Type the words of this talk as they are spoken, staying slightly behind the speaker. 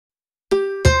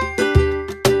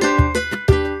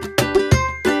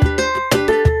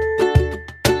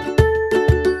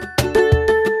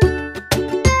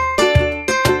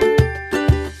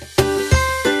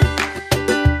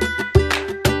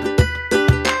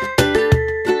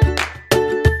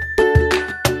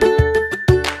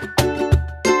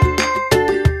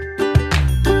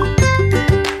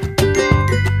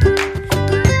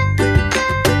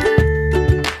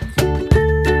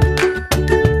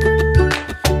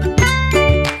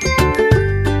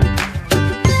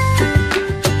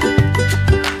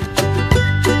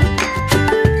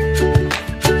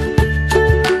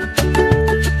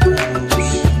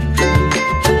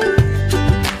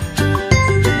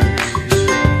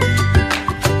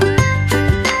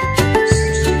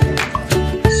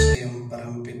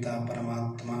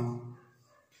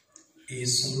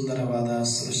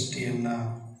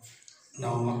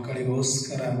ನಾವು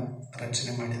ಮಕ್ಕಳಿಗೋಸ್ಕರ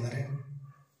ರಚನೆ ಮಾಡಿದ್ದಾರೆ.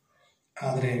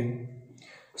 ಆದರೆ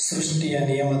ಸೃಷ್ಟಿಯ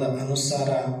ನಿಯಮದ ಅನುಸಾರ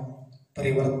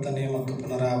ಪರಿವರ್ತನೆ ಮತ್ತು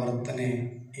ಪುನರಾವರ್ತನೆ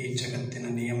ಈ ಜಗತ್ತಿನ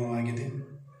ನಿಯಮವಾಗಿದೆ.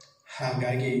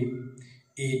 ಹಾಗಾಗಿ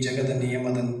ಈ ಜಗದ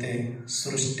ನಿಯಮದಂತೆ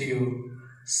ಸೃಷ್ಟಿಯು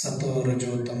ಸತೋ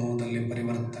ರಜೋ ತಮೋದಲ್ಲಿ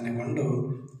ಪರಿವರ್ತನೆಗೊಂಡು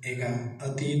ಈಗ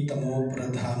ಅತಿ ತಮೋ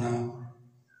ಪ್ರಧಾನ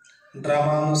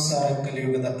ಡ್ರಾಮಾನುಸಾರ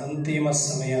ಕಲಿಯುಗದ ಅಂತಿಮ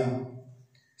ಸಮಯ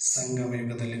ಸಂಗಮ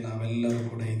ಯುಗದಲ್ಲಿ ನಾವೆಲ್ಲರೂ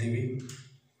ಕೂಡ ಇದ್ದೀವಿ.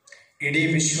 ಇಡೀ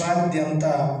ವಿಶ್ವಾದ್ಯಂತ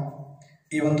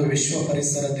ಈ ಒಂದು ವಿಶ್ವ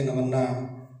ಪರಿಸರ ದಿನವನ್ನು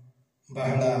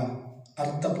ಬಹಳ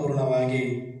ಅರ್ಥಪೂರ್ಣವಾಗಿ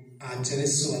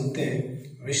ಆಚರಿಸುವಂತೆ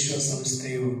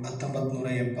ವಿಶ್ವಸಂಸ್ಥೆಯು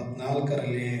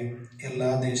 1974ರಲ್ಲಿಯೇ ಎಲ್ಲ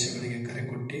ದೇಶಗಳಿಗೆ ಕರೆ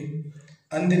ಕೊಟ್ಟು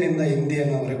ಅಂದಿನಿಂದ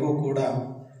ಇಂದಿನವರೆಗೂ ಕೂಡ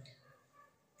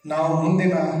ನಾವು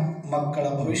ಮುಂದಿನ ಮಕ್ಕಳ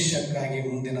ಭವಿಷ್ಯಕ್ಕಾಗಿ,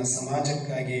 ಮುಂದಿನ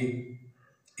ಸಮಾಜಕ್ಕಾಗಿ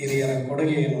ಹಿರಿಯರ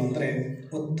ಕೊಡುಗೆ ಏನು ಅಂದರೆ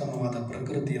ಉತ್ತಮವಾದ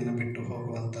ಪ್ರಕೃತಿಯನ್ನು ಬಿಟ್ಟು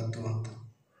ಹೋಗುವಂಥದ್ದು ಅಂತ.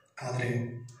 ಆದರೆ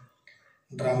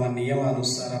ಡ್ರಾಮಾ ನಿಯಮ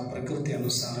ಅನುಸಾರ, ಪ್ರಕೃತಿ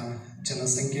ಅನುಸಾರ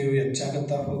ಜನಸಂಖ್ಯೆಯು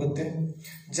ಹೆಚ್ಚಾಗುತ್ತಾ ಹೋಗುತ್ತೆ.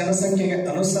 ಜನಸಂಖ್ಯೆಗೆ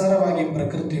ಅನುಸಾರವಾಗಿ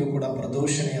ಪ್ರಕೃತಿಯು ಕೂಡ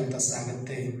ಪ್ರದೂಷಣೆಯಂತ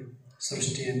ಸಾಗುತ್ತೆ.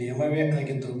 ಸೃಷ್ಟಿಯ ನಿಯಮವೇ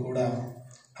ಆಗಿದ್ದು ಕೂಡ,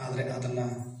 ಆದರೆ ಅದನ್ನು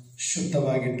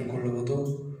ಶುದ್ಧವಾಗಿಟ್ಟುಕೊಳ್ಳುವುದು,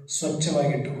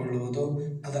 ಸ್ವಚ್ಛವಾಗಿಟ್ಟುಕೊಳ್ಳುವುದು,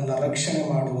 ಅದನ್ನು ರಕ್ಷಣೆ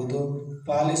ಮಾಡುವುದು,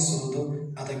 ಪಾಲಿಸುವುದು,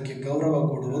 ಅದಕ್ಕೆ ಗೌರವ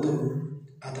ಕೊಡುವುದು,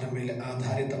 ಅದರ ಮೇಲೆ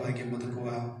ಆಧಾರಿತವಾಗಿ ಬದುಕುವ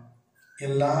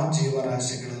ಎಲ್ಲ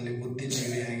ಜೀವರಾಶಿಗಳಲ್ಲಿ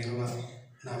ಬುದ್ಧಿಜೀವಿಯಾಗಿರುವ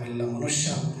ನಾವೆಲ್ಲ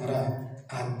ಮನುಷ್ಯಾತ್ಮರ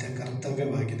ಆದ್ಯ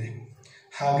ಕರ್ತವ್ಯವಾಗಿದೆ.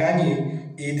 ಹಾಗಾಗಿ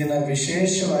ಈ ದಿನ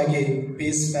ವಿಶೇಷವಾಗಿ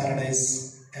ಪೀಸ್ ಪ್ಯಾರಡೈಸ್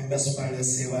ಎಂಬೆಸ್ಪಾಳ್ಯ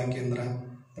ಸೇವಾ ಕೇಂದ್ರ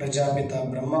ಪ್ರಜಾಪಿತ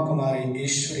ಬ್ರಹ್ಮಕುಮಾರಿ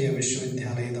ಈಶ್ವರೀಯ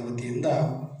ವಿಶ್ವವಿದ್ಯಾಲಯದ ವತಿಯಿಂದ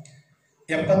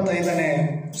 75ನೇ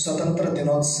ಸ್ವತಂತ್ರ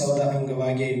ದಿನೋತ್ಸವದ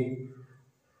ಅಂಗವಾಗಿ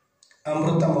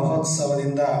ಅಮೃತ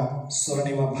ಮಹೋತ್ಸವದಿಂದ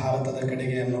ಸ್ವರ್ಣಿಮ ಭಾರತದ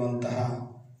ಕಡೆಗೆ ಅನ್ನುವಂತಹ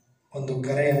ಒಂದು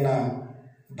ಕರೆಯನ್ನು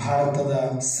ಭಾರತದ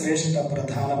ಶ್ರೇಷ್ಠ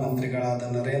ಪ್ರಧಾನಮಂತ್ರಿಗಳಾದ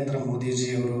ನರೇಂದ್ರ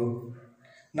ಮೋದಿಜಿಯವರು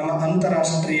ನಮ್ಮ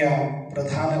ಅಂತಾರಾಷ್ಟ್ರೀಯ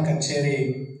ಪ್ರಧಾನ ಕಚೇರಿ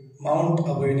ಮೌಂಟ್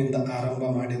ಅಬುವಿನಿಂದ ಆರಂಭ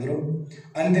ಮಾಡಿದರು.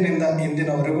 ಅಂದಿನಿಂದ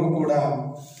ಇಂದಿನವರೆಗೂ ಕೂಡ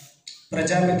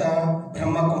ಪ್ರಜಾಪಿತ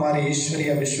ಬ್ರಹ್ಮಕುಮಾರಿ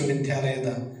ಈಶ್ವರೀಯ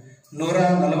ವಿಶ್ವವಿದ್ಯಾಲಯದ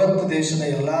 140 ದೇಶದ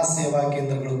ಎಲ್ಲ ಸೇವಾ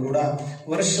ಕೇಂದ್ರಗಳು ಕೂಡ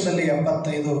ವರ್ಷದಲ್ಲಿ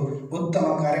 75 ಉತ್ತಮ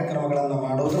ಕಾರ್ಯಕ್ರಮಗಳನ್ನು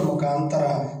ಮಾಡೋದ್ರ ಮುಖಾಂತರ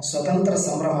ಸ್ವತಂತ್ರ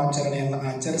ಸಂಭ್ರಮಾಚರಣೆಯನ್ನು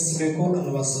ಆಚರಿಸಬೇಕು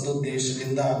ಅನ್ನುವ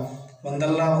ಸದುದ್ದೇಶದಿಂದ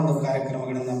ಒಂದಲ್ಲ ಒಂದು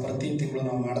ಕಾರ್ಯಕ್ರಮಗಳನ್ನು ಪ್ರತಿ ತಿಂಗಳು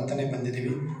ನಾವು ಮಾಡುತ್ತಾನೆ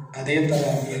ಬಂದಿದ್ದೀವಿ. ಅದೇ ಥರ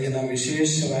ಈ ದಿನ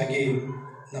ವಿಶೇಷವಾಗಿ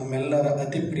ನಮ್ಮೆಲ್ಲರ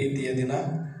ಅತಿ ಪ್ರೀತಿಯ ದಿನ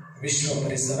ವಿಶ್ವ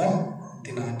ಪರಿಸರ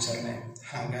ದಿನಾಚರಣೆ.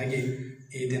 ಹಾಗಾಗಿ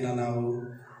ಈ ದಿನ ನಾವು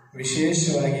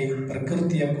ವಿಶೇಷವಾಗಿ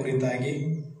ಪ್ರಕೃತಿಯ ಕುರಿತಾಗಿ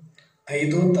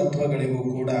 5 ತತ್ವಗಳಿಗೂ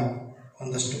ಕೂಡ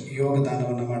ಒಂದಷ್ಟು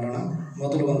ಯೋಗದಾನವನ್ನು ಮಾಡೋಣ.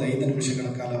 ಮೊದಲು ಒಂದು 5 ನಿಮಿಷಗಳ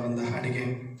ಕಾಲ ಒಂದು ಹಾಡಿಗೆ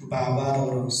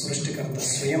ಬಾಬಾರವರು ಸೃಷ್ಟಿಕರ್ತ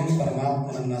ಸ್ವಯಂ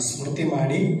ಪರಮಾತ್ಮನನ್ನು ಸ್ಮೃತಿ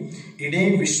ಮಾಡಿ ಇಡೀ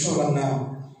ವಿಶ್ವವನ್ನು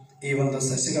ಈ ಒಂದು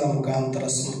ಸಸಿಗಳ ಮುಖಾಂತರ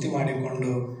ಸ್ಮೃತಿ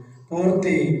ಮಾಡಿಕೊಂಡು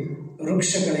ಪೂರ್ತಿ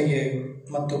ವೃಕ್ಷಗಳಿಗೆ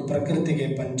ಮತ್ತು ಪ್ರಕೃತಿಗೆ,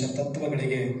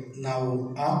 ಪಂಚತತ್ವಗಳಿಗೆ ನಾವು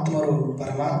ಆತ್ಮರು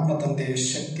ಪರಮಾತ್ಮ ತಂದೆಯ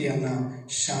ಶಕ್ತಿಯನ್ನು,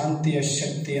 ಶಾಂತಿಯ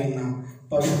ಶಕ್ತಿಯನ್ನು,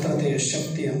 ಪವಿತ್ರತೆಯ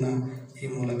ಶಕ್ತಿಯನ್ನು ಈ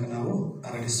ಮೂಲಕ ನಾವು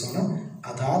ಹರಡಿಸೋಣ.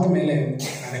 ಅದಾದ ಮೇಲೆ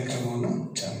ಕಾರ್ಯಕ್ರಮವನ್ನು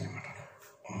ಚಾಲನೆ ಮಾಡೋಣ.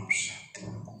 ಓಂ ಶಾಂತಿ.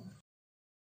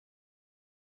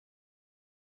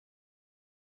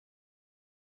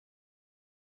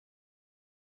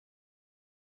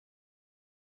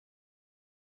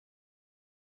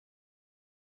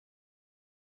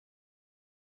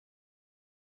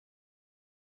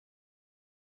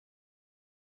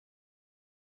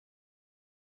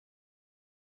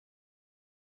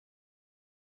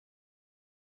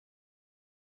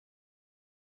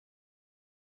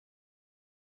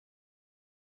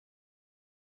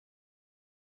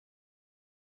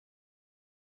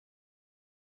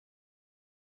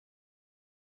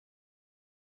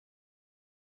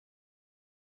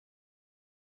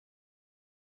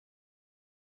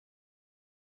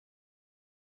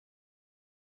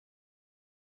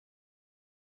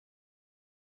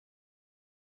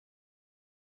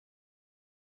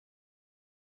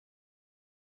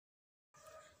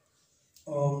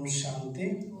 ಓಂ ಶಾಂತಿ.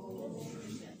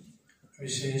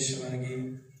 ವಿಶೇಷವಾಗಿ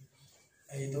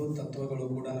 5 ತತ್ವಗಳು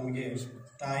ಕೂಡ ನಮಗೆ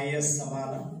ತಾಯಿಯ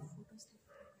ಸಮಾನ.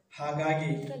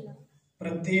 ಹಾಗಾಗಿ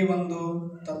ಪ್ರತಿಯೊಂದು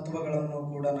ತತ್ವಗಳನ್ನು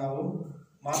ಕೂಡ ನಾವು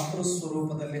ಮಾತೃ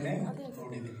ಸ್ವರೂಪದಲ್ಲಿನೇ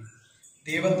ನೋಡಿದ್ದೀವಿ,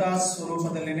 ದೇವತಾ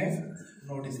ಸ್ವರೂಪದಲ್ಲಿನೇ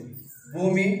ನೋಡಿದ್ದೀವಿ.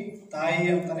 ಭೂಮಿ ತಾಯಿ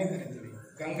ಅಂತಾನೆ ಕರಿತೀವಿ,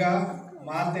 ಗಂಗಾ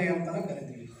ಮಾತೆ ಅಂತಾನೆ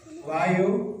ಕರಿತೀವಿ, ವಾಯು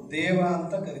ದೇವ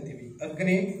ಅಂತ ಕರಿತೀವಿ,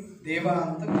 ಅಗ್ನಿ ದೇವ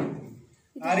ಅಂತ ಕರಿತೀವಿ.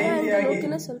 ಆ ರೀತಿಯಾಗಿ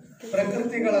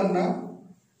ಪ್ರಕೃತಿಗಳನ್ನ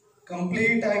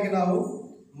ಕಂಪ್ಲೀಟ್ ಆಗಿ ನಾವು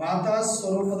ಮಾತಾ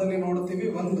ಸ್ವರೂಪದಲ್ಲಿ ನೋಡ್ತೀವಿ,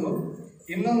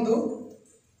 ಇನ್ನೊಂದು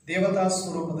ದೇವತಾ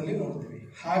ಸ್ವರೂಪದಲ್ಲಿ ನೋಡ್ತೀವಿ.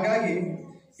 ಹಾಗಾಗಿ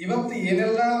ಇವತ್ತು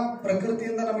ಏನೆಲ್ಲ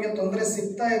ಪ್ರಕೃತಿಯಿಂದ ನಮಗೆ ತೊಂದರೆ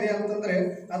ಸಿಗ್ತಾ ಇದೆ ಅಂತಂದ್ರೆ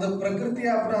ಅದು ಪ್ರಕೃತಿಯ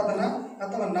ಅಪರಾಧನ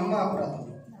ಅಥವಾ ನಮ್ಮ ಅಪರಾಧ?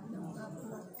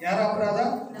 ಯಾರ ಅಪರಾಧ?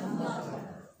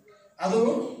 ಅದು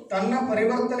ತನ್ನ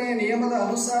ಪರಿವರ್ತನೆಯ ನಿಯಮದ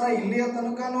ಅನುಸಾರ ಇಲ್ಲಿಯ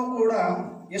ತನಕನೂ ಕೂಡ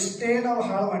ಎಷ್ಟೇ ನಾವು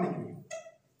ಹಾಳು ಮಾಡಿದ್ವಿ,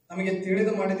 ನಮಗೆ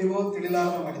ತಿಳಿದು ಮಾಡಿದೀವೋ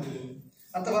ತಿಳಿಲಾರದ ಮಾಡಿದೀವೋ,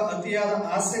 ಅಥವಾ ಅತಿಯಾದ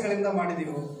ಆಸೆಗಳಿಂದ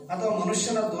ಮಾಡಿದೀವೋ, ಅಥವಾ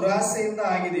ಮನುಷ್ಯನ ದುರಾಸೆಯಿಂದ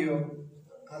ಆಗಿದೆಯೋ,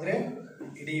 ಆದ್ರೆ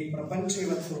ಇಡೀ ಪ್ರಪಂಚ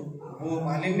ಇವತ್ತು ಭೂ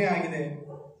ಮಾಲಿನ್ಯ ಆಗಿದೆ,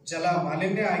 ಜಲ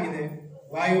ಮಾಲಿನ್ಯ ಆಗಿದೆ,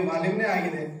 ವಾಯು ಮಾಲಿನ್ಯ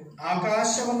ಆಗಿದೆ.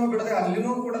 ಆಕಾಶವನ್ನು ಬಿಡದೆ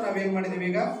ಅಲ್ಲಿನೂ ಕೂಡ ನಾವೇನ್ ಮಾಡಿದೀವಿ,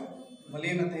 ಈಗ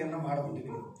ಮಲಿನತೆಯನ್ನ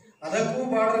ಮಾಡಿಬಿಟ್ಟಿದೀವಿ. ಅದಕ್ಕೂ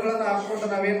ಬಾರ್ಡರ್ಗಳನ್ನ ಹಾಕೊಂಡು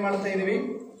ನಾವೇನ್ ಮಾಡ್ತಾ ಇದೀವಿ,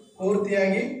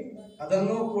 ಪೂರ್ತಿಯಾಗಿ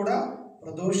ಅದನ್ನು ಕೂಡ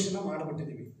ಪ್ರದೂಷಣ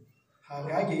ಮಾಡಿಬಿಟ್ಟಿದೀವಿ.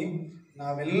 ಹಾಗಾಗಿ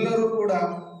ನಾವೆಲ್ಲರೂ ಕೂಡ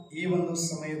ಈ ಒಂದು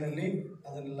ಸಮಯದಲ್ಲಿ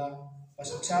ಅದನ್ನೆಲ್ಲ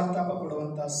ಪಶ್ಚಾತ್ತಾಪ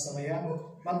ಪಡುವಂತಹ ಸಮಯ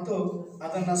ಮತ್ತು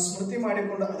ಅದನ್ನ ಸ್ಮೃತಿ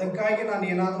ಮಾಡಿಕೊಂಡು ಅದಕ್ಕಾಗಿ ನಾನು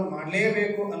ಏನಾದರೂ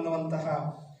ಮಾಡಲೇಬೇಕು ಅನ್ನುವಂತಹ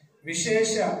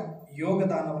ವಿಶೇಷ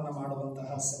ಯೋಗದಾನವನ್ನು ಮಾಡುವಂತಹ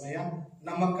ಸಮಯ.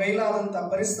 ನಮ್ಮ ಕೈಲಾದಂತಹ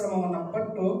ಪರಿಶ್ರಮವನ್ನು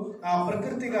ಪಟ್ಟು ಆ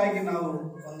ಪ್ರಕೃತಿಗಾಗಿ ನಾವು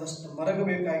ಒಂದಷ್ಟು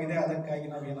ಮರಗಬೇಕಾಗಿದೆ, ಅದಕ್ಕಾಗಿ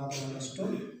ನಾವು ಏನಾದರೂ ಒಂದಷ್ಟು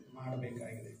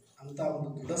ಮಾಡಬೇಕಾಗಿದೆ ಅಂತ ಒಂದು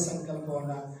ದೃಢ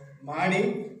ಸಂಕಲ್ಪವನ್ನ ಮಾಡಿ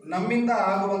ನಮ್ಮಿಂದ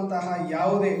ಆಗುವಂತಹ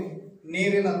ಯಾವುದೇ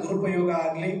ನೀರಿನ ದುರುಪಯೋಗ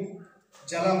ಆಗಲಿ,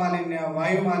 ಜಲ ಮಾಲಿನ್ಯ,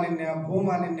 ವಾಯು ಮಾಲಿನ್ಯ, ಭೂ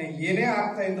ಮಾಲಿನ್ಯ ಏನೇ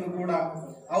ಆಗ್ತಾ ಇದ್ರು ಕೂಡ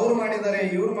ಅವ್ರು ಮಾಡಿದ್ದಾರೆ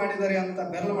ಇವ್ರು ಮಾಡಿದ್ದಾರೆ ಅಂತ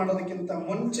ಬೆರಳು ಮಾಡೋದಕ್ಕಿಂತ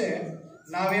ಮುಂಚೆ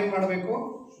ನಾವೇನ್ ಮಾಡಬೇಕು,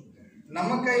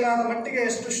 ನಮ್ಮ ಕೈಲಾದ ಮಟ್ಟಿಗೆ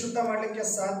ಎಷ್ಟು ಶುದ್ಧ ಮಾಡ್ಲಿಕ್ಕೆ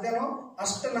ಸಾಧ್ಯನೋ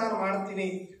ಅಷ್ಟು ನಾನು ಮಾಡ್ತೀನಿ.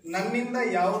 ನನ್ನಿಂದ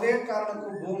ಯಾವುದೇ ಕಾರಣಕ್ಕೂ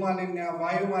ಭೂ ಮಾಲಿನ್ಯ,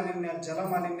 ವಾಯು ಮಾಲಿನ್ಯ, ಜಲ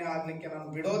ಮಾಲಿನ್ಯ ಆಗ್ಲಿಕ್ಕೆ ನಾನು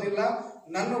ಬಿಡೋದಿಲ್ಲ.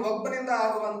 ನನ್ನ ಒಬ್ಬನಿಂದ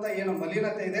ಆಗುವಂತ ಏನು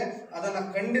ಮಲಿನತೆ ಇದೆ ಅದನ್ನ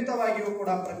ಖಂಡಿತವಾಗಿಯೂ ಕೂಡ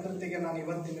ಪ್ರಕೃತಿಗೆ ನಾನು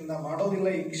ಇವತ್ತಿನಿಂದ ಮಾಡೋದಿಲ್ಲ.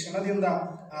 ಈ ಕ್ಷಣದಿಂದ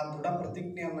ಆ ದೃಢ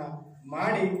ಪ್ರತಿಜ್ಞೆಯನ್ನ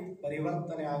ಮಾಡಿ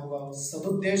ಪರಿವರ್ತನೆ ಆಗುವ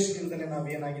ಸದುದ್ದೇಶದಿಂದಲೇ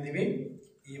ನಾವೇನಾಗಿದ್ದೀವಿ,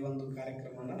 ಈ ಒಂದು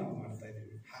ಕಾರ್ಯಕ್ರಮವನ್ನು ನಾವು ಮಾಡ್ತಾ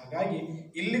ಇದ್ದೀವಿ. ಹಾಗಾಗಿ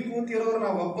ಇಲ್ಲಿ ಕೂತಿರೋರು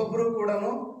ನಾವು ಒಬ್ಬೊಬ್ರು ಕೂಡ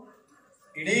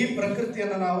ಇಡೀ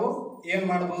ಪ್ರಕೃತಿಯನ್ನು ನಾವು ಏನ್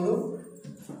ಮಾಡಬಹುದು,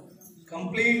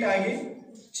 ಕಂಪ್ಲೀಟ್ ಆಗಿ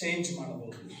ಚೇಂಜ್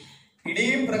ಮಾಡಬಹುದು. ಇಡೀ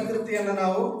ಪ್ರಕೃತಿಯನ್ನು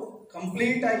ನಾವು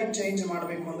ಕಂಪ್ಲೀಟ್ ಆಗಿ ಚೇಂಜ್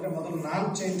ಮಾಡಬೇಕು ಅಂದ್ರೆ ಮೊದಲು ನಾನು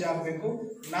ಚೇಂಜ್ ಆಗಬೇಕು.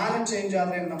 ನಾನು ಚೇಂಜ್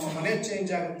ಆದ್ರೆ ನಮ್ಮ ಮನೆ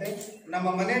ಚೇಂಜ್ ಆಗುತ್ತೆ. ನಮ್ಮ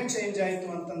ಮನೆ ಚೇಂಜ್ ಆಯಿತು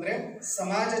ಅಂತಂದ್ರೆ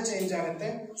ಸಮಾಜ ಚೇಂಜ್ ಆಗುತ್ತೆ.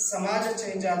 ಸಮಾಜ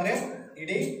ಚೇಂಜ್ ಆದ್ರೆ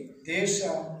ಇಡೀ ದೇಶ,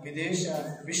 ವಿದೇಶ,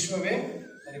 ವಿಶ್ವವೇ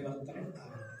ಪರಿವರ್ತನೆ ಆಗುತ್ತೆ.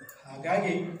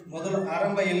 ಹಾಗಾಗಿ ಮೊದಲು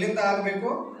ಆರಂಭ ಎಲ್ಲಿಂದ ಆಗಬೇಕು?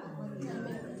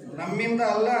 ನಮ್ಮಿಂದ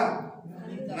ಅಲ್ಲ,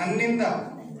 ನನ್ನಿಂದ.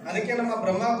 ಅದಕ್ಕೆ ನಮ್ಮ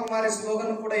ಬ್ರಹ್ಮಕುಮಾರಿ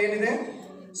ಸ್ಲೋಗನ್ ಕೂಡ ಏನಿದೆ,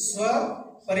 ಸ್ವ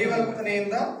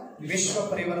ಪರಿವರ್ತನೆಯಿಂದ ವಿಶ್ವ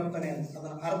ಪರಿವರ್ತನೆ ಅಂತ.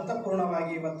 ಅದನ್ನು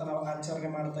ಅರ್ಥಪೂರ್ಣವಾಗಿ ಇವತ್ತು ನಾವು ಆಚರಣೆ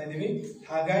ಮಾಡ್ತಾ ಇದ್ದೀವಿ.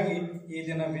 ಹಾಗಾಗಿ ಈ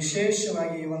ದಿನ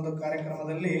ವಿಶೇಷವಾಗಿ ಈ ಒಂದು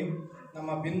ಕಾರ್ಯಕ್ರಮದಲ್ಲಿ ನಮ್ಮ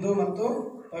ಬಿಂದು ಮತ್ತು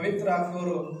ಪವಿತ್ರ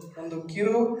ಅಕ್ಕವರು ಒಂದು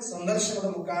ಕಿರು ಸಂದರ್ಶನದ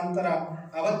ಮುಖಾಂತರ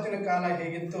ಅವತ್ತಿನ ಕಾಲ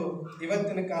ಹೇಗಿತ್ತು,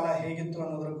 ಇವತ್ತಿನ ಕಾಲ ಹೇಗಿತ್ತು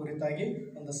ಅನ್ನೋದರ ಕುರಿತಾಗಿ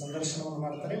ಒಂದು ಸಂದರ್ಶನವನ್ನು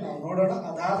ಮಾಡ್ತಾರೆ. ನಾವು ನೋಡೋಣ.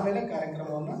 ಅದಾದ್ಮೇಲೆ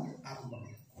ಕಾರ್ಯಕ್ರಮವನ್ನು ಆರಂಭ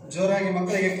ಮಾಡಿ. ಜೋರಾಗಿ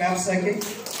ಮಕ್ಕಳಿಗೆ ಕ್ಲಾಪ್ಸ್ ಹಾಕಿ.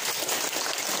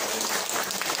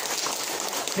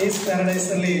 ಪೀಸ್ ಪ್ಯಾರಡೈಸ್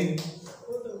ಅಲ್ಲಿ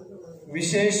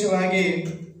ವಿಶೇಷವಾಗಿ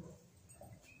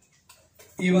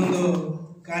ಈ ಒಂದು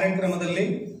ಕಾರ್ಯಕ್ರಮದಲ್ಲಿ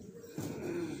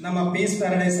ನಮ್ಮ ಪೀಸ್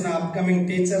ಪ್ಯಾರಡೈಸ್ ನ ಅಪ್ಕಮಿಂಗ್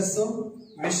ಟೀಚರ್ಸ್,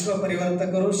 ವಿಶ್ವ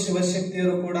ಪರಿವರ್ತಕರು,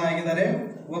 ಶಿವಶಕ್ತಿಯರು ಕೂಡ ಆಗಿದ್ದಾರೆ.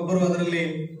 ಒಬ್ಬರು ಅದರಲ್ಲಿ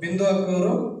ಬಿಂದು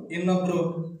ಅಕ್ಕವರು, ಇನ್ನೊಬ್ರು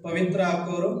ಪವಿತ್ರ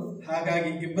ಅಕ್ಕವರು.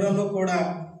 ಹಾಗಾಗಿ ಇಬ್ಬರನ್ನು ಕೂಡ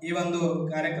ಈ ಒಂದು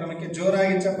ಕಾರ್ಯಕ್ರಮಕ್ಕೆ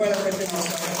ಜೋರಾಗಿ ಚಪ್ಪಾಳೆ ಕಟ್ಟಿ ನಾವು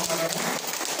ಸ್ವಾಗತ ಮಾಡೋಣ.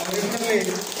 ಅವರಿಬ್ಬರಲ್ಲಿ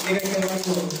ಈಗ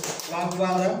ಕೆಲವೊಂದು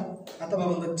ವಾಗ್ವಾದ ಅಥವಾ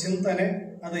ಒಂದು ಚಿಂತನೆ,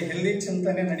 ಅದು ಹೆಲ್ದಿ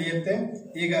ಚಿಂತನೆ ನಡೆಯುತ್ತೆ.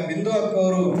 ಈಗ ಬಿಂದು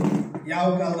ಅಕ್ಕವರು ಯಾವ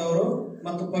ಕಾಲದವರು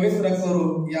ಮತ್ತು ಪವಿತ್ರ ಅಕ್ಕವರು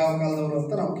ಯಾವ ಕಾಲದವರು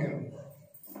ಅಂತ ನಾವು ಕೇಳೋಣ.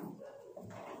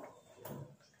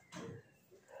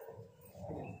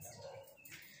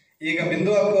 ಈಗ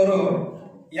ಬಿಂದು ಅಕ್ಕವರು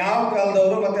ಯಾವ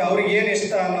ಕಾಲದವರು ಮತ್ತೆ ಅವ್ರಿಗೆ ಏನ್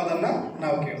ಇಷ್ಟ ಅನ್ನೋದನ್ನ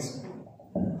ನಾವು ಕೇಳಿಸ್ತೀವಿ.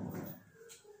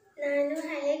 ನಾನು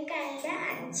ಹಳೆ ಕಾಲದ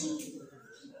ಅಜ್ಜಿ.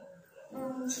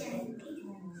 ಓಂ ಶಾಂತಿ.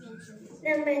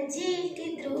 ನಮ್ಮ ಅಜ್ಜಿ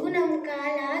ಹೇಳ್ತಿದ್ರು ನಮ್ಮ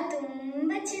ಕಾಲ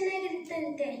ತುಂಬಾ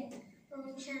ಚೆನ್ನಾಗಿರುತ್ತಂತೆ. ಓಂ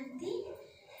ಶಾಂತಿ.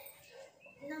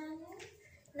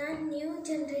 ನಾನು ನ್ಯೂ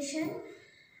ಜನ್ರೇಷನ್.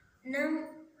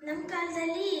 ನಮ್ಮ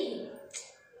ಕಾಲದಲ್ಲಿ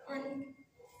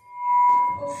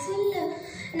ಫುಲ್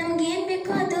ನಮ್ಗೇನು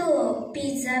ಬೇಕೋ ಅದು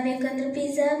ಪಿಜ್ಜಾ ಬೇಕಂದ್ರೆ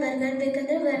ಪಿಜ್ಜಾ, ಬರ್ಗರ್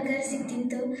ಬೇಕಂದ್ರೆ ಬರ್ಗರ್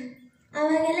ಸಿಗ್ತಿತ್ತು.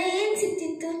 ಅವಾಗೆಲ್ಲ ಏನು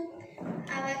ಸಿಗ್ತಿತ್ತು?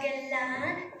 ಅವಾಗೆಲ್ಲ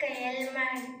ಕೈಯಲ್ಲಿ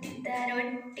ಮಾಡ್ತಿದ್ದ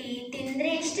ರೊಟ್ಟಿ ತಿಂದ್ರೆ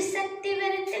ಎಷ್ಟು ಶಕ್ತಿ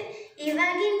ಬರುತ್ತೆ.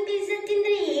 ಇವಾಗಿನ ಪಿಜ್ಜಾ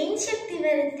ತಿಂದ್ರೆ ಏನ್ ಶಕ್ತಿ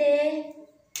ಬರುತ್ತೆ?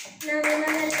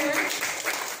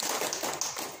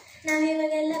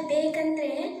 ನಾವಿವಾಗೆಲ್ಲ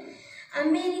ಬೇಕಂದ್ರೆ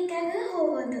ಅಮೇರಿಕಾಗ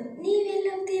ಹೋಗೋದು. ನೀವೆಲ್ಲ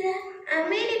ಹೋಗ್ತೀರಾ?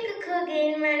 ಅಮೇರಿಕಕ್ಕೆ ಹೋಗಿ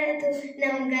ಏನ್ ಮಾಡೋದು?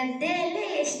 ನಮ್ ಗದ್ದೆ ಎಲ್ಲ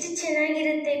ಎಷ್ಟು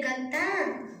ಚೆನ್ನಾಗಿರುತ್ತೆ ಗೊತ್ತಾ?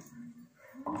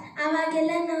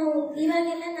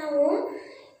 ಇವಾಗೆಲ್ಲ ನಾವು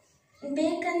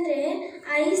ಬೇಕಂದ್ರೆ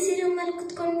ಐಸಿ ರೂಮಲ್ಲಿ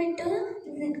ಕುತ್ಕೊಂಡ್ಬಿಟ್ಟು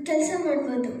ಕೆಲಸ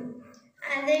ಮಾಡ್ಬೋದು.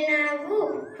 ಆದರೆ ನಾವು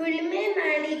ಉಳುಮೆ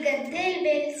ಮಾಡಿ ಗದ್ದೆಯಲ್ಲಿ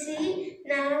ಬೆಳೆಸಿ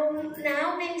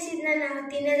ನಾವು ಬೆಳೆಸಿದ್ನ ನಾವು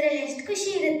ತಿನ್ನೋದ್ರಲ್ಲಿ ಎಷ್ಟು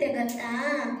ಖುಷಿ ಇರುತ್ತೆ ಗೊತ್ತಾ?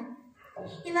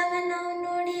 ಇವಾಗ ನಾವು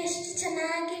ನೋಡಿ ಎಷ್ಟು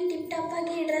ಚೆನ್ನಾಗಿ ಟಿಪ್ ಟಾಪ್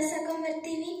ಆಗಿ ಡ್ರೆಸ್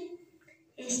ಹಾಕೊಂಡ್ಬರ್ತೀವಿ.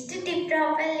 ಎಷ್ಟು ಟಿಪ್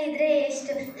ಟಾಪ್ ಅಲ್ಲಿ ಇದ್ರೆ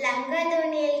ಎಷ್ಟು ಲಂಗ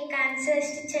ದೋಣಿಯಲ್ಲಿ ಕಾಣಿಸೋ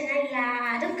ಅಷ್ಟು ಚೆನ್ನಾಗಿ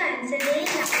ಯಾರು ಕಾಣಿಸೋದೇ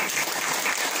ಇಲ್ಲ.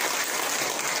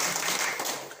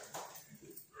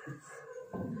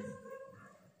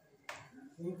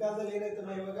 ನಿಮ್ಮ ಕಾಲದಲ್ಲಿ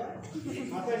ಏನಾಯ್ತಮ್ಮ ಇವಾಗ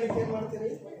ಮಾತಾಡ್ಲಿಕ್ಕೆ ಏನ್ ಮಾಡ್ತೀರಿ?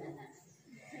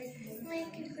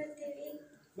 ಮೈಕ್ ಇಟ್ಕೊತೀವಿ.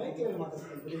 ಮೈಕಲ್ಲಿ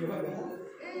ಮಾತಾಡ್ತೀವಿ. ಇವಾಗ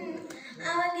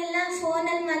ಅವಾಗೆಲ್ಲ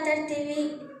ಫೋನಲ್ಲಿ ಮಾತಾಡ್ತೀವಿ.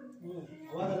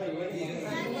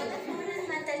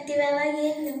 ಮಾತಾಡ್ತೀವಿ. ಅವಾಗ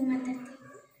ಏನು ಮಾತಾಡ್ತೀವಿ?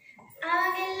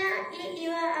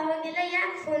 ಅವಾಗೆಲ್ಲ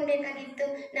ಯಾಕೆ ಫೋನ್ ಬೇಕಾಗಿತ್ತು?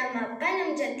 ನಮ್ಮ ಅಪ್ಪ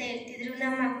ನಮ್ಮ ಜೊತೆ ಇರ್ತಿದ್ರು,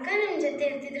 ನಮ್ಮ ಅಕ್ಕ ನಮ್ಮ ಜೊತೆ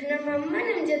ಇರ್ತಿದ್ರು, ನಮ್ಮ ಅಮ್ಮ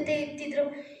ನಮ್ಮ ಜೊತೆ ಇರ್ತಿದ್ರು.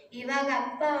 ಇವಾಗ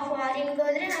ಅಪ್ಪ ಫಾರಿನ್ಗೆ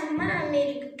ಹೋದ್ರೆ ಅಮ್ಮ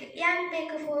ಅಮೇರಿಕಕ್ಕೆ. ಯಾಕೆ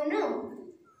ಬೇಕು ಫೋನು?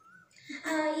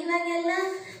 ಇವಾಗೆಲ್ಲ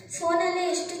ಫೋನಲ್ಲೇ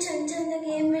ಎಷ್ಟು ಚಂದ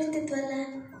ಗೇಮ್ ಇರ್ತಿದ್ವಲ್ಲ.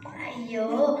 ಅಯ್ಯೋ,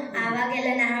 ಆವಾಗೆಲ್ಲ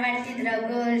ನಾವು ಆಡ್ತಿದ್ರು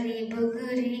ಗೋರಿ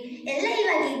ಬುಗುರಿ ಎಲ್ಲ.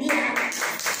 ಇವಾಗ ಇದೆಯಾ?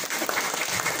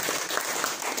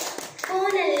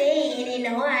 ಫೋನಲ್ಲೇ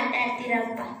ಏನೇನೋ ಆಟ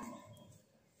ಆಡ್ತೀರಪ್ಪ.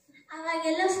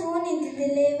 ಅವಾಗೆಲ್ಲ ಫೋನ್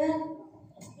ಇದ್ದಿದ್ದಿಲ್ಲ.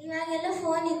 ಇವಾಗೆಲ್ಲ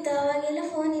ಫೋನ್ ಇತ್ತು, ಅವಾಗೆಲ್ಲ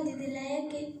ಫೋನ್ ಇದ್ದಿದ್ದಿಲ್ಲ.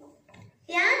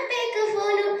 ಯಾಕೆ ಬೇಕು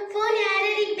ಫೋನು? ಫೋನ್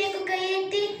ಯಾರ್ಯಾರಿಗೆ ಬೇಕು? ಕೈ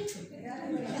ಎತ್ತಿ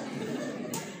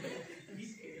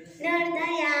ನೋಡ್ದ,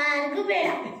 ಯಾರಿಗೂ ಬೇಡ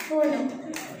ಫೋನು.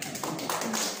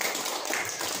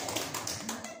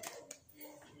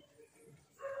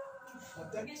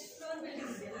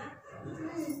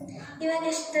 ಇವಾಗ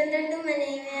ಎಷ್ಟು ದೊಡ್ಡ ಮನೆ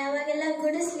ಇವೆ, ಅವಾಗೆಲ್ಲ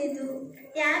ಗುಡಿಸ್ಲಿದ್ದು.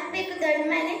 ಯಾಕೆ ಬೇಕು ದೊಡ್ಡ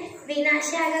ಮನೆ? ವಿನಾಶ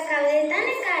ಆಗಕ್ಕೆ ಅವೇ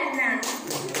ತಾನೇ ಕಾರಣ.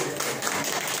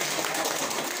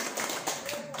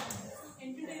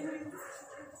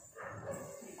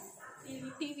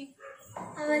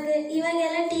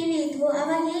 ಇವಾಗೆಲ್ಲ ಟಿವಿ ಇದ್ವು,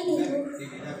 ಅವಾಗ ಏನಿದ್ವು?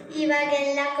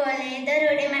 ಇವಾಗೆಲ್ಲ ಕೊಲೆ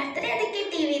ದರೋಡೆ ಮಾಡ್ತಾರೆ, ಅದಕ್ಕೆ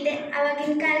ಟಿವಿ ಇದೆ.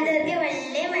 ಅವಾಗಿನ ಕಾಲದವ್ರಿಗೆ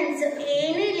ಒಳ್ಳೆ ಮನಸ್ಸು,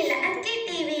 ಏನೂ ಇರಲಿಲ್ಲ, ಅದಕ್ಕೆ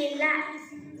ಟಿವಿ ಇಲ್ಲ.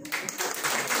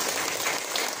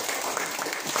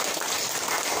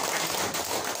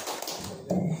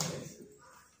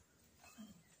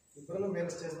 ಇಬ್ಬರನ್ನು ಬೇರೆ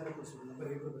ಸ್ಟೇಜ್ ಮೇಲೆ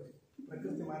ಕೂರಿಸೋದು.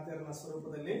 ಪ್ರಕೃತಿ ಮಾತೆಯರನ್ನ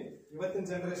ಸ್ವರೂಪದಲ್ಲಿ ಇವತ್ತಿನ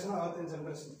ಜನರೇಷನ್ ಅವತ್ತಿನ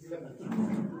ಜನರೇಷನ್ ಇಲ್ಲ.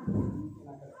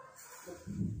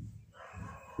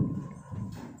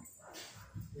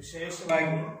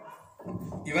 ವಿಶೇಷವಾಗಿ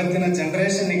ಇವತ್ತಿನ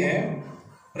ಜನರೇಷನ್ಗೆ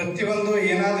ಪ್ರತಿಯೊಂದು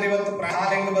ಏನಾದ್ರೂ ಇವತ್ತು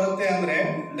ಹಾಲು ಹೆಂಗ್ ಬರುತ್ತೆ ಅಂದ್ರೆ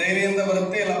ಡೈರಿಯಿಂದ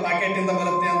ಬರುತ್ತೆ, ಇಲ್ಲ ಪ್ಯಾಕೆಟ್ ಇಂದ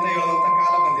ಬರುತ್ತೆ ಅಂತ ಹೇಳುವಂತ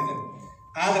ಕಾಲ ಬಂದಿದೆ.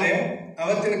 ಆದ್ರೆ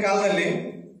ಅವತ್ತಿನ ಕಾಲದಲ್ಲಿ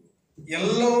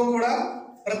ಎಲ್ಲವೂ ಕೂಡ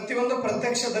ಪ್ರತಿಯೊಂದು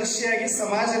ಪ್ರತ್ಯಕ್ಷದರ್ಶಿಯಾಗಿ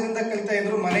ಸಮಾಜದಿಂದ ಕಲಿತಾ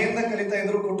ಇದ್ರು, ಮನೆಯಿಂದ ಕಲಿತಾ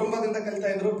ಇದ್ರು, ಕುಟುಂಬದಿಂದ ಕಲಿತಾ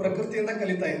ಇದ್ರು, ಪ್ರಕೃತಿಯಿಂದ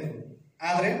ಕಲಿತಾ ಇದ್ರು.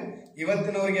 ಆದ್ರೆ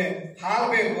ಇವತ್ತಿನವರಿಗೆ ಹಾಲು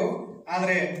ಬೇಕು,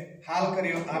 ಆದ್ರೆ ಹಾಲು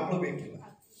ಕರಿಯೋ ಆಕಳು ಬೇಕಿಲ್ಲ.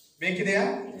 ಬೇಕಿದೆಯಾ?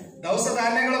 ದವಸ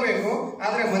ಧಾನ್ಯಗಳು ಬೇಕು,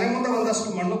 ಆದ್ರೆ ಮನೆ ಮುಂದೆ ಒಂದಷ್ಟು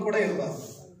ಮಣ್ಣು ಕೂಡ ಇರಬಾರ್ದು.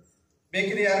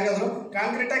 ಬೇಕಿದೆ ಯಾರಿಗಾದ್ರು?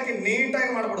 ಕಾಂಕ್ರೀಟ್ ಹಾಕಿ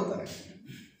ನೀಟಾಗಿ ಮಾಡ್ಬಿಡ್ತಾರೆ.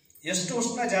 ಎಷ್ಟು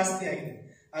ಉಷ್ಣ ಜಾಸ್ತಿ ಆಗಿದೆ.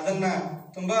 ಅದನ್ನ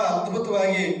ತುಂಬಾ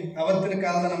ಅದ್ಭುತವಾಗಿ ಅವತ್ತಿನ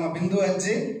ಕಾಲದ ನಮ್ಮ ಬಿಂದು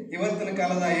ಅಜ್ಜಿ, ಇವತ್ತಿನ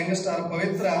ಕಾಲದ ಯಂಗ್ ಸ್ಟಾರ್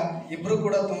ಪವಿತ್ರ ಇಬ್ರು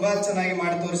ಕೂಡ ತುಂಬಾ ಚೆನ್ನಾಗಿ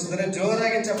ಮಾಡಿ ತೋರಿಸಿದರೆ.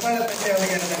 ಜೋರಾಗಿ ಚಪ್ಪಾಳೆ ತಟ್ಟಿ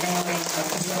ಅವರಿಗೆ ಧನ್ಯವಾದಗಳನ್ನು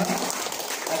ಅರ್ಪಿಸೋಣ.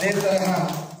 ಅದೇ ತರಹ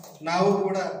ನಾವು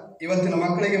ಕೂಡ ಇವತ್ತಿನ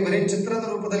ಮಕ್ಕಳಿಗೆ ಬರೀ ಚಿತ್ರದ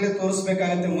ರೂಪದಲ್ಲಿ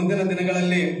ತೋರಿಸಬೇಕಾಗತ್ತೆ. ಮುಂದಿನ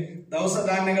ದಿನಗಳಲ್ಲಿ ದವಸ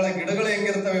ಧಾನ್ಯಗಳ ಗಿಡಗಳು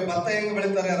ಹೆಂಗಿರ್ತವೆ, ಭತ್ತ ಹೆಂಗ್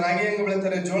ಬೆಳಿತಾರೆ, ರಾಗಿ ಹೆಂಗ್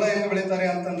ಬೆಳಿತಾರೆ, ಜೋಳ ಹೆಂಗ್ ಬೆಳಿತಾರೆ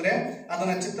ಅಂತಂದ್ರೆ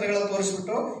ಅದನ್ನ ಚಿತ್ರಗಳ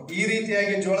ತೋರಿಸ್ಬಿಟ್ಟು ಈ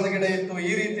ರೀತಿಯಾಗಿ ಜೋಳದ ಗಿಡ ಇತ್ತು,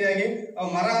 ಈ ರೀತಿಯಾಗಿ ಅವು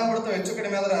ಮರ ಅಂದ್ಬಿಡ್ತವೆ. ಹೆಚ್ಚು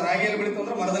ಕಡಿಮೆ ಆದ್ರೆ ರಾಗಿಯಲ್ಲಿ ಬೆಳಿತು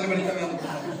ಅಂದ್ರೆ ಮರದಲ್ಲಿ ಬೆಳಿತವೆ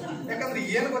ಅಂದ್ಬಿಡ್ತಾರೆ. ಯಾಕಂದ್ರೆ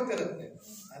ಏನು ಗೊತ್ತಿರುತ್ತೆ.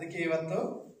 ಅದಕ್ಕೆ ಇವತ್ತು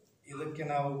ಇದಕ್ಕೆ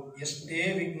ನಾವು ಎಷ್ಟೇ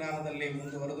ವಿಜ್ಞಾನದಲ್ಲಿ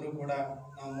ಮುಂದುವರೆದ್ರು ಕೂಡ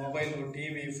ನಾವು mobile,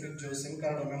 TV, fridge, sim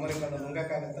card, memory card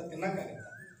ನುಂಗಕ್ಕಾಗತ್ತಾ?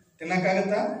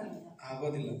 ತಿನ್ನಕ್ಕಾಗತ್ತಾ?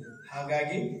 ಆಗೋದಿಲ್ಲ.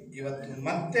 ಹಾಗಾಗಿ ಇವತ್ತು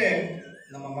ಮತ್ತೆ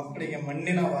ನಮ್ಮ ಮಕ್ಕಳಿಗೆ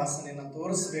ಮಣ್ಣಿನ ವಾಸನೆಯನ್ನ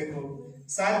ತೋರಿಸಬೇಕು.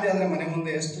 ಸಾಧ್ಯ ಆದ್ರೆ ಮನೆ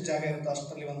ಮುಂದೆ ಎಷ್ಟು ಜಾಗ ಇರುತ್ತೋ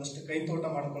ಅಷ್ಟರಲ್ಲಿ ಒಂದಷ್ಟು ಕೈತೋಟ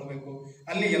ಮಾಡ್ಕೊಳ್ಬೇಕು.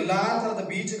 ಅಲ್ಲಿ ಎಲ್ಲಾ ತರದ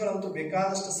ಬೀಜಗಳಂತೂ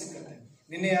ಬೇಕಾದಷ್ಟು ಸಿಕ್ಕತ್ತೆ.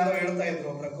 ನಿನ್ನೆ ಯಾರೋ ಹೇಳ್ತಾ ಇದ್ರು,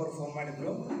 ಒಬ್ರಕ್ಕವ್ರು ಫೋನ್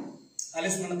ಮಾಡಿದ್ರು,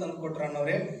 ಹಲಸಿನಣ್ಣು ತಂದು ಕೊಟ್ರು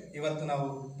ಅಣ್ಣವ್ರೆ, ಇವತ್ತು ನಾವು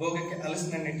ಭೋಗಕ್ಕೆ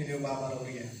ಹಲಸಿನಣ್ಣು ಇಟ್ಟಿದೀವಿ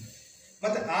ಬಾಬಾರವರಿಗೆ.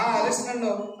 ಮತ್ತೆ ಆ ಹಲಸಿನಣ್ಣು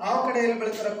ಆ ಕಡೆ ಎಲ್ಲಿ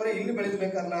ಬೆಳಿತಾರಪ್ಪ? ಇಲ್ಲಿ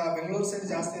ಬೆಳಿಬೇಕಲ್ಲ, ಬೆಂಗಳೂರು ಸೈಡ್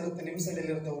ಜಾಸ್ತಿ ಇರುತ್ತೆ, ನಿಮ್ ಸೈಡ್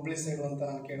ಎಲ್ಲಿ ಇರುತ್ತೆ, ಹುಬ್ಳಿ ಸೈಡ್ ಅಂತ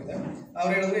ನಾನು ಕೇಳಿದೆ.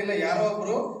 ಅವ್ರು ಹೇಳಿದ್ರು, ಇಲ್ಲ, ಯಾರೋ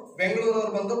ಒಬ್ರು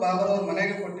ಬೆಂಗಳೂರವ್ರು ಬಂದು ಬಾಬಾರವ್ರ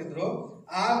ಮನೆಗೆ ಕೊಟ್ಟಿದ್ರು.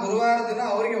 ಆ ಗುರುವಾರ ದಿನ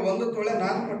ಅವರಿಗೆ 1 ತೊಳೆ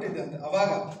ನಾನು ಕೊಟ್ಟಿದ್ದೆ ಅಂತ.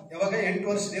 ಯಾವಾಗ 8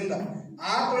 ವರ್ಷದಿಂದ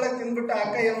ಆ ತೊಳೆ ತಿಂದ್ಬಿಟ್ಟು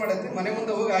ಅಕ್ಕ ಏನ್ ಮಾಡೈತಿ, ಮನೆ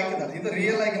ಮುಂದೆ ಹೋಗಿ ಹಾಕಿದಾರೆ. ಇದು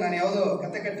ರಿಯಲ್ ಆಗಿ ನಾನು ಯಾವ್ದೋ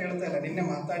ಕತೆ ಕಟ್ಟಿ ಹೇಳ್ತಾ ಇಲ್ಲ, ನಿನ್ನೆ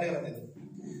ಮಾತಾಡಿರೋದು ಇದು.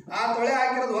 ಆ ತೊಳೆ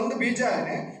ಹಾಕಿರೋದು ಒಂದು ಬೀಜ.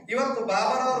 ಇವತ್ತು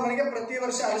ಬಾಬಾರವ್ರ ಮನೆಗೆ ಪ್ರತಿ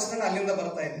ವರ್ಷ ಹಲಸಿನಣ್ಣು ಅಲ್ಲಿಂದ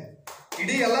ಬರ್ತಾ ಇದೆ.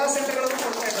 ಇಡೀ ಎಲ್ಲಾ ಸೆಂಟರ್ಗಳಲ್ಲೂ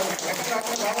ಕೊಡ್ತಾ ಇದ್ದಾರೆ.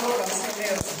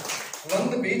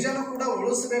 ಒಂದು ಬೀಜನೂ ಕೂಡ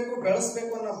ಉಳಿಸ್ಬೇಕು,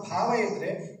 ಬೆಳೆಸ್ಬೇಕು ಅನ್ನೋ ಭಾವ ಇದ್ರೆ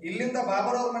ಇಲ್ಲಿಂದ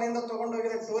ಬಾಬಾರವ್ರ ಮನೆಯಿಂದ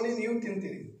ತಗೊಂಡೋಗಿರೋ ಟೋಲಿ ನೀವು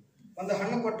ತಿಂತೀರಿ. ಒಂದು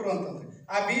ಹಣ್ಣು ಕೊಟ್ಟರು ಅಂತಂದ್ರೆ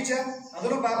ಆ ಬೀಜ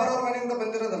ಅದನ್ನು ಬಾಬಾರವ್ರ ಮನೆಯಿಂದ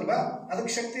ಬಂದಿರೋದಲ್ವಾ,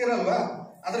 ಅದಕ್ಕೆ ಶಕ್ತಿ ಇರಲ್ವಾ?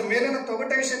 ಅದ್ರ ಮೇಲಿನ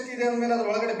ತೊಗಟೆಗೆ ಶಕ್ತಿ ಇದೆ ಅಂದ್ಮೇಲೆ ಅದ್ರ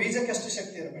ಒಳಗಡೆ ಬೀಜಕ್ಕೆ ಅಷ್ಟು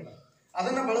ಶಕ್ತಿ ಇರಬೇಡ,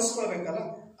 ಅದನ್ನ ಬಳಸ್ಕೊಳ್ಬೇಕಲ್ಲ.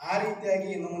 ಆ ರೀತಿಯಾಗಿ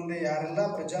ಇನ್ನು ಮುಂದೆ ಯಾರೆಲ್ಲ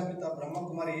ಪ್ರಜಾಪಿತ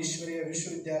ಬ್ರಹ್ಮಕುಮಾರಿ ಈಶ್ವರೀಯ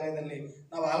ವಿಶ್ವವಿದ್ಯಾಲಯದಲ್ಲಿ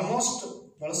ನಾವು ಆಲ್ಮೋಸ್ಟ್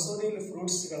ಬಳಸೋದೇ ಇಲ್ಲಿ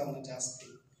ಫ್ರೂಟ್ಸ್ಗಳನ್ನು ಜಾಸ್ತಿ.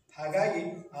 ಹಾಗಾಗಿ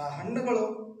ಆ ಹಣ್ಣುಗಳು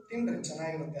ತಿಂದ್ರೆ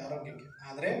ಚೆನ್ನಾಗಿರುತ್ತೆ ಆರೋಗ್ಯಕ್ಕೆ.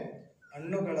 ಆದ್ರೆ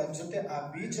ಹಣ್ಣುಗಳ ಜೊತೆ ಆ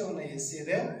ಬೀಜವನ್ನು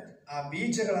ಎಸೆಯದೆ ಆ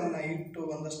ಬೀಜಗಳನ್ನ ಇಟ್ಟು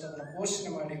ಒಂದಷ್ಟು ಅದನ್ನ ಪೋಷಣೆ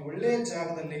ಮಾಡಿ ಒಳ್ಳೆಯ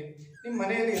ಜಾಗದಲ್ಲಿ ನಿಮ್ಮ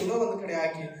ಮನೆಯಲ್ಲಿ ಎಲ್ಲೋ ಒಂದು ಕಡೆ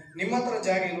ಹಾಕಿ, ನಿಮ್ಮ ಹತ್ರ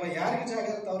ಜಾಗ ಇಲ್ವಾ, ಯಾರಿಗೆ ಜಾಗ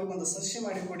ಇರುತ್ತೆ ಅವ್ರಿಗೆ ಒಂದು ಸಸ್ಯ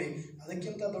ಮಾಡಿ ಕೊಡಿ.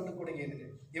 ಅದಕ್ಕಿಂತ ದೊಡ್ಡ ಕೊಡುಗೆ ಏನಿದೆ?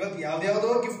 ಇವತ್ತು ಯಾವ್ದ್ಯಾವುದೋ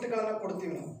ಗಿಫ್ಟ್ಗಳನ್ನ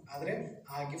ಕೊಡ್ತೀವಿ ನಾವು, ಆದ್ರೆ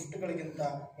ಆ ಗಿಫ್ಟ್ಗಳಿಗಿಂತ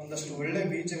ಒಂದಷ್ಟು ಒಳ್ಳೆ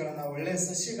ಬೀಜಗಳನ್ನ, ಒಳ್ಳೆ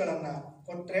ಸಸ್ಯಗಳನ್ನ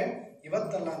ಕೊಟ್ರೆ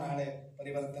ಇವತ್ತಲ್ಲ ನಾಳೆ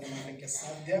ಪರಿವರ್ತನೆ ಮಾಡಲಿಕ್ಕೆ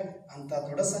ಸಾಧ್ಯ. ಅಂತ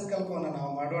ದೃಢ ಸಂಕಲ್ಪವನ್ನ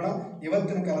ನಾವು ಮಾಡೋಣ.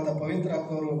 ಇವತ್ತಿನ ಕಾಲದ ಪವಿತ್ರ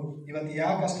ಅಕ್ಕವರು ಇವತ್ತು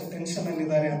ಯಾಕಷ್ಟು ಟೆನ್ಷನ್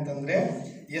ಅಲ್ಲಿದ್ದಾರೆ ಅಂತಂದ್ರೆ,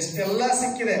 ಎಷ್ಟೆಲ್ಲ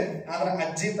ಸಿಕ್ಕಿದೆ ಆದ್ರೆ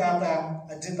ಅಜ್ಜಿ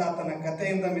ತಾತನ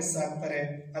ಕಥೆಯಿಂದ ಮಿಸ್ ಆಗ್ತಾರೆ,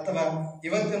 ಅಥವಾ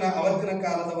ಅವತ್ತಿನ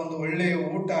ಕಾಲದ ಒಂದು ಒಳ್ಳೆಯ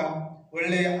ಊಟ,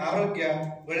 ಒಳ್ಳೆಯ ಆರೋಗ್ಯ,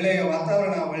 ಒಳ್ಳೆಯ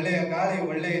ವಾತಾವರಣ, ಒಳ್ಳೆಯ ಗಾಳಿ,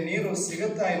 ಒಳ್ಳೆಯ ನೀರು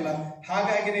ಸಿಗುತ್ತಾ ಇಲ್ಲ.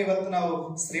 ಹಾಗಾಗಿ ಇವತ್ತು ನಾವು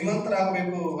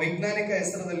ಶ್ರೀಮಂತರಾಗಬೇಕು, ವೈಜ್ಞಾನಿಕ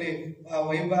ಹೆಸರಲ್ಲಿ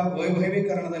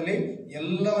ವೈಭವೀಕರಣದಲ್ಲಿ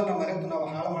ಎಲ್ಲವನ್ನ ಮರೆತು ನಾವು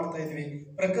ಹಾಳು ಮಾಡ್ತಾ ಇದ್ವಿ.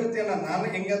 ಪ್ರಕೃತಿಯನ್ನ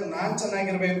ನಾನ್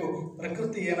ಚೆನ್ನಾಗಿರ್ಬೇಕು,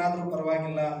 ಪ್ರಕೃತಿ ಏನಾದ್ರೂ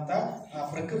ಪರವಾಗಿಲ್ಲ ಅಂತ ಆ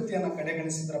ಪ್ರಕೃತಿಯನ್ನ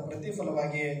ಕಡೆಗಣಿಸಿದ್ರ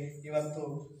ಪ್ರತಿಫಲವಾಗಿಯೇ ಇವತ್ತು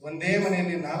ಒಂದೇ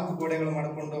ಮನೆಯಲ್ಲಿ 4 ಗೋಡೆಗಳು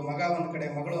ಮಾಡಿಕೊಂಡು ಮಗ ಒಂದ್ ಕಡೆ,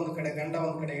 ಮಗಳು ಒಂದ್ ಕಡೆ, ಗಂಡ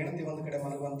ಒಂದ್ ಕಡೆ, ಹೆಂಡತಿ ಒಂದ್ ಕಡೆ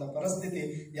ಮಲಗುವಂತ ಪರಿಸ್ಥಿತಿ.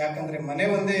 ಯಾಕಂದ್ರೆ ಮನೆ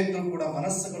ಒಂದೇ ಇದ್ರೂ ಕೂಡ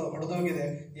ಮನಸ್ಸುಗಳು ಹೊಡೆದೋಗಿದೆ.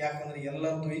 ಯಾಕಂದ್ರೆ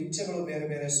ಎಲ್ಲರದ್ದು ಇಚ್ಛೆಗಳು ಬೇರೆ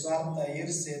ಬೇರೆ, ಸ್ವಾರ್ಥ,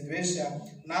 ಈರ್ಷೆ, ದ್ವೇಷ.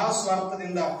 ನಾವು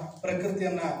ಸ್ವಾರ್ಥದಿಂದ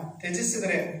ಪ್ರಕೃತಿಯನ್ನ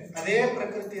ತ್ಯಜಿಸಿದ್ರೆ ಅದೇ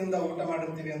ಪ್ರಕೃತಿಯಿಂದ ಊಟ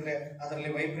ಮಾಡಿರ್ತೀವಿ ಅಂದ್ರೆ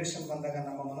ಅದರಲ್ಲಿ ವೈಬ್ರೇಷನ್ ಬಂದಾಗ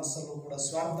ನಮ್ಮ ಮನಸ್ಸಲ್ಲೂ ಕೂಡ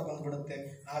ಸ್ವಾರ್ಥ ಬಂದ್ಬಿಡುತ್ತೆ.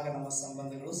 ಆಗ ನಮ್ಮ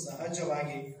ಸಂಬಂಧಗಳು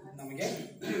ಸಹಜವಾಗಿ ನಮಗೆ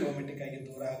ಆಟೋಮೆಟಿಕ್ ಆಗಿ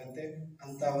ದೂರ ಆಗುತ್ತೆ.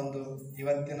 ಅಂತ ಒಂದು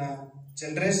ಇವತ್ತಿನ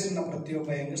ಜನರೇಷನ್ ನ ಪ್ರತಿಯೊಬ್ಬ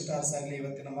ಯಂಗ್ಸ್ಟಾರ್ಸ್ ಆಗ್ಲಿ,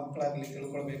 ಇವತ್ತಿನ ಮಕ್ಕಳಾಗ್ಲಿ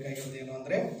ತಿಳ್ಕೊಳ್ಬೇಕಾಗಿರೋದು ಏನು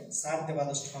ಅಂದ್ರೆ,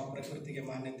 ಸಾಧ್ಯವಾದಷ್ಟು ನಾವು ಪ್ರಕೃತಿಗೆ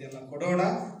ಮಾನ್ಯತೆಯನ್ನ ಕೊಡೋಣ.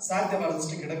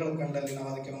 ಸಾಧ್ಯವಾದಷ್ಟು ಗಿಡಗಳು ಕಂಡಲ್ಲಿ ನಾವು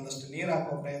ಅದಕ್ಕೆ ಒಂದಷ್ಟು ನೀರು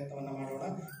ಹಾಕುವ ಪ್ರಯತ್ನವನ್ನ ಮಾಡೋಣ.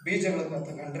 ಬೀಜಗಳು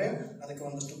ತಗೊಂಡ್ರೆ ಅದಕ್ಕೆ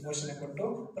ಒಂದಷ್ಟು ಪೋಷಣೆ ಕೊಟ್ಟು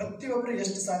ಪ್ರತಿಯೊಬ್ಬರು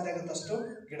ಎಷ್ಟು ಸಾಧ್ಯ ಆಗುತ್ತೆ ಅಷ್ಟು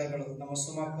ಗಿಡಗಳು, ನಮ್ಮ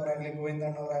ಸುಮಾಕವರಾಗ್ಲಿ,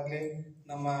 ಗೋವಿಂದಣ್ಣವರಾಗ್ಲಿ,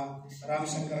 ನಮ್ಮ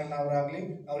ರಾಮಶಂಕರಣ್ಣ ಅವರಾಗ್ಲಿ,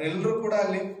 ಅವರೆಲ್ಲರೂ ಕೂಡ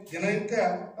ಅಲ್ಲಿ ದಿನನಿತ್ಯ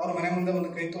ಅವ್ರ ಮನೆ ಮುಂದೆ ಒಂದು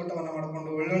ಕೈ ತೋಟವನ್ನ ಮಾಡ್ಕೊಂಡು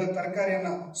ಒಳ್ಳೊಳ್ಳೆ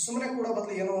ತರಕಾರಿಯನ್ನ ಸುಮ್ಮನೆ ಕೂಡ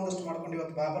ಬದಲು ಏನೋ ಒಂದಷ್ಟು ಮಾಡ್ಕೊಂಡು,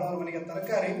 ಇವತ್ತು ಬಾಬರವ್ರ ಮನೆಗೆ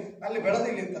ತರಕಾರಿ ಅಲ್ಲಿ ಬೆಳೆದು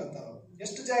ಇಲ್ಲಿ ತರ್ತಾರ.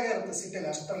 ಎಷ್ಟು ಜಾಗ ಇರುತ್ತೆ ಸಿಟಿಯಲ್ಲಿ,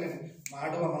 ಅಷ್ಟರಲ್ಲೇನೆ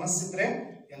ಮಾಡುವ ಮನಸ್ಸಿದ್ರೆ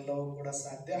ಎಲ್ಲವೂ ಕೂಡ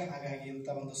ಸಾಧ್ಯ. ಹಾಗಾಗಿ ಇಂಥ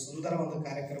ಒಂದು ಸುಂದರ ಒಂದು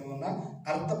ಕಾರ್ಯಕ್ರಮವನ್ನ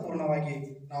ಅರ್ಥಪೂರ್ಣವಾಗಿ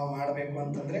ನಾವು ಮಾಡಬೇಕು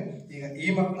ಅಂತಂದ್ರೆ ಈಗ ಈ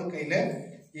ಮಕ್ಕಳ ಕೈಲೇ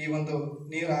ಈ ಒಂದು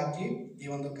ನೀರು ಹಾಕಿ ಈ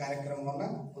ಒಂದು ಕಾರ್ಯಕ್ರಮವನ್ನ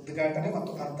ಉದ್ಘಾಟನೆ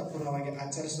ಮತ್ತು ಅರ್ಥಪೂರ್ಣವಾಗಿ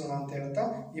ಆಚರಿಸೋಣ ಅಂತ ಹೇಳ್ತಾ,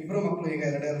 ಇಬ್ರು ಮಕ್ಕಳು ಈಗ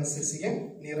 2 ಸಸಿಗೆ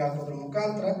ನೀರು ಹಾಕೋದ್ರ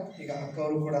ಮುಖಾಂತರ ಈಗ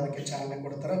ಅಕ್ಕವರು ಕೂಡ ಅದಕ್ಕೆ ಚಾಲನೆ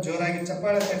ಕೊಡ್ತಾರೆ. ಜೋರಾಗಿ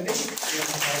ಚಪ್ಪಾಳೆ ತಟ್ಟಿ ಈ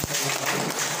ಒಂದು ಕಾರ್ಯಕ್ರಮ.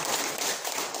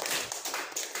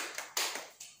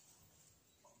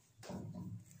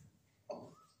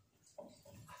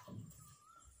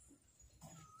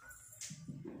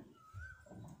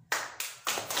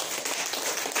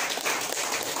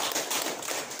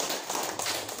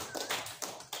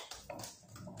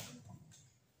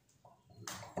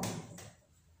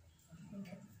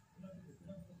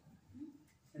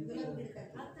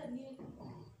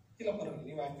 ಇಲ್ಲ ಪರವಾಗಿಲ್ಲ,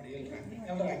 ನೀವು ಹಾಕ್ಬಿಡಿ,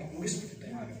 ಎಲ್ಲರೂ ಹಾಕಿ ಮುಗಿಸ್ಬಿಟ್ಟು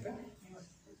ಟೈಮ್ ಆಗುತ್ತೆ.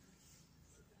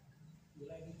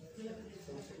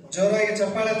 ಜೋರಾಗಿ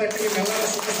ಚಪ್ಪಾಳೆ ತಟ್ಟಿ ಎಲ್ಲರ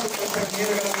ಸುಖ ಸಂತೋಷ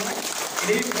ನೀರುಗಳನ್ನ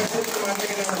ಇಡೀ ಪ್ರಕೃತಿ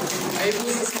ಮಾತೆಗೆ ನಾವು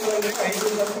 5 ಸಸಿಗಳಲ್ಲಿ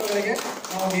 5 ತತ್ವಗಳಿಗೆ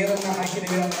ನಾವು ನೀರನ್ನ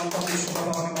ಹಾಕಿದೀವಿ ಅನ್ನುವಂಥ ಒಂದು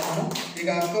ಶುಭಭಾವನೆ ಮಾಡೋಣ. ಈಗ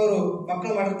ಅಕ್ಕವರು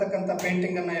ಮಕ್ಕಳು ಮಾಡಿರ್ತಕ್ಕಂಥ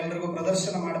ಪೇಂಟಿಂಗ್ ಅನ್ನ ಎಲ್ಲರಿಗೂ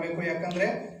ಪ್ರದರ್ಶನ ಮಾಡಬೇಕು. ಯಾಕಂದ್ರೆ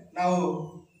ನಾವು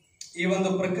ಈ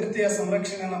ಒಂದು ಪ್ರಕೃತಿಯ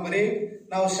ಸಂರಕ್ಷಣೆಯನ್ನ ಬರೀ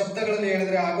ನಾವು ಶಬ್ದಗಳಲ್ಲಿ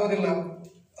ಹೇಳಿದ್ರೆ ಆಗೋದಿಲ್ಲ.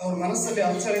 ಅವ್ರ ಮನಸ್ಸಲ್ಲಿ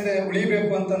ಅರ್ಚಳಿದೆ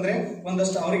ಉಳಿಬೇಕು ಅಂತಂದ್ರೆ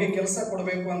ಒಂದಷ್ಟು ಅವರಿಗೆ ಕೆಲಸ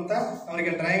ಕೊಡಬೇಕು ಅಂತ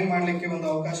ಅವರಿಗೆ ಡ್ರಾಯಿಂಗ್ ಮಾಡ್ಲಿಕ್ಕೆ ಒಂದು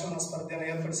ಅವಕಾಶವನ್ನು, ಸ್ಪರ್ಧೆಯನ್ನು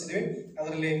ಏರ್ಪಡಿಸಿದ್ವಿ.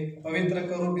 ಅದರಲ್ಲಿ ಪವಿತ್ರ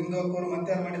ಅಕ್ಕವರು, ಬಿಂದು ಅಕ್ಕವರು,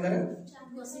 ಮತ್ತೆ ಯಾರು ಮಾಡಿದ್ದಾರೆ,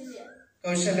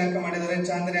 ಕೌಶಲ್ಯ ಅಂಕ ಮಾಡಿದ್ದಾರೆ,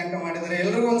 ಚಾಂದನಿ ಅಂಕ ಮಾಡಿದ್ದಾರೆ.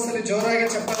 ಎಲ್ರಿಗೂ ಒಂದ್ಸಲಿ ಜೋರಾಗಿ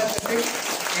ಚಪ್ಪಾಳೆ ತಟ್ಟಿ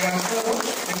ಈಗ ಅಕ್ಕವರು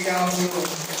ನಿಮಗೆ ಆ ಒಂದು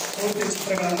ಪೂರ್ತಿ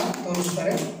ಚಿತ್ರಗಳನ್ನ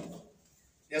ತೋರಿಸ್ತಾರೆ.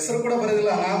 ಹೆಸರು ಕೂಡ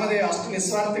ಬರೋದಿಲ್ಲ, ನಾಮದೇ ಅಷ್ಟು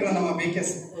ನಿಸ್ವಾರ್ಥಿಗಳು ನಮ್ಮ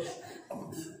BKS.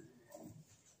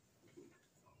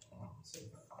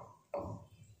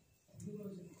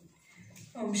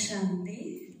 ಓಂ ಶಾಂತಿ.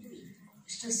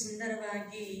 ಇಷ್ಟು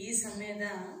ಸುಂದರವಾಗಿ ಈ ಸಮಯದ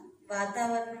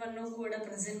ವಾತಾವರಣವನ್ನು ಕೂಡ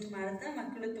ಪ್ರೆಸೆಂಟ್ ಮಾಡ್ತಾ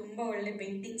ಮಕ್ಕಳು ತುಂಬಾ ಒಳ್ಳೆ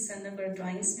ಪೇಂಟಿಂಗ್ಸ್ ಅನ್ನು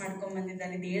ಡ್ರಾಯಿಂಗ್ಸ್ ಮಾಡ್ಕೊಂಡ್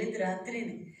ಬಂದಿದ್ದಾರೆ. ಇದು ಹೇಳಿದ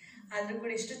ರಾತ್ರಿನೇ ಆದ್ರೂ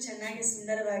ಕೂಡ ಎಷ್ಟು ಚೆನ್ನಾಗಿ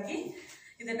ಸುಂದರವಾಗಿ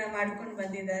ಇದನ್ನ ಮಾಡ್ಕೊಂಡು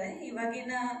ಬಂದಿದ್ದಾರೆ.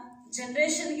 ಇವಾಗಿನ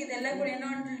ಜನರೇಷನ್ಗೆ ಇದೆಲ್ಲ ಕೂಡ ಏನೋ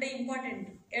ಒಂದು ಇಂಪಾರ್ಟೆಂಟ್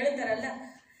ಹೇಳ್ತಾರಲ್ಲ,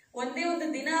 ಒಂದೇ ಒಂದು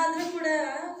ದಿನ ಆದ್ರೂ ಕೂಡ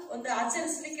ಒಂದು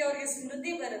ಆಚರಿಸಲಿಕ್ಕೆ ಅವ್ರಿಗೆ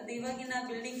ಸ್ಮೃತಿ ಬರುತ್ತೆ. ಇವಾಗಿನ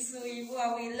ಬಿಲ್ಡಿಂಗ್ಸ್ ಇವು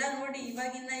ಅವು ಎಲ್ಲ ನೋಡಿ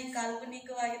ಇವಾಗಿನ ಈ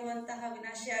ಕಾಲ್ಪನಿಕವಾಗಿರುವಂತಹ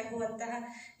ವಿನಾಶ ಆಗುವಂತಹ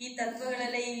ಈ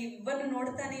ತತ್ವಗಳೆಲ್ಲ ಇವನ್ನು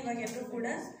ನೋಡ್ತಾನೆ ಇವಾಗ ಎಲ್ಲರೂ ಕೂಡ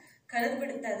ಕಳೆದು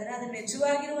ಬಿಡ್ತಾ ಇದಾರೆ. ಅದು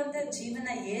ನಿಜವಾಗಿರುವಂತಹ ಜೀವನ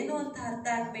ಏನು ಅಂತ ಅರ್ಥ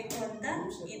ಆಗ್ಬೇಕು ಅಂತ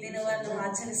ಈ ದಿನವನ್ನು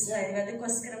ಆಚರಿಸ್ತಾ ಇದೀವಿ.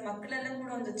 ಅದಕ್ಕೋಸ್ಕರ ಮಕ್ಕಳೆಲ್ಲ ಕೂಡ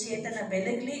ಒಂದು ಚೇತನ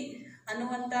ಬೆಳಗ್ಲಿ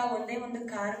ಅನ್ನುವಂತ ಒಂದೇ ಒಂದು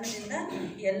ಕಾರಣದಿಂದ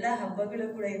ಎಲ್ಲ ಹಬ್ಬಗಳು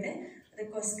ಕೂಡ ಇದೆ.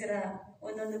 ಅದಕ್ಕೋಸ್ಕರ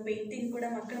ಒಂದೊಂದು ಪೇಂಟಿಂಗ್ ಕೂಡ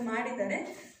ಮಕ್ಕಳು ಮಾಡಿದ್ದಾರೆ.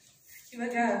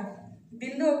 ಇವಾಗ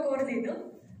ಬಿಂದು ಅಕ್ಕವ್ರದ್ದು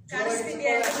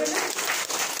ಕಾಣಿಸ್ತಿದ್ಯಾ ಆಗಿದೆ.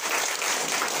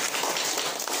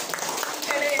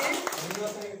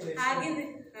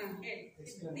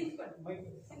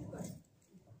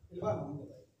 ಇಲ್ವಾ, ನಮ್ಗೆ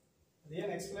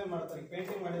ಅದೇನು ಎಕ್ಸ್ಪ್ಲೇನ್ ಮಾಡ್ತಾರೆ,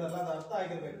 ಪೇಂಟಿಂಗ್ ಮಾಡಿದಲ್ಲ ಅದು ಅರ್ಥ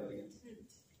ಆಗಿರ್ಬೇಕು ಅವರಿಗೆ.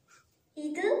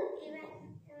 ಇದು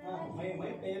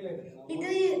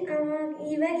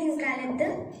ಇವಾಗಿನ ಕಾಲದ್ದು,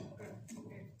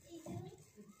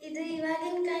 ಇದು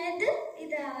ಇವಾಗಿನ ಕಾಲದ್ದು,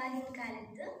 ಇದು ಆವಾಗಿನ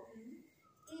ಕಾಲದ್ದು.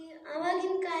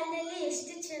 ಆವಾಗಿನ ಕಾಲದಲ್ಲಿ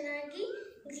ಎಷ್ಟು ಚೆನ್ನಾಗಿ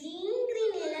ಗ್ರೀನ್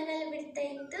ಗ್ರೀನ್ ಎಲೆಗಳು ಬಿಡ್ತಾ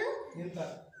ಇತ್ತು.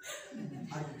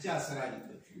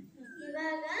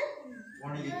 ಇವಾಗ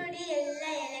ನೋಡಿ ಎಲ್ಲ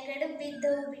ಎಲೆಗಳು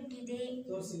ಬಿದ್ದೋಗ್ಬಿಟ್ಟಿದೆ.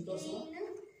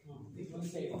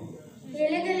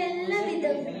 ಎಲೆಗಳೆಲ್ಲ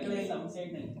ಬಿದ್ದೋಗ್ಬಿಟ್ಟಿದೆ.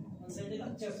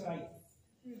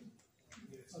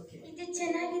 ಇದು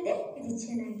ಚೆನ್ನಾಗಿದೆ, ಇದು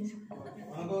ಚೆನ್ನಾಗಿದೆ.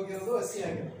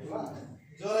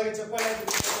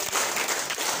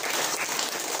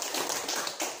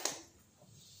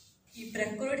 ಈ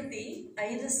ಪ್ರಕೃತಿ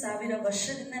 5,000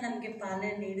 ವರ್ಷದಿಂದ ನಮ್ಗೆ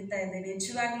ಪಾಲನೆ ನೀಡ್ತಾ ಇದೆ.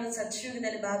 ನಿಜವಾಗ್ಲೂ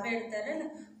ಸತ್ಯುಗದಲ್ಲಿ ಬಾಬಾ ಹೇಳ್ತಾರಲ್ಲ,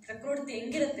 ಪ್ರಕೃತಿ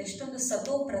ಹೆಂಗಿರುತ್ತೆ, ಎಷ್ಟೊಂದು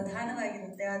ಸತೋ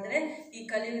ಪ್ರಧಾನವಾಗಿರುತ್ತೆ. ಆದ್ರೆ ಈ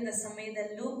ಕಲಿಯುಗದ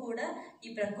ಸಮಯದಲ್ಲೂ ಕೂಡ ಈ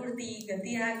ಪ್ರಕೃತಿ ಈ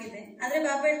ಗತಿಯಾಗಿದೆ. ಆದ್ರೆ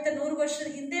ಬಾಬಾ ಹೇಳ್ತಾರೆ 100 ವರ್ಷದ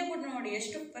ಹಿಂದೆ ಕೂಡ ನೋಡಿ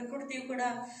ಎಷ್ಟು ಪ್ರಕೃತಿಯು ಕೂಡ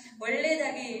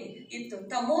ಒಳ್ಳೇದಾಗಿ ಇತ್ತು.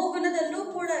 ತಮೋಗುಣದಲ್ಲೂ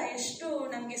ಕೂಡ ಎಷ್ಟು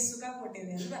ನಮ್ಗೆ ಸುಖ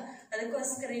ಕೊಟ್ಟಿದೆ ಅಲ್ವಾ.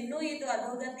 ಅದಕ್ಕೋಸ್ಕರ ಇನ್ನೂ ಇದು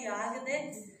ಅಧೋಗತಿ ಆಗದೆ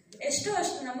ಎಷ್ಟೋ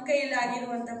ಅಷ್ಟು ನಮ್ಮ ಕೈಯಲ್ಲಿ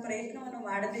ಆಗಿರುವಂತ ಪ್ರಯತ್ನವನ್ನು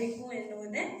ಮಾಡಬೇಕು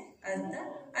ಎನ್ನುವುದೇ ಅಂತ.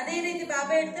 ಅದೇ ರೀತಿ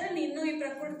ಬಾಬಾ ಹೇಳ್ತಾರೆ, ಇನ್ನೂ ಈ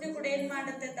ಪ್ರಕೃತಿ ಕೂಡ ಏನ್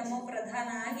ಮಾಡುತ್ತೆ, ತಮೋ ಪ್ರಧಾನ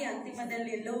ಆಗಿ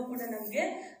ಅಂತಿಮದಲ್ಲಿ ಎಲ್ಲವೂ ಕೂಡ ನಮ್ಗೆ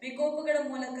ವಿಕೋಪಗಳ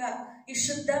ಮೂಲಕ ಈ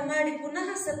ಶುದ್ಧ ಮಾಡಿ ಪುನಃ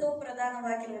ಸತೋ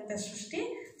ಪ್ರಧಾನವಾಗಿರುವಂತ ಸೃಷ್ಟಿ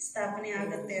ಸ್ಥಾಪನೆ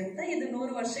ಆಗುತ್ತೆ ಅಂತ. ಇದು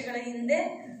 100 ವರ್ಷಗಳ ಹಿಂದೆ,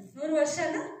 100 ವರ್ಷ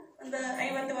ಅಲ್ಲ, ಒಂದು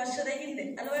 50 ವರ್ಷದ ಹಿಂದೆ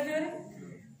ಅಲ್ವಾ ನೀವ್ರೆ?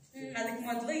 ಅದಕ್ಕೆ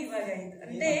ಮೊದಲು ಇವಾಗ ಆಯ್ತು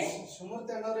ಅಂದ್ರೆ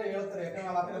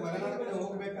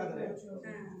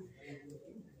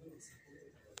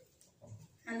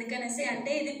అందుకనేసి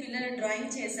అంటే ఇది పిల్లలు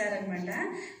డ్రాయింగ్ చేశారనమాట.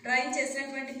 డ్రాయింగ్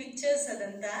చేసినటువంటి పిక్చర్స్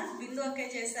అదంతా బిందు అక్క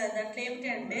చేశారు. దాంట్లో ఏమిటి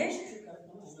అంటే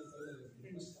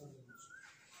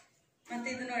ಮತ್ತೆ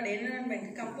ಇದು ನೋಡಿ ಎನ್ವಿರಾನ್ಮೆಂಟ್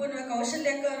ಸಂಪೂರ್ಣ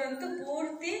ಕೌಶಲ್ಯ ಅವರಂತೂ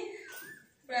ಪೂರ್ತಿ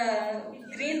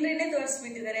ಗ್ರೀನರಿನೇ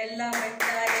ತೋರಿಸ್ಬಿಟ್ಟಿದ್ದಾರೆ. ಎಲ್ಲ ಬೆಟ್ಟ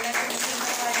ಎಲ್ಲ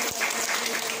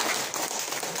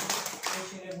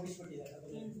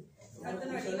ಅದು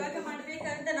ನೋಡಿ ಇವಾಗ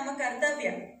ಮಾಡ್ಬೇಕಂತ ನಮ್ಮ ಕರ್ತವ್ಯ.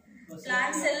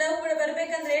 ಪ್ಲಾಂಟ್ಸ್ ಎಲ್ಲವೂ ಕೂಡ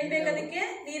ಬರ್ಬೇಕಂದ್ರೆ ಏನ್ ಬೇಕು, ಅದಕ್ಕೆ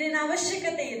ನೀರಿನ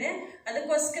ಅವಶ್ಯಕತೆ ಇದೆ.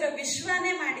 ಅದಕ್ಕೋಸ್ಕರ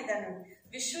ವಿಶ್ವನೇ ಮಾಡಿದ ನೋಡಿ.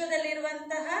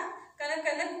 ವಿಶ್ವದಲ್ಲಿರುವಂತಹ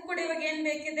ಕಲಕಲಕ್ಕೂ ಕೂಡ ಇವಾಗ ಏನ್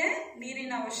ಬೇಕಿದೆ,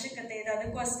 ನೀರಿನ ಅವಶ್ಯಕತೆ ಇದೆ.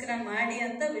 ಅದಕ್ಕೋಸ್ಕರ ಮಾಡಿ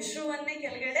ಅಂತ ವಿಶ್ವವನ್ನೇ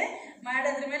ಕೆಳಗಡೆ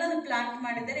ಮಾಡೋದ್ರ ಮೇಲೆ ಅದು ಪ್ಲಾಂಟ್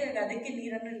ಮಾಡಿದರೆ ಇವಾಗ ಅದಕ್ಕೆ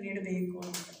ನೀರನ್ನು ನೀಡಬೇಕು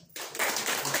ಅಂತ.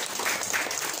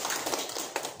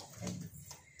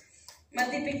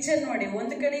 ಮತ್ತೆ ಪಿಕ್ಚರ್ ನೋಡಿ,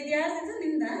 ಒಂದು ಕಡೆ ಇದು ಯಾರ್ದು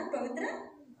ನಿಂದ ಪವಿತ್ರ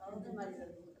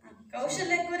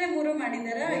ಕೌಶಲ್ಯಕ್ಕವರೇ 3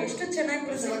 ಮಾಡಿದಾರ. ಎಷ್ಟು ಚೆನ್ನಾಗಿ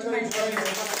ಪ್ರೆಸೆಂಟ್ ಮಾಡಿದ್ದಾರೆ.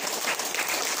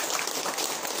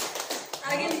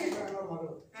 ಹಾಗೆ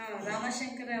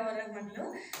ರಾಮಶಂಕರ ಅವರ ಮಗಳು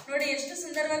ನೋಡಿ ಎಷ್ಟು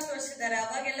ಸುಂದರವಾಗಿ ತೋರಿಸಿದ್ದಾರೆ.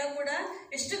 ಅವಾಗೆಲ್ಲ ಕೂಡ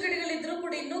ಎಷ್ಟು ಗಿಡಗಳಿದ್ರು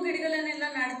ಕೂಡ ಇನ್ನೂ ಗಿಡಗಳನ್ನೆಲ್ಲ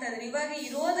ನಾಡ್ತಾ ಇದ್ರು. ಇವಾಗ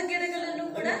ಇರೋದ ಗಿಡಗಳನ್ನು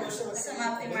ಕೂಡ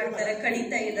ಸಮಾಪ್ತಿ ಮಾಡ್ತಾರೆ,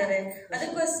 ಕಡಿತಾ ಇದ್ದಾರೆ.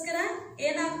 ಅದಕ್ಕೋಸ್ಕರ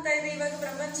ಏನಾಗ್ತಾ ಇದೆ, ಇವಾಗ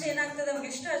ಪ್ರಪಂಚ ಏನಾಗ್ತದೆ, ಅವಾಗ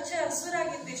ಎಷ್ಟು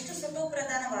ಹಸುರಾಗಿತ್ತು, ಎಷ್ಟು ಸತೋ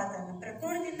ಪ್ರಧಾನವಾದ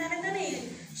ಪ್ರಕೃತಿಯಿಂದಾನೇ ತಾನೇ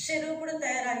ಶರೀರ ಕೂಡ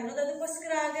ತಯಾರಾಗಿರೋದು.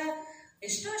 ಅದಕ್ಕೋಸ್ಕರ ಆಗ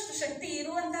ಎಷ್ಟೋ ಅಷ್ಟು ಶಕ್ತಿ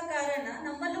ಇರುವಂತ ಕಾರಣ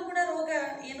ನಮ್ಮಲ್ಲೂ ಕೂಡ ರೋಗ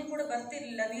ಏನು ಕೂಡ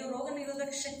ಬರ್ತಿರ್ಲಿಲ್ಲ. ನೀವು ರೋಗ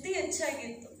ನಿರೋಧಕ ಶಕ್ತಿ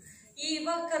ಹೆಚ್ಚಾಗಿತ್ತು.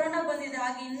 ಇವಾಗ ಕರೋನಾ ಬಂದಿದೆ,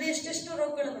 ಆಗ ಇನ್ನೂ ಎಷ್ಟೆಷ್ಟು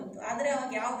ರೋಗಗಳು ಬಂತು. ಆದ್ರೆ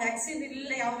ಅವಾಗ ಯಾವ ವ್ಯಾಕ್ಸಿನ್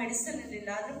ಇರಲಿಲ್ಲ, ಯಾವ ಮೆಡಿಸಿನ್ ಇರಲಿಲ್ಲ.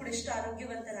 ಆದ್ರೂ ಕೂಡ ಎಷ್ಟು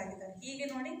ಆರೋಗ್ಯವಂತರಾಗಿದ್ದಾರೆ. ಹೀಗೆ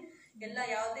ನೋಡಿ ಎಲ್ಲ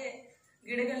ಯಾವುದೇ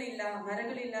ಗಿಡಗಳಿಲ್ಲ,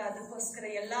 ಮರಗಳಿಲ್ಲ. ಅದಕ್ಕೋಸ್ಕರ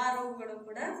ಎಲ್ಲಾ ರೋಗಗಳು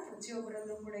ಕೂಡ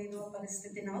ಪ್ರತಿಯೊಬ್ಬರಲ್ಲೂ ಕೂಡ ಇರುವ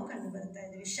ಪರಿಸ್ಥಿತಿ ನಾವು ಕಂಡು ಬರ್ತಾ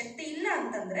ಇದ್ದೀವಿ. ಶಕ್ತಿ ಇಲ್ಲ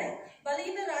ಅಂತಂದ್ರೆ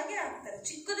ಬಲಹೀನರಾಗೇ ಆಗ್ತಾರೆ,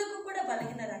 ಚಿಕ್ಕದಕ್ಕೂ ಕೂಡ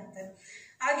ಬಲಹೀನರಾಗ್ತಾರೆ.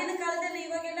 ಆಗಿನ ಕಾಲದಲ್ಲಿ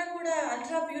ಇವಾಗೆಲ್ಲ ಕೂಡ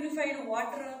ultra purified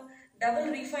water, double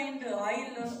refined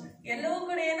oil ಎಲ್ಲವೂ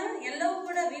ಕೂಡ ಏನೋ ಎಲ್ಲವೂ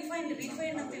ಕೂಡ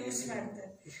ರಿಫೈನ್ಡ್ ಅಂತ ಯೂಸ್ ಮಾಡ್ತಾರೆ.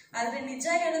 ಆದ್ರೆ ನಿಜ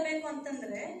ಹೇಳಬೇಕು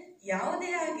ಅಂತಂದ್ರೆ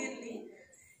ಯಾವುದೇ ಆಗಿರ್ಲಿ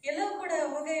ಎಲ್ಲವೂ ಕೂಡ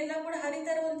ಅವಾಗ ಎಲ್ಲ ಕೂಡ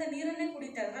ಹರಿತಾ ಇರುವಂತ ನೀರನ್ನೇ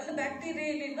ಕುಡಿತಾರೆ. ಅದ್ರಲ್ಲಿ ಬ್ಯಾಕ್ಟೀರಿಯಾ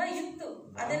ಇಲ್ವಾ ಇತ್ತು,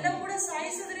 ಅದೆಲ್ಲ ಕೂಡ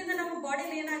ಸಾಯಿಸೋದ್ರಿಂದ ನಮ್ಮ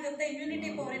ಬಾಡಿಲಿ ಏನಾಗುತ್ತೆ, ಇಮ್ಯುನಿಟಿ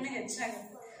ಪವರ್ ಏನೋ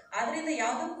ಹೆಚ್ಚಾಗುತ್ತೆ. ಆದ್ರಿಂದ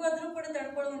ಯಾವ್ದಕ್ಕೂ ಆದ್ರೂ ಕೂಡ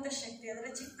ತಡ್ಕೊಳ್ಳುವಂತ ಶಕ್ತಿ. ಆದ್ರೆ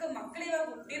ಚಿಕ್ಕ ಮಕ್ಕಳು ಇವಾಗ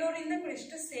ಹುಟ್ಟಿರೋರಿಂದ ಕೂಡ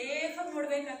ಎಷ್ಟು ಸೇಫ್ ಆಗಿ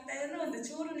ನೋಡ್ಬೇಕಾಗ್ತಾ ಇದೆ. ಒಂದು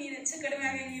ಚೂರು ನೀರು ಹೆಚ್ಚು ಕಡಿಮೆ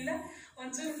ಆಗಂಗಿಲ್ಲ,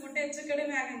 ಒಂಚೂರು ಫುಡ್ ಹೆಚ್ಚು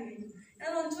ಕಡಿಮೆ ಆಗಂಗಿಲ್ಲ.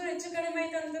 ಏನಾದ್ರು ಒಂಚೂರು ಹೆಚ್ಚು ಕಡಿಮೆ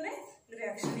ಆಯ್ತು ಅಂತಂದ್ರೆ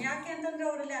ರಿಯಾಕ್ಷನ್. ಯಾಕೆ ಅಂತಂದ್ರೆ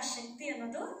ಅವರಲ್ಲಿ ಆ ಶಕ್ತಿ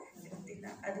ಅನ್ನೋದು ಇರ್ತಿಲ್ಲ.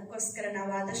 ಅದಕ್ಕೋಸ್ಕರ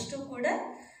ನಾವು ಆದಷ್ಟು ಕೂಡ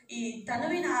ಈ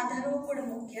ತನುವಿನ ಆಧಾರವೂ ಕೂಡ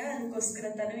ಮುಖ್ಯ. ಅದಕ್ಕೋಸ್ಕರ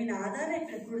ತನುವಿನ ಆಧಾರ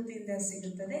ಪ್ರಕೃತಿಯಿಂದ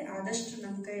ಸಿಗುತ್ತದೆ. ಆದಷ್ಟು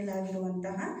ನಮ್ಮ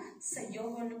ಕೈಲಾಗಿರುವಂತಹ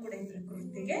ಸಹಯೋಗವನ್ನು ಕೂಡ ಈ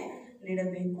ಪ್ರಕೃತಿಗೆ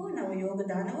ನೀಡಬೇಕು. ನಾವು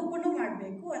ಯೋಗದಾನವೂ ಕೂಡ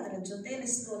ಮಾಡಬೇಕು. ಅದರ ಜೊತೆಯಲ್ಲಿ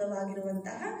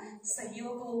ಸ್ಥೂಲವಾಗಿರುವಂತಹ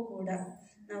ಸಹಯೋಗವೂ ಕೂಡ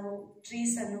ನಾವು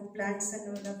ಟ್ರೀಸ್ ಅನ್ನು, ಪ್ಲಾಂಟ್ಸ್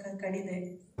ಅನ್ನು ಕಡಿದೆ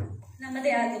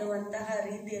ನಮ್ಮದೇ ಆಗಿರುವಂತಹ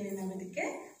ರೀತಿಯಲ್ಲಿ ನಾವು ಇದಕ್ಕೆ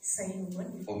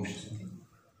ಸಹಯೋಗವನ್ನು.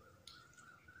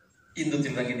 ಇಂದು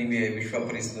ತಿಂಗಳಿಗೆ ನಿಮಗೆ ವಿಶ್ವ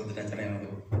ಪರಿಸರ ದಿನಾಚರಣೆ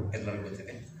ಅನ್ನೋದು ಎಲ್ಲರಿಗೂ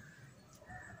ಗೊತ್ತಿದೆ.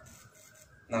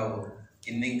 ನಾವು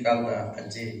ಹಿಂದಿನ ಕಾಲದ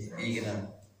ಅಜ್ಜಿ ಈಗಿನ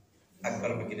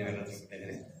ಅಕ್ಬರ ಬಗ್ಗೆ ನೀವೆಲ್ಲ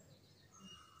ತಿಳ್ಕೊಂಡಿದ್ದೀರಿ.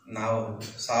 ನಾವು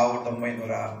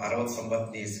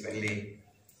 1969 ಇಸ್ವಿಯಲ್ಲಿ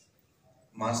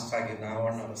ಮಾಸ್ಟರ್ ಆಗಿ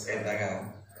ನಾವಣ್ಣವರು ಸೇರಿದಾಗ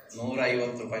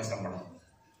 150 ರೂಪಾಯಿ ಸಂಬಳ.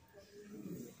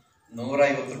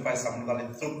 150 ರೂಪಾಯಿ ಸಂಬಳದಲ್ಲಿ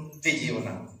ತೃಪ್ತಿ ಜೀವನ.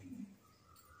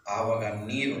 ಆವಾಗ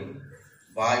ನೀರು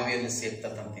ಬಾವಿಯಲ್ಲಿ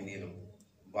ಸೇರ್ತದಂತೆ ನೀರು,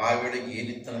 ಬಾವಿಯೊಳಗೆ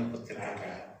ಏನಿತ್ತು ನನಗೆ ಗೊತ್ತಿರಲಿಲ್ಲ.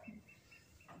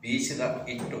 ಬೀಸಿದ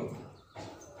ಹಿಟ್ಟು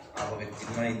ಆವಾಗ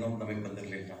ಚಿನ್ನ ಇನ್ನೊಂದು ನಮಗೆ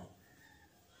ಬಂದಿರಲಿಲ್ಲ.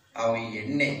 ಆವಾಗ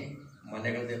ಎಣ್ಣೆ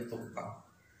ಮನೆಗಳದೇ ತುಪ್ಪ,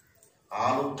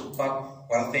 ಹಾಲು ತುಪ್ಪ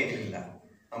ಕೊರತೆ ಇರಲಿಲ್ಲ.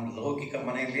 ನಮ್ಮ ಲೌಕಿಕ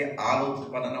ಮನೆಯಲ್ಲಿ ಹಾಲು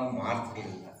ತುಪ್ಪನ ನಾವು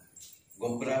ಮಾಡ್ತಿರ್ಲಿಲ್ಲ.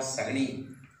 ಗೊಬ್ಬರ ಸಗಣಿ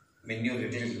ಮೆನ್ಯೂರ್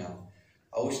ಇರಲಿಲ್ಲ,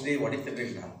 ಔಷಧಿ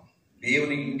ಹೊಡಿತಿರಲಿಲ್ಲ.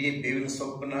 ಬೇವಿನ ಹಿಂಡಿ, ಬೇವಿನ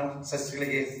ಸೊಪ್ಪನ್ನ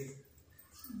ಸಸ್ಯಗಳಿಗೆ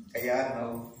ಕೈಯಾರ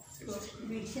ನಾವು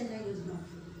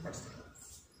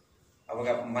ಅವಾಗ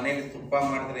ಮನೆಯಲ್ಲಿ ತುಪ್ಪ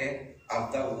ಮಾಡಿದ್ರೆ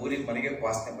ಅರ್ಧ ಊರಿಗೆ ಮನೆಗೆ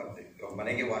ವಾಸನೆ ಬರ್ತದೆ. ಇವಾಗ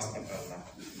ಮನೆಗೆ ವಾಸನೆ ಬರಲ್ಲ.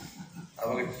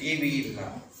 ಅವಾಗ ಟಿವಿ ಇಲ್ಲ,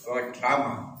 ಅವಾಗ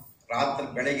ಡ್ರಾಮಾ, ರಾತ್ರಿ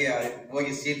ಬೆಳಗ್ಗೆ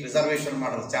ಹೋಗಿ ಸೀಟ್ ರಿಸರ್ವೇಶನ್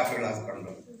ಮಾಡೋದು ಚಾಪೆಗಳು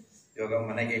ಹಾಕೊಂಡು. ಇವಾಗ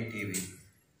ಮನೆಗೆ ಟಿವಿ.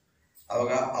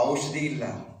 ಅವಾಗ ಔಷಧಿ ಇಲ್ಲ,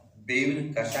 ಬೇವಿನ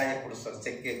ಕಷಾಯ ಕುಡಿಸೋದು,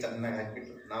 ಚಕ್ಕೆ ಚೆನ್ನಾಗಿ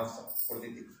ಹಾಕಿಬಿಟ್ಟು ನಾವು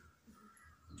ಕುಡ್ದಿದ್ದೀವಿ.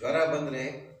 ಜ್ವರ ಬಂದ್ರೆ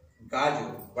ಗಾಜು,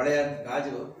 ಬಳೆಯ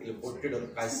ಗಾಜು ಇಲ್ಲಿ ಕೊಟ್ಟಿಡೋದು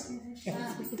ಕಾಯಿಸಿ.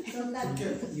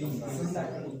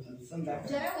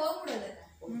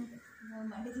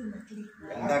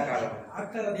 ಎಂದ ಕಾಲ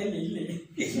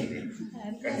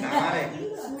ಕಣ್ಣಾರೆ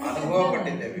ಅನುಭವ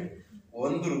ಪಟ್ಟಿದ್ದೇವೆ.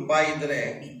 1 ರೂಪಾಯಿ ಇದ್ರೆ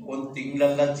 1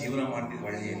 ತಿಂಗಳೆಲ್ಲ ಜೀವನ ಮಾಡ್ತಿದ್ವಿ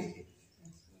ಹಳ್ಳಿಯಲ್ಲಿ.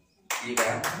 ಈಗ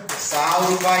 1000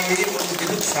 ರೂಪಾಯಿ 1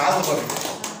 ದಿನಕ್ಕೆ ಸಾಲು ಬರುತ್ತೆ.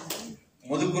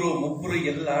 ಮುದುಕರು ಮುಪ್ಪರು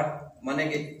ಎಲ್ಲ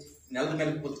ಮನೆಗೆ ನೆಲದ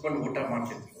ಮೇಲೆ ಕುತ್ಕೊಂಡು ಊಟ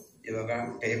ಮಾಡ್ತಿದ್ರು. ಇವಾಗ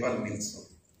ಟೇಬಲ್ ಮೀಲ್ಸ್,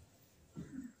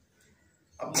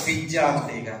 ಪಿಜ್ಜಾ ಅಂತ.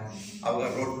 ಈಗ ಅವಾಗ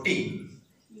ರೊಟ್ಟಿ,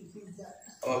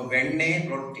 ಅವಾಗ ಬೆಣ್ಣೆ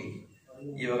ರೊಟ್ಟಿ,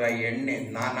 ಇವಾಗ ಎಣ್ಣೆ,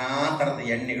 ನಾನಾ ತರದ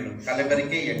ಎಣ್ಣೆಗಳು,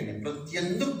 ಕಲಬೆರಕೆ ಎಣ್ಣೆ,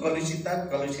 ಪ್ರತಿಯೊಂದು ಕಲುಷಿತ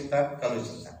ಕಲುಷಿತ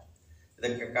ಕಲುಷಿತ.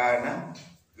 ಇದಕ್ಕೆ ಕಾರಣ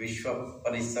ವಿಶ್ವ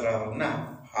ಪರಿಸರವನ್ನ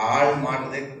ಹಾಳು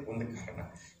ಮಾಡದೆ ಒಂದು ಕಾರಣ.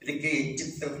 ಇದಕ್ಕೆ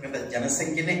ಹೆಚ್ಚುತ್ತಿರತಕ್ಕಂಥ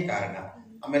ಜನಸಂಖ್ಯೆನೇ ಕಾರಣ.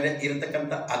 ಆಮೇಲೆ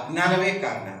ಇರತಕ್ಕಂಥ ಅಜ್ಞಾನವೇ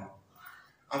ಕಾರಣ.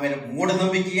 ಆಮೇಲೆ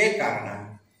ಮೂಢನಂಬಿಕೆಯೇ ಕಾರಣ.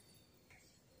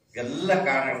 ಎಲ್ಲ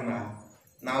ಕಾರಣಗಳನ್ನ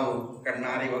ನಾವು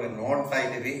ಕಣ್ಣಾರೆ ಇವಾಗ ನೋಡ್ತಾ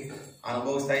ಇದ್ದೀವಿ,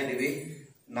 ಅನುಭವಿಸ್ತಾ ಇದ್ದೀವಿ.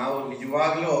 ನಾವು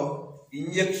ನಿಜವಾಗ್ಲೂ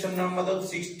ಇಂಜೆಕ್ಷನ್ ನಮ್ಮದು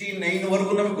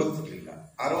 69ವರೆಗೂ ನಮ್ಗೆ ಗೊತ್ತಿರಲಿಲ್ಲ.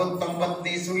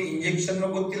 60-90 ಇಸ್ವಿ ಇಂಜೆಕ್ಷನ್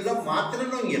ಗೊತ್ತಿಲ್ಲ,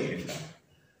 ಮಾತ್ರನೂ ಇರಲಿಲ್ಲ.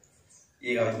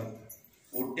 ಈಗ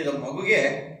ಹುಟ್ಟಿದ ಮಗುಗೆ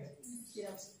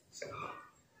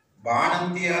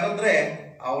ಬಾಣಂತಿಯಾರಂದ್ರೆ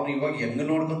ಅವ್ರು ಇವಾಗ ಹೆಂಗ್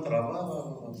ನೋಡ್ಕೊತಾರ.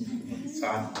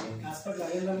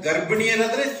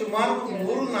 ಗರ್ಭಿಣಿಯರಾದ್ರೆ ಸುಮಾರು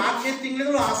 3-4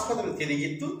 ತಿಂಗಳಿಂದ ಆಸ್ಪತ್ರೆ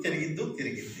ತಿರುಗಿದ್ದು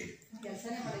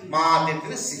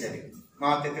ಮಾತೆತ್ತಿದ್ರೆ ಸಿಜರಿ,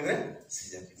 ಮಾತೆತ್ತಿದ್ರೆ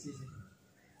ಸಿಜರಿ.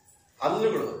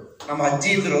 ಹಲ್ಲುಗಳು, ನಮ್ಮ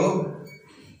ಅಜ್ಜಿ ಇದ್ರು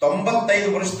 95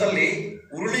 ವರ್ಷದಲ್ಲಿ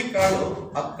ಹುರುಳಿಕಾಳು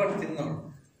ಹಕ್ಕೊಂಡು ತಿನ್ನೋಳು.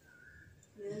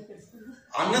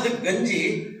 ಅನ್ನದ ಗಂಜಿ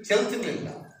ಚೆಲ್ತಿರ್ಲಿಲ್ಲ.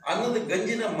 ಅನ್ನದ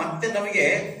ಗಂಜಿನ ಮತ್ತೆ ನಮಗೆ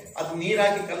ಅದು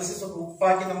ನೀರಾಕಿ ಕಲಸಿ ಸ್ವಲ್ಪ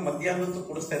ಉಪ್ಪಾಕಿ ನಮ್ಮ ಮಧ್ಯಾಹ್ನದ್ದು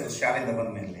ಕುಡಿಸ್ತಾ ಇದ್ರು ಶಾಲೆಯಿಂದ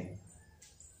ಬಂದ ಮೇಲೆ.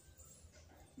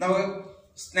 ನಮಗೆ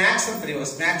ಸ್ನಾಕ್ಸ್ ಅಂತೀವಿ,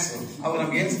 ಸ್ನಾಕ್ಸ್. ಅವು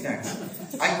ನಮ್ಗೆ ಏನ್ ಸ್ನಾಕ್ಸ್?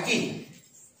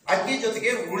 ಅಕ್ಕಿ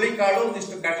ಜೊತೆಗೆ ಹುರುಳಿಕಾಳು,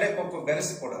 ಒಂದಿಷ್ಟು ಕಡಲೆ ಪಪ್ಪು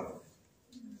ಬೆರೆಸಿ ಕೊಡೋರು.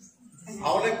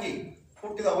 ಅವಲಕ್ಕಿ,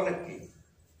 ಹುಟ್ಟಿದ ಅವಲಕ್ಕಿ.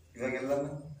 ಇವಾಗೆಲ್ಲ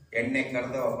ಎಣ್ಣೆ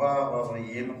ಕರೆದ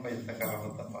ಏನಪ್ಪ ಇಂಥ ಕಾಲ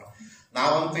ಬಂತಪ್ಪ.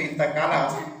 ನಾವಂತೂ ಇಂಥ ಕಾಲ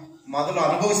ಮೊದಲು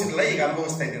ಅನುಭವಿಸಿರ್ಲಿಲ್ಲ, ಈಗ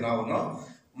ಅನುಭವಿಸ್ತಾ ಇದ್ದೀವಿ ನಾವು.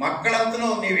 ಮಕ್ಕಳಂತೂ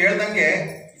ನೀವು ಹೇಳ್ದಂಗೆ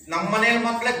ನಮ್ಮ ಮನೆಯಲ್ಲಿ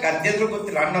ಮಕ್ಕಳೇ ಗದ್ದೆ ಅಂದ್ರೂ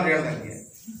ಗೊತ್ತಿಲ್ಲ, ಅಣ್ಣವ್ರು ಹೇಳ್ದಂಗೆ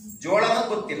ಜೋಳನ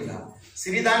ಗೊತ್ತಿಲ್ಲ,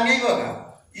 ಸಿರಿಧಾನ್ಯ. ಇವಾಗ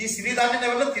ಈ ಸಿರಿಧಾನ್ಯ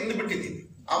ನಾವೆಲ್ಲ ತಿಂದು ಬಿಟ್ಟಿದ್ದೀವಿ.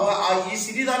 ಈ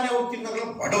ಸಿರಿಧಾನ್ಯ ಹೋಗಿ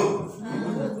ತಿನ್ನೋದ್ರಲ್ಲಿ ಬಡವರು.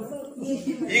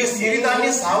 ಈಗ ಸಿರಿಧಾನ್ಯ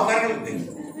ಸಾಹುಕಾರಗಳಿದ್ದೀವಿ.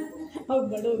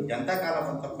 ಎಂತ ಕಾಲ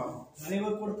ಬಂತಪ್ಪ.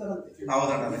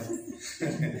 ಹೌದಣ್ಣ,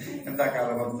 ಎಂತ ಕಾಲ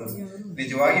ಬಂತು.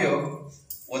 ನಿಜವಾಗಿಯೂ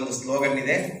ಒಂದು ಸ್ಲೋಗನ್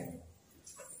ಇದೆ,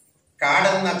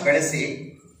 ಕಾಡನ್ನ ಬೆಳೆಸಿ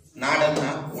ನಾಡನ್ನ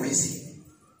ಉಳಿಸಿ.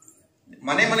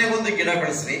 ಮನೆಗೊಂದು ಗಿಡ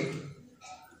ಬೆಳೆಸ್ರಿ.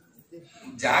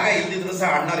 ಜಾಗ ಇಲ್ದಿದ್ರು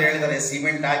ಸಹ ಅಣ್ಣವ್ರು ಹೇಳಿದ್ದಾರೆ,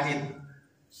 ಸಿಮೆಂಟ್ ಹಾಕಿ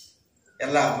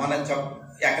ಎಲ್ಲ ಮನೆ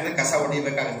ಯಾಕಂದ್ರೆ ಕಸ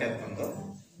ಹೊಡಿಬೇಕಾಗತ್ತೆ ಅಂತಂದು.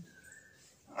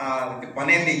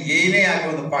 ಮನೆಯಲ್ಲಿ ಏನೇ ಆಗಲಿ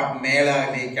ಒಂದು ಪಾಟ್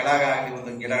ಮೇಲಾಗಲಿ ಕೆಳಗಾಗಲಿ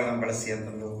ಒಂದು ಗಿಡಗಳನ್ನ ಬೆಳೆಸಿ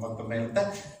ಅಂತಂದು ಮತ್ತೊಮ್ಮೆ ಹೇಳ್ತಾ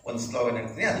ಒಂದು ಸ್ಲೋಗನ್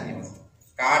ಹೇಳ್ತೀನಿ. ಅದಕ್ಕೆ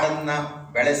ಕಾಡನ್ನ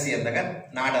ಬೆಳೆಸಿ ಅಂದಾಗ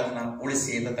ನಾಡನ್ನ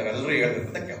ಉಳಿಸಿ ಅಂತ ತಾವೆಲ್ಲರೂ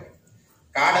ಹೇಳ್ಬೇಕಂತ ಕೇಳಿ.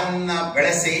 ಕಾಡನ್ನ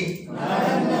ಬೆಳೆಸಿ,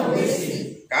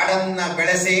 ಕಾಡನ್ನ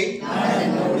ಬೆಳೆಸಿ,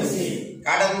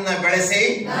 ಕಾಡನ್ನ ಬೆಳೆಸಿ.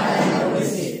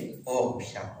 ಓಂ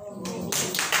ಶಾಂತಿ.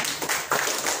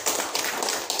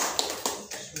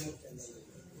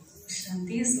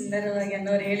 ಸುಂದರವಾಗಿ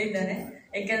ಅನ್ನೋರು ಹೇಳಿದ್ದಾರೆ.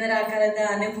 ಯಾಕಂದ್ರೆ ಆ ಕಾಲದ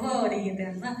ಅನುಭವ ಅವರಿಗಿದೆ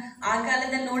ಅಲ್ವಾ. ಆ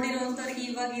ಕಾಲದಲ್ಲಿ ನೋಡಿರುವಂತವ್ರಿಗೆ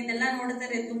ಇವಾಗ ಇದೆಲ್ಲ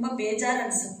ನೋಡಿದ್ರೆ ತುಂಬಾ ಬೇಜಾರು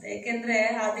ಅನ್ಸುತ್ತೆ. ಯಾಕೆಂದ್ರೆ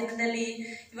ಆ ದಿನದಲ್ಲಿ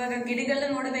ಇವಾಗ ಗಿಡಗಳನ್ನ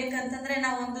ನೋಡ್ಬೇಕಂತಂದ್ರೆ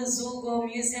ನಾವೊಂದು ಝೂಗೋ,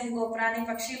 ಮ್ಯೂಸಿಯಂಗೋ, ಪ್ರಾಣಿ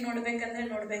ಪಕ್ಷಿ ನೋಡ್ಬೇಕಂದ್ರೆ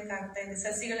ನೋಡ್ಬೇಕಾಗ್ತಾ ಇದೆ.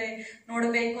 ಸಸಿಗಳೇ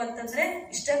ನೋಡ್ಬೇಕು ಅಂತಂದ್ರೆ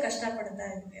ಇಷ್ಟ ಕಷ್ಟ ಪಡ್ತಾ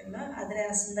ಇದ್ವಿ ಅಲ್ಲ. ಆದ್ರೆ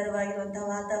ಆ ಸುಂದರವಾಗಿರುವಂತಹ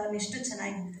ವಾತಾವರಣ ಇಷ್ಟು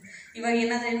ಚೆನ್ನಾಗಿತ್ತು. ಇವಾಗ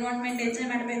ಏನಾದ್ರೂ ಎನ್ವೈರನ್ಮೆಂಟ್ ಎಂಜಾಯ್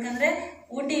ಮಾಡ್ಬೇಕಂದ್ರೆ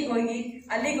ಊಟಿಗೆ ಹೋಗಿ,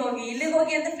 ಅಲ್ಲಿಗೆ ಹೋಗಿ, ಇಲ್ಲಿಗೆ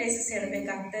ಹೋಗಿ ಅಂತ ಪ್ಲೇಸಸ್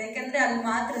ಹೇಳ್ಬೇಕಾಗ್ತದೆ. ಯಾಕಂದ್ರೆ ಅಲ್ಲಿ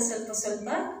ಮಾತ್ರ ಸ್ವಲ್ಪ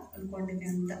ಅನ್ಕೊಂಡಿದೆ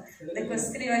ಅಂತ.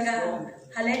 ಅದಕ್ಕೋಸ್ಕರ ಇವಾಗ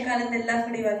ಹಳೆ ಕಾಲದೆಲ್ಲ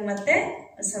ಕೂಡ ಇವಾಗ ಮತ್ತೆ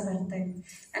ಹೊಸ ಬರ್ತಾ ಇದೆ.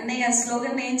 అన్నయ్య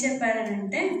స్లోగన్ ఏం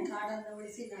చెప్పాడనంటే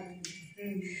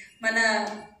మన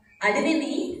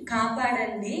అడవిని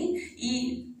కాపాడండి, ఈ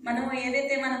మనం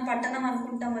ఏదైతే మనం పట్టణం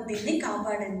అనుకుంటామో దీన్ని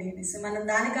కాపాడండి అనేసి, మనం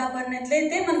దాన్ని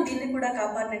కాపాడినట్లయితే మనం దీన్ని కూడా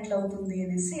కాపాడినట్లు అవుతుంది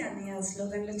అనేసి అన్నయ్య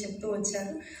స్లోగన్లో చెప్తూ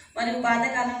వచ్చారు. మరియు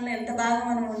పాతకాలంలో ఎంత బాగా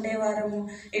మనం ఉండేవారము,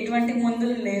 ఎటువంటి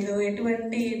మందులు లేదు,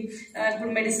 ఎటువంటి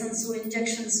ఇప్పుడు మెడిసిన్స్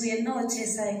ఇంజక్షన్స్ ఎన్నో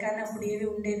వచ్చేసాయి, కానీ అప్పుడు ఏది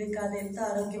ఉండేది కాదు. ఎంతో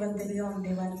ఆరోగ్యవంతులుగా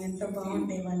ఉండేవాళ్ళం, ఎంతో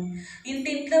బాగుండేవాళ్ళం.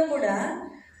 ఇంటింట్లో కూడా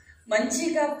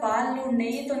మంచిగా పాలు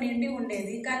నెయ్యితో నిండి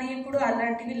ఉండేది, కానీ ఇప్పుడు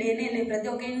అలాంటివి లేనే లేవు. ప్రతి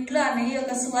ఒక్క ఇంట్లో ఆ నెయ్యి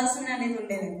యొక్క సువాసన అనేది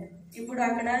ఉండేదండి. ఇప్పుడు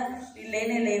అక్కడ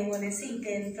లేనే లేవు అనేసి ఇంకా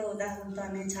ఎంతో ఉదాహరణతో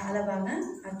అనేది చాలా బాగా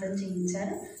అర్థం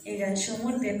చేయించారు. ఇక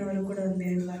శివమూర్తి అన్నవారు కూడా ఉంది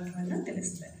వాటి వల్ల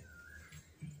తెలుస్తారు.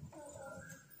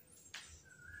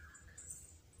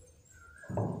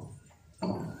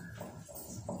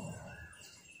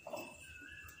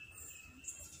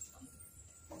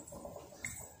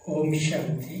 ಓಂ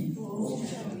ಶಾಂತಿ.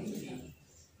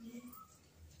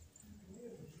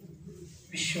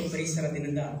 ವಿಶ್ವ ಪರಿಸರ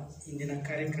ದಿನದ ಇಂದಿನ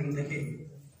ಕಾರ್ಯಕ್ರಮದಲ್ಲಿ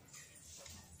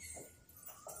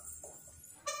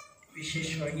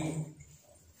ವಿಶೇಷವಾಗಿ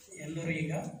ಎಲ್ಲರೂ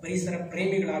ಈಗ ಪರಿಸರ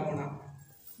ಪ್ರೇಮಿಗಳಾಗೋಣ.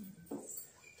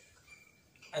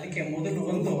 ಅದಕ್ಕೆ ಮೊದಲು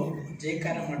ಒಂದು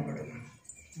ಜಯಕಾರ ಮಾಡಿಬಿಡೋಣ.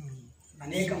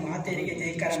 ಅನೇಕ ಮಾತೆಯರಿಗೆ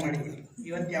ಜಯಕಾರ ಮಾಡಿದ್ದೀವಿ.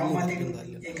 ಇವತ್ತು ಯಾವ ಮಾತೆಗೆ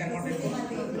ಜಯಕಾರ ಮಾಡಬೇಕು?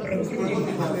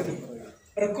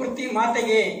 ಪ್ರಕೃತಿ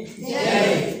ಮಾತೆಗೆ,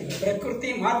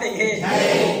 ಪ್ರಕೃತಿ ಮಾತೆಗೆ,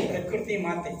 ಪ್ರಕೃತಿ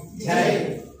ಮಾತೆ.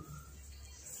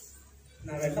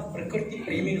 ನಾವೆಲ್ಲ ಪ್ರಕೃತಿ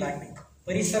ಪ್ರೇಮಿಗಳಾಗಬೇಕು,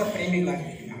 ಪರಿಸರ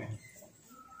ಪ್ರೇಮಿಗಳಾಗಬೇಕು ನಾವೆಲ್ಲ.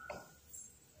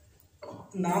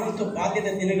 ನಾನಂತೂ ಬಾಲ್ಯದ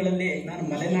ದಿನಗಳಲ್ಲಿ ನಾನು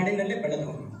ಮಲೆನಾಡಿನಲ್ಲೇ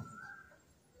ಬೆಳೆದವನು,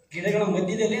 ಗಿಡಗಳ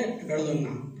ಮಧ್ಯದಲ್ಲೇ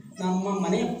ಬೆಳೆದವನು.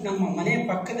 ನಮ್ಮ ಮನೆ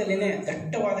ಪಕ್ಕದಲ್ಲೇ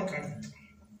ದಟ್ಟವಾದ ಕಾಡಿತ್ತು.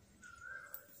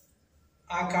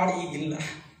 ಆ ಕಾಡು ಈಗಿಲ್ಲ,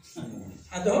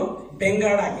 ಅದು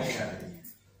ಬೆಂಗಾಡಾಗಿದೆ.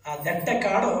 ಆ ದಟ್ಟ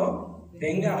ಕಾಡು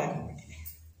ಬೆಂಗಾಡಾಗ್ಬಿಟ್ಟಿದೆ.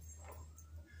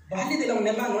 ಬಾಲ್ಯದಲ್ಲಿ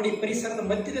ಅವನ್ನೆಲ್ಲ ನೋಡಿ ಪರಿಸರದ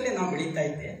ಮಧ್ಯದಲ್ಲೇ ನಾವು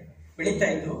ಬೆಳೀತಾ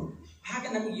ಇದ್ದು. ಆಗ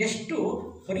ನಮಗೆ ಎಷ್ಟು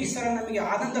ಪರಿಸರ ನಮಗೆ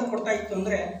ಆನಂದ ಕೊಡ್ತಾ ಇತ್ತು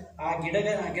ಅಂದರೆ, ಆ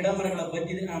ಗಿಡ ಮರಗಳ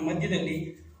ಮಧ್ಯದಲ್ಲಿ,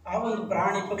 ಆ ಒಂದು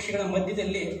ಪ್ರಾಣಿ ಪಕ್ಷಿಗಳ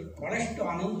ಮಧ್ಯದಲ್ಲಿ ಬಹಳಷ್ಟು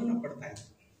ಆನಂದವನ್ನು ಪಡ್ತಾ ಇತ್ತು.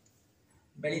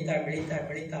 ಬೆಳೀತಾ ಬೆಳೀತಾ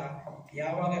ಬೆಳೀತಾ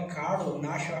ಯಾವಾಗ ಕಾಡು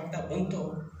ನಾಶವಾಗ್ತಾ ಬಂತು,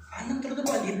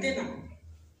 ಆನಂತರದಲ್ಲೂ ಅಲ್ಲಿದ್ದೆ ನಾನು.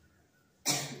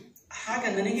 ಆಗ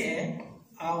ನನಗೆ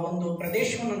ಆ ಒಂದು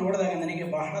ಪ್ರದೇಶವನ್ನು ನೋಡಿದಾಗ ನನಗೆ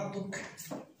ಬಹಳ ದುಃಖ.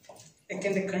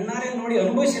 ಯಾಕೆಂದರೆ ಕಣ್ಣಾರೆ ನೋಡಿ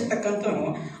ಅನುಭವಿಸಿರ್ತಕ್ಕಂಥವನು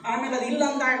ಆಮೇಲೆ ಅದು ಇಲ್ಲ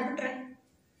ಅಂತ ಆಗ್ಬಿಟ್ರೆ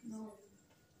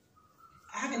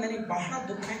ಆಗ ನನಗೆ ಬಹಳ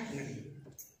ದುಃಖ ಆಯ್ತು.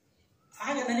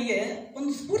 ಆಗ ನನಗೆ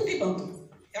ಒಂದು ಸ್ಫೂರ್ತಿ ಬಂತು.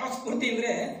 ಯಾವ ಸ್ಫೂರ್ತಿ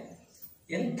ಅಂದರೆ,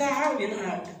 ಎಂತಹ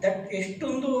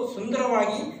ಎಷ್ಟೊಂದು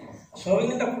ಸುಂದರವಾಗಿ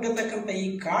ಸೊಬಗಿನಿಂದ ಕೂಡಿರ್ತಕ್ಕಂಥ ಈ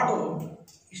ಕಾಡು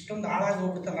ಇಷ್ಟೊಂದು ಹಾಳಾಗಿ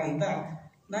ಹೋಗ್ಬಿಡ್ತಲ್ಲ ಅಂತ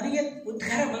ನನಗೆ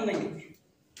ಉದ್ಗಾರ ಬಂದಂಗೆ.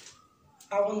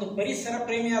 ಆ ಒಂದು ಪರಿಸರ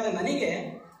ಪ್ರೇಮಿಯಾದ ನನಗೆ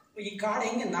ಈ ಕಾಡು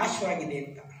ಹೆಂಗೆ ನಾಶವಾಗಿದೆ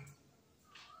ಅಂತ.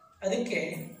 ಅದಕ್ಕೆ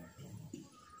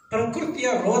ಪ್ರಕೃತಿಯ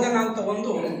ರೋದನ ಅಂತ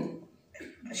ಒಂದು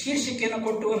ಶೀರ್ಷಿಕೆಯನ್ನು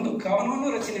ಕೊಟ್ಟು ಒಂದು ಕವನವನ್ನು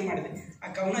ರಚನೆ ಮಾಡಿದೆ. ಆ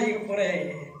ಕವನ ಈಗ ಪೂರ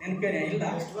ನೆನಪೇನೆ ಇಲ್ಲ,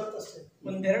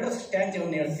 ಒಂದೆರಡು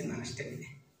ಸ್ಟ್ಯಾಂಜವನ್ನು ಹೇಳ್ತೀನಿ ನಾನು ಅಷ್ಟೇ.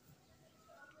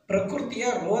 ಪ್ರಕೃತಿಯ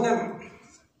ರೋದನ.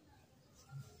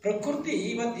 ಪ್ರಕೃತಿ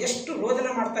ಇವತ್ತು ಎಷ್ಟು ರೋದನ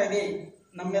ಮಾಡ್ತಾ ಇದೆ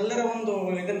ನಮ್ಮೆಲ್ಲರ ಒಂದು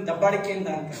ಇದನ್ನು ದಬ್ಬಾಳಿಕೆಯಿಂದ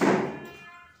ಅಂತ.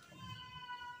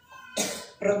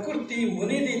 ಪ್ರಕೃತಿ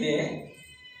ಮುನಿದಿದೆ,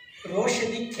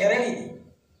 ರೋಷದಿ ಕೆರಳಿದೆ.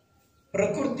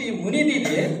 ಪ್ರಕೃತಿ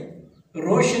ಮುನಿದಿದೆ,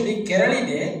 ರೋಷದಿ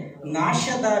ಕೆರಳಿದೆ,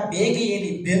 ನಾಶದ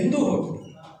ಬೇಗೆಯಲ್ಲಿ ಬೆಂದು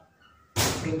ಹೋಗಿದೆ.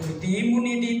 ಪ್ರಕೃತಿ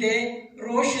ಮುನಿದಿದೆ,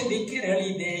 ರೋಷದಿ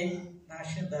ಕೆರಳಿದೆ,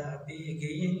 ನಾಶದ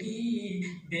ಬೇಗೆಯಲ್ಲಿ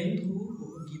ಬೆಂದು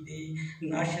ಹೋಗಿದೆ,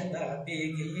 ನಾಶದ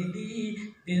ಬೇಗೆಯಲ್ಲಿ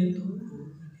ಬೆಂದು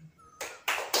ಹೋಗಿದೆ.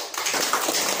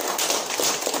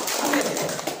 ಆಮೇಲೆ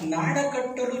ನಾಡ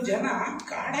ಕಟ್ಟಲು ಜನ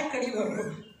ಕಾಡ ಕಡಿಯುವರು,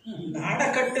 ನಾಡ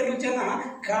ಕಟ್ಟಲು ಜನ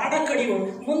ಕಾಡ ಕಡಿಯುವರು,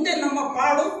 ಮುಂದೆ ನಮ್ಮ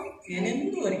ಪಾಡು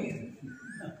ಏನೆಂದು ಅರಿಯರು.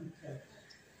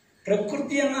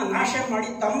 ಪ್ರಕೃತಿಯನ್ನ ನಾಶ ಮಾಡಿ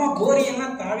ತಮ್ಮ ಗೋರಿಯನ್ನ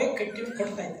ತಾವೇ ಕಟ್ಟಿ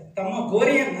ಕೊಡ್ತಾ ಇದ್ದಾರೆ. ತಮ್ಮ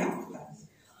ಗೋರಿಯನ್ನ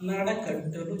ನಾಡ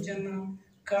ಕಟ್ಟಲು ಜನ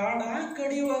ಕಾಡ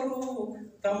ಕಡಿಯುವರು,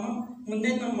 ತಮ್ಮ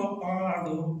ಮುಂದೆ ನಮ್ಮ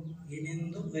ಪಾಡು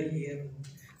ಏನೆಂದು ಅರಿಯರು.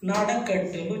 ನಾಡ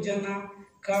ಕಟ್ಟಲು ಜನ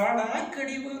ಕಾಡ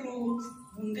ಕಡಿಯುವರು,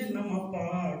 ಮುಂದೆ ನಮ್ಮ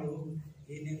ಪಾಡು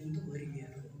ಏನೆಂದು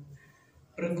ಅರಿಯರು.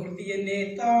 ಪ್ರಕೃತಿಯನ್ನೇ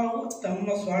ತಾವು ತಮ್ಮ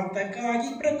ಸ್ವಾರ್ಥಕ್ಕಾಗಿ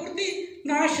ಪ್ರಕೃತಿ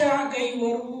ನಾಶ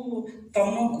ಗೈವರು,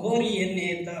 ತಮ್ಮ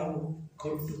ಗೋರಿಯನ್ನೇ ತಾವು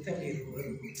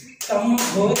ಕೊಟ್ಟುತ್ತಲಿರುವರು, ತಮ್ಮ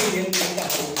ಗೋರಿಯನ್ನೇ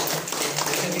ತಾವು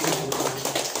ಕೊಟ್ಟುತ್ತಲಿರುವರು.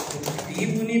 ಪ್ರಕೃತಿ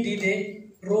ಮುನಿದಿದೆ,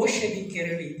 ರೋಷದಿ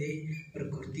ಕೆರಳಿದೆ,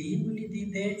 ಪ್ರಕೃತಿ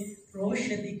ಮುನಿದಿದೆ,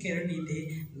 ರೋಷದಿ ಕೆರಳಿದೆ,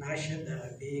 ನಾಶದ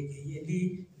ಬೇಗೆಯಲ್ಲಿ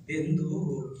ಬೆಂದು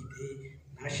ಹೋಗಿದೆ,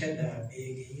 ನಾಶದ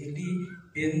ಬೇಗೆಯಲ್ಲಿ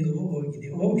ಬೆಂದು ಹೋಗಿದೆ.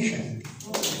 ಓಂ ಶಾಂತಿ.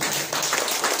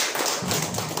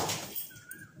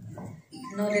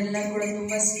 ಅನ್ನೋರೆಲ್ಲ ಕೂಡ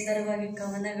ತುಂಬ ಸುಂದರವಾಗಿ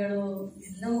ಕವನಗಳು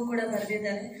ಎಲ್ಲವೂ ಕೂಡ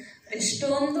ಬರೆದಿದ್ದಾರೆ.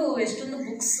 ಎಷ್ಟೊಂದು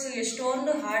ಬುಕ್ಸ್,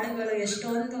 ಎಷ್ಟೊಂದು ಹಾಡುಗಳು,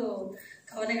 ಎಷ್ಟೊಂದು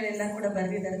ಕವನಗಳೆಲ್ಲ ಕೂಡ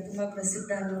ಬರೆದಿದ್ದಾರೆ. ತುಂಬ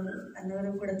ಪ್ರಸಿದ್ಧ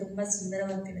ಅನ್ನೋರು ಕೂಡ ತುಂಬ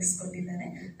ಸುಂದರವಾಗಿ ತಿಳಿಸ್ಕೊಟ್ಟಿದ್ದಾರೆ.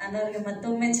 ಅನ್ನೋರಿಗೆ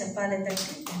ಮತ್ತೊಮ್ಮೆ ಚಪ್ಪಾಳೆ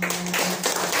ತಟ್ಟಿ.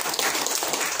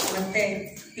 ಮತ್ತೆ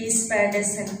ಪೀಸ್ ಪ್ಯಾರಡೈಸ್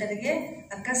ಸೆಂಟರ್ಗೆ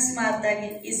ಅಕಸ್ಮಾತ್ ಆಗಿ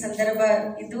ಈ ಸಂದರ್ಭ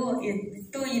ಇಟ್ಟು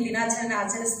ಈ ದಿನಾಚರಣೆ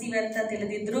ಆಚರಿಸ್ತೀವಿ ಅಂತ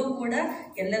ತಿಳಿದಿದ್ರೂ ಕೂಡ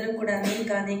ಎಲ್ಲರೂ ಕೂಡ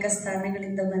ಅನೇಕ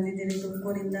ಸ್ಥಾನಗಳಿಂದ ಬಂದಿದ್ದೀರಿ.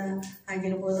 ತುಮಕೂರಿಂದ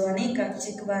ಆಗಿರ್ಬೋದು, ಅನೇಕ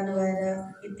ಚಿಕ್ಕಬಾನುವಾರ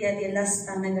ಇತ್ಯಾದಿ ಎಲ್ಲ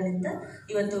ಸ್ಥಾನಗಳಿಂದ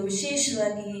ಇವತ್ತು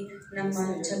ವಿಶೇಷವಾಗಿ ನಮ್ಮ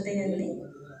ಜೊತೆಯಲ್ಲಿ.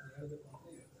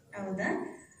 ಹೌದಾ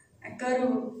ಅಕ್ಕವರು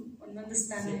ಒಂದೊಂದು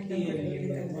ಸ್ಥಾನ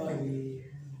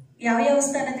ಯಾವ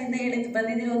ಸ್ಥಾನದಿಂದ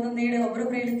ಬಂದಿದ್ದೀರಿ? ಒಂದೊಂದು ಹೇಳಿ,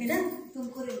 ಒಬ್ರೊಬ್ರು ಹೇಳ್ತೀರಾ?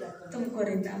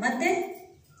 ತುಮಕೂರಿಂದ. ಮತ್ತೆ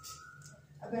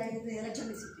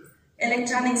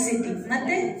ಎಲೆಕ್ಟ್ರಾನಿಕ್ ಸಿಟಿ,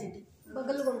 ಮತ್ತೆ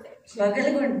ಬಗಲಗುಂಟೆ,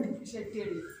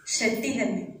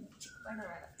 ಶೆಟ್ಟಿಹಳ್ಳಿ,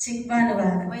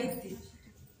 ಚಿಕ್ಕಬಾನುವಾರ, ಬೈತ್ರಿ,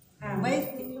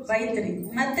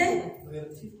 ಮತ್ತೆ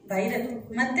ಭೈರತಿ,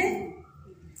 ಮತ್ತೆ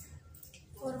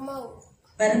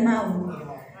ಬರ್ಮಾವು,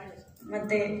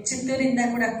 ಮತ್ತೆ ಚಿತ್ತೂರಿಂದ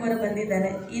ಕೂಡ ಅಕ್ಕವರು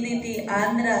ಬಂದಿದ್ದಾರೆ. ಈ ರೀತಿ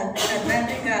ಆಂಧ್ರ,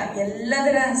 ಕರ್ನಾಟಕ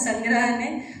ಎಲ್ಲದರ ಸಂಗ್ರಹಣೆ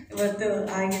ಇವತ್ತು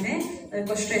ಆಗಿದೆ.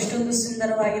 ಅದಕ್ಕೋಸ್ಕರ ಎಷ್ಟೊಂದು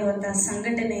ಸುಂದರವಾಗಿರುವಂತಹ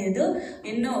ಸಂಘಟನೆ ಇದು.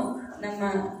 ಇನ್ನು ನಮ್ಮ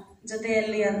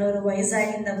ಜೊತೆಯಲ್ಲಿ ಅನ್ನೋರು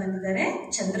ವೈಜಾಗಿಂದ ಬಂದಿದ್ದಾರೆ,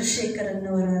 ಚಂದ್ರಶೇಖರ್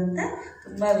ಅನ್ನೋರು ಅಂತ,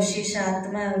 ತುಂಬಾ ವಿಶೇಷ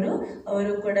ಆತ್ಮ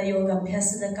ಅವರು ಕೂಡ ಯೋಗ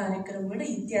ಅಭ್ಯಾಸದ ಕಾರ್ಯಕ್ರಮಗಳು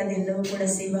ಇತ್ಯಾದಿ ಎಲ್ಲವೂ ಕೂಡ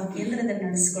ಸೇವಾ ಕೇಂದ್ರದಲ್ಲಿ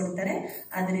ನಡೆಸಿಕೊಡ್ತಾರೆ.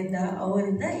 ಆದ್ರಿಂದ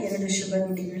ಅವರಿಂದ 2 ಶುಭ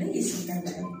ನುಡಿಗಳು ఈ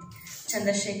సందర్భంలో.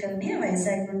 చంద్రశేఖర్ని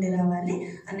వైజాగ్ నుండి రావాలి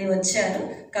అని వచ్చారు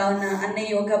కావున అన్ని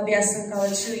యోగాభ్యాసం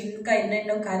కావచ్చు, ఇంకా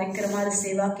ఎన్నెన్నో కార్యక్రమాలు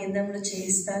సేవా కేంద్రంలో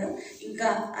చేయిస్తారు. ఇంకా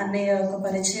అన్నయ్య యొక్క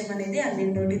పరిచయం అనేది అన్ని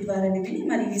నోటి ద్వారానే విని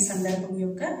మరి ఈ సందర్భం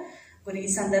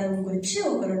గురించి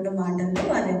ఒక 2 మాటల్లో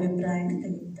వారి అభిప్రాయాన్ని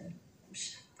తెలుపుతారు.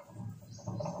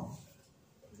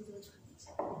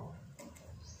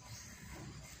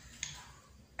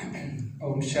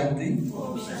 ఓం శాంతి.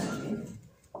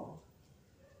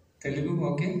 తెలుగు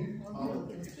ఓకే?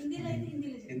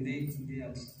 హిందీ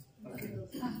ఓకే.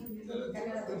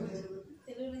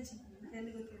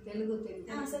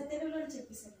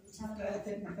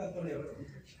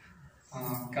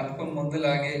 కల్పం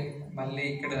ముందులాగే మళ్ళీ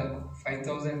ఇక్కడ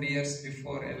 5000 years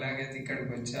బిఫోర్ ఎలాగైతే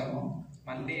ఇక్కడికి వచ్చామో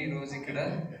మళ్ళీ ఈరోజు ఇక్కడ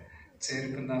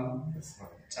చేరుకున్నాము.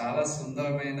 చాలా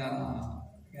సుందరమైన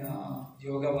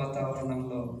యోగ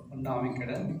వాతావరణంలో ఉన్నాము.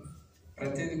 ఇక్కడ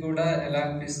ప్రతిది కూడా ఎలా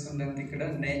అనిపిస్తుందంటే ఇక్కడ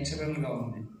నేచురల్గా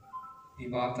ఉంది. ఈ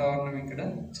వాతావరణం ఇక్కడ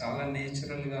చాలా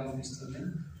నేచురల్గా అనిపిస్తుంది.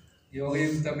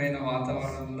 యోగయుక్తమైన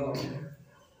వాతావరణంలో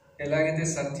ఎలాగైతే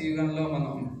సత్యయుగంలో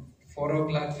మనం 4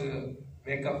 o'clock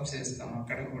వేకప్ చేస్తాం,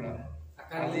 అక్కడ కూడా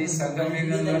అది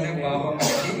సంగమయుగంలోనే బాబా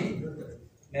మనకి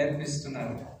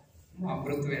నేర్పిస్తున్నారు.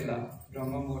 అమృత వేళ,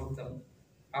 బ్రహ్మముహూర్తం.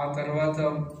 ఆ తర్వాత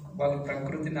వాళ్ళు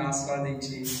ప్రకృతిని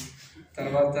ఆస్వాదించి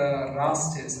తర్వాత రాస్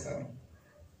చేస్తారు.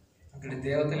 అక్కడ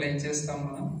దేవతలు ఏం చేస్తాం,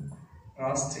 మనం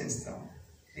రాస్ చేస్తాం.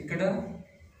 ఇక్కడ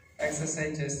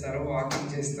ఎక్సర్సైజ్ చేస్తారు,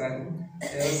 వాకింగ్ చేస్తారు,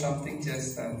 ఏదో సంథింగ్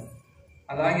చేస్తారు.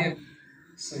 అలాగే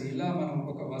సో ఇలా మనం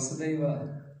ఒక వసుదైవ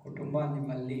కుటుంబాన్ని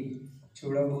మళ్ళీ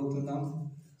చూడబోతున్నాం.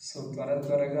 సో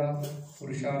త్వరగా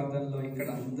పురుషార్థంలో ఇక్కడ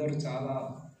అందరూ చాలా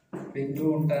వింటూ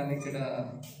ఉంటారు. ఇక్కడ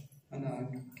మన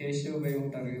కేశవ్ భాయ్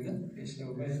ఉంటారు కదా,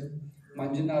 కేశవ్ భాయ్,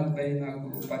 మంజునాథ్ భాయ్ నాకు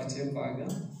పరిచయం బాగా.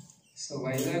 సో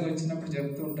వైజాగ్ వచ్చినప్పుడు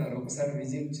చెప్తూ ఉంటారు, ఒకసారి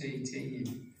విజిట్ చెయ్యి.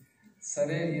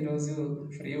 సరే ఈరోజు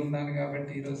ఫ్రీ ఉన్నాను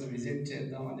కాబట్టి ఈరోజు విజిట్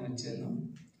చేద్దామని వచ్చాను.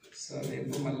 సో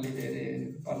రేపు మళ్ళీ వేరే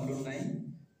పనులు ఉన్నాయి,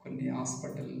 కొన్ని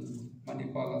హాస్పిటల్,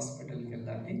 మణిపాల్ హాస్పిటల్కి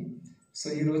వెళ్ళాలి. సో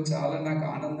ఈరోజు చాలా నాకు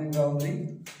ఆనందంగా ఉంది.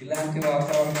 ఇలాంటి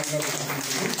వాతావరణంగా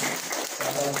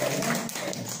చాలా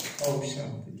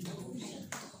శాంతి.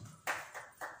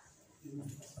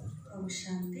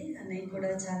 శాంతి అన్నయ్య కూడా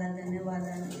చాలా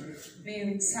ధన్యవాదాలు. మీ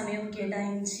సమయం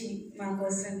కేటాయించి మా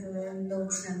కోసం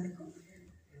వచ్చినందుకు.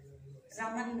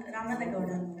 ರಾಮನ ಗೌಡ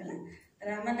ಅನ್ನೋರಲ್ಲ,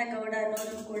 ರಾಮನ ಗೌಡ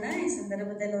ಅನ್ನೋರು ಕೂಡ ಈ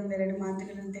ಸಂದರ್ಭದಲ್ಲಿ 1-2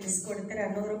 ಮಾತುಗಳನ್ನು ತಿಳಿಸ್ಕೊಡ್ತಾರೆ.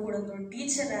 ಅನ್ನೋರು ಕೂಡ ಒಂದು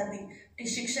ಟೀಚರ್ ಆಗಿ,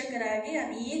 ಶಿಕ್ಷಕರಾಗಿ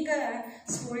ಅನೇಕ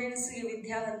ಸ್ಟೂಡೆಂಟ್ಸ್ಗೆ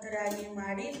ವಿದ್ಯಾವಂತರಾಗಿ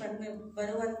ಮಾಡಿ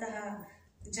ಬರುವಂತಹ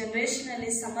ಜನರೇಷನಲ್ಲಿ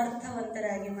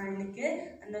ಸಮರ್ಥವಂತರಾಗಿ ಮಾಡಲಿಕ್ಕೆ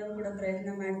ಅನ್ನೋರು ಕೂಡ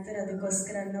ಪ್ರಯತ್ನ ಮಾಡ್ತಾರೆ.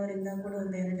 ಅದಕ್ಕೋಸ್ಕರ ಅನ್ನೋರಿಂದ ಕೂಡ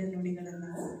 1-2 ನುಡಿಗಳನ್ನು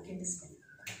ನಾವು ಕೇಳಿಸ್ಕೊಂಡು.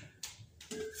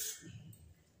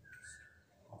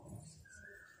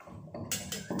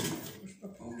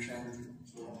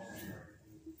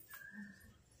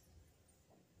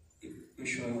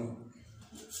 ವಿಶ್ವ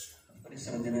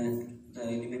ಪರಿಸರ ದಿನದ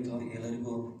ನಿಮಿತ್ತವಾಗಿ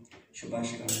ಎಲ್ಲರಿಗೂ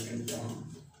ಶುಭಾಶಯಗಳನ್ನು ಹೇಳ್ತಾ,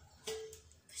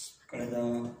 ಕಳೆದ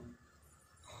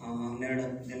 12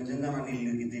 ದಿನದಿಂದ ನಾನು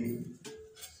ಇಲ್ಲಿದ್ದೀನಿ.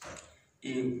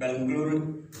 ಈ ಬೆಂಗಳೂರು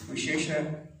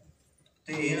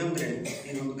ವಿಶೇಷತೆ ಏನಂದರೆ,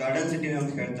 ಇದೊಂದು ಗಾರ್ಡನ್ ಸಿಟಿ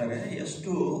ಅಂತ ಹೇಳ್ತಾರೆ.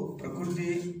 ಎಷ್ಟು ಪ್ರಕೃತಿ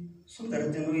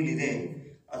ಸುಂದರತೆಯೂ ಇಲ್ಲಿದೆ,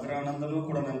 ಅದರ ಆನಂದನೂ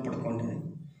ಕೂಡ ನಾನು ಪಡ್ಕೊಂಡೆ.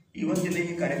 ಇವತ್ತಿನ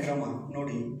ಈ ಕಾರ್ಯಕ್ರಮ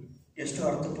ನೋಡಿ ಎಷ್ಟು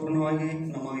ಅರ್ಥಪೂರ್ಣವಾಗಿ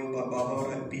ನಮ್ಮ ಬಾಬಾ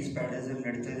ಅವರ ಪೀಸ್ ಪ್ಯಾರಡೈಸಲ್ಲಿ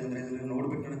ನಡೀತಾ ಇದೆ ಅಂದರೆ ಇದನ್ನು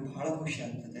ನೋಡ್ಬಿಟ್ಟು ನನಗೆ ಬಹಳ ಖುಷಿ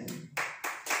ಆಗ್ತದೆ.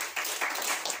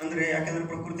 ಅಂದರೆ ಯಾಕಂದರೆ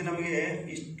ಪ್ರಕೃತಿ ನಮಗೆ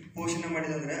ಇಷ್ಟು ಪೋಷಣೆ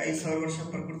ಮಾಡಿದೆ ಅಂದರೆ 5,000 ವರ್ಷ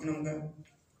ಪ್ರಕೃತಿ ನಮ್ಗೆ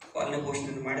ಪಾಲನೆ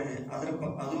ಪೋಷಣೆ ಮಾಡಿದೆ.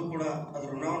 ಅದು ಕೂಡ ಅದ್ರ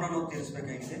ಋಣವನ್ನು ನಾವು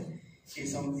ತೀರಿಸಬೇಕಾಗಿದೆ.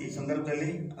 ಈ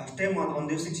ಸಂದರ್ಭದಲ್ಲಿ ಅಷ್ಟೇ ಒಂದು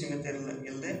ದಿವಸಕ್ಕೆ ಸೀಮಿತ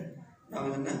ಇಲ್ಲದೆ ನಾವು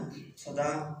ಇದನ್ನು ಸದಾ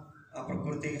ಆ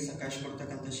ಪ್ರಕೃತಿಗೆ ಸಕಾಶ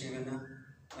ಕೊಡ್ತಕ್ಕಂಥ ಸೇವೆಯನ್ನು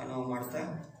ನಾವು ಮಾಡ್ತಾ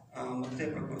ಮತ್ತೆ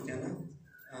ಪ್ರಕೃತಿಯನ್ನು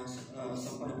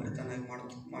ಸಂಪನ್ನ ಭರಿತನಾಗಿ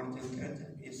ಮಾಡ್ತೀವಿ ಅಂತ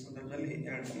ಹೇಳ್ತೇನೆ. ಈ ಸಂದರ್ಭದಲ್ಲಿ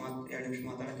 2 ನಿಮಿಷ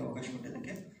ಮಾತಾಡೋಕ್ಕೆ ಅವಕಾಶ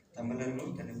ಕೊಟ್ಟಿದ್ದಕ್ಕೆ ತಮ್ಮೆಲ್ಲರಿಗೂ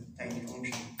ಥ್ಯಾಂಕ್ ಯು.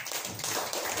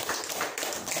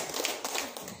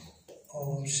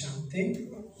 ಓಂ ಶಾಂತಿ.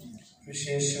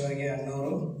 ವಿಶೇಷವಾಗಿ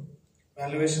ಅಣ್ಣವರು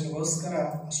ವ್ಯಾಲ್ಯೂಯೇಷನ್ಗೋಸ್ಕರ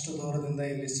ಅಷ್ಟು ದೂರದಿಂದ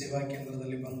ಇಲ್ಲಿ ಸೇವಾ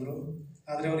ಕೇಂದ್ರದಲ್ಲಿ ಬಂದರು.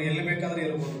 ಆದರೆ ಅವರು ಎಲ್ಲಿ ಬೇಕಾದರೂ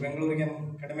ಇರ್ಬೋದು. ಬೆಂಗಳೂರಿಗೆ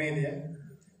ಕಡಿಮೆ ಇದೆಯಾ?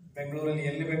 ಬೆಂಗಳೂರಲ್ಲಿ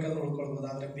ಎಲ್ಲಿ ಬೇಕಾದರೂ ಉಳ್ಕೊಳ್ಬೋದು.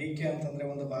 ಆದರೆ BK ಅಂತಂದರೆ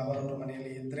ಒಂದು ಬಾಬಾರವರ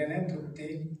ಮನೆಯಲ್ಲಿ ಇದ್ರೇ ತೃಪ್ತಿ,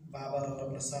 ಬಾಬಾರವರ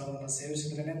ಪ್ರಸಾದವನ್ನು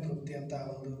ಸೇವಿಸಿದ್ರೇ ತೃಪ್ತಿ ಅಂತ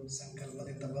ಒಂದು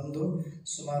ಸಂಕಲ್ಪದಿಂದ ಬಂದು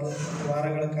ಸುಮಾರು 1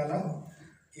 ವಾರಗಳ ಕಾಲ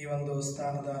ಈ ಒಂದು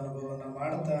ಸ್ಥಾನದ ಅನುಭವವನ್ನು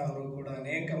ಮಾಡ್ತಾ ಅವರು ಕೂಡ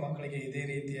ಅನೇಕ ಮಕ್ಕಳಿಗೆ ಇದೇ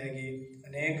ರೀತಿಯಾಗಿ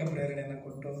ಅನೇಕ ಪ್ರೇರಣೆಯನ್ನು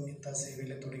ಕೊಟ್ಟು ಇಂಥ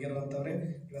ಸೇವೆಯಲ್ಲಿ ತೊಡಗಿರುವಂಥವ್ರೆ.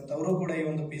 ಇವತ್ತು ಅವರು ಕೂಡ ಈ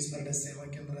ಒಂದು ಪೀಸ್ ಪ್ಯಾರಡೈಸ್ ಸೇವಾ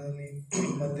ಕೇಂದ್ರದಲ್ಲಿ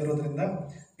ಬಂದಿರೋದ್ರಿಂದ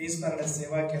ಪೀಸ್ ಪ್ಯಾರಡೈಸ್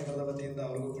ಸೇವಾ ಕೇಂದ್ರದ ವತಿಯಿಂದ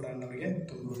ಅವ್ರಿಗೂ ಕೂಡ ಅಣ್ಣವರಿಗೆ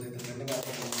ತುಂಬ ಹೃದಯದ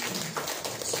ಧನ್ಯವಾದಗಳು.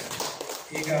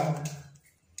 ಈಗ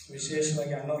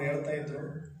ವಿಶೇಷವಾಗಿ ಅಣ್ಣವ್ರು ಹೇಳ್ತಾ ಇದ್ರು,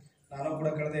 ನಾನು ಕೂಡ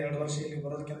ಕಳೆದ 2 ವರ್ಷ ಇಲ್ಲಿ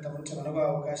ಬರೋದಕ್ಕಿಂತ ಮುಂಚೆ ನನಗೂ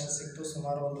ಅವಕಾಶ ಸಿಕ್ತು.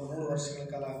 ಸುಮಾರು ಒಂದು 3 ವರ್ಷಗಳ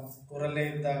ಕಾಲ ಊರಲ್ಲೇ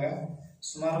ಇದ್ದಾಗ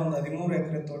ಸುಮಾರು ಒಂದು 13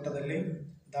 ಎಕರೆ ತೋಟದಲ್ಲಿ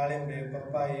ದಾಳಿಂಬೆ,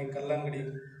 ಪಪ್ಪಾಯಿ, ಕಲ್ಲಂಗಡಿ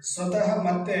ಸ್ವತಃ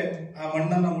ಮತ್ತೆ ಆ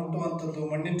ಮಣ್ಣನ್ನು ಮುಟ್ಟುವಂಥದ್ದು,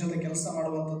 ಮಣ್ಣಿನ ಜೊತೆ ಕೆಲಸ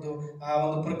ಮಾಡುವಂಥದ್ದು, ಆ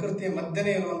ಒಂದು ಪ್ರಕೃತಿಯ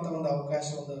ಮಧ್ಯನೇ ಇರುವಂಥ ಒಂದು ಅವಕಾಶ,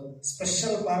 ಒಂದು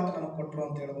ಸ್ಪೆಷಲ್ ಪಾರ್ಟ್ ನಮಗೆ ಕೊಟ್ಟರು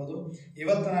ಅಂತ ಹೇಳ್ಬೋದು.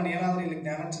 ಇವತ್ತು ನಾನು ಏನಾದರೂ ಇಲ್ಲಿ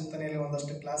ಜ್ಞಾನ ಚಿಂತನೆಯಲ್ಲಿ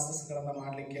ಒಂದಷ್ಟು ಕ್ಲಾಸಸ್ಗಳನ್ನು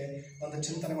ಮಾಡಲಿಕ್ಕೆ, ಒಂದು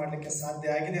ಚಿಂತನೆ ಮಾಡಲಿಕ್ಕೆ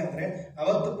ಸಾಧ್ಯ ಆಗಿದೆ ಅಂದರೆ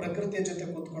ಅವತ್ತು ಪ್ರಕೃತಿಯ ಜೊತೆ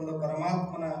ಕೂತ್ಕೊಂಡು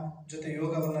ಪರಮಾತ್ಮನ ಜೊತೆ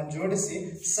ಯೋಗವನ್ನು ಜೋಡಿಸಿ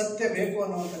ಸತ್ಯ ಬೇಕು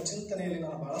ಅನ್ನುವಂಥ ಚಿಂತನೆಯಲ್ಲಿ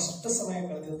ನಾನು ಬಹಳಷ್ಟು ಸಮಯ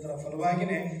ಕಳೆದಿದ್ದರ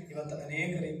ಫಲವಾಗಿಯೇ ಇವತ್ತು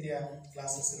ಅನೇಕ ರೀತಿಯ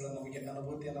ಕ್ಲಾಸಸ್ಗಳು ನಮಗೆ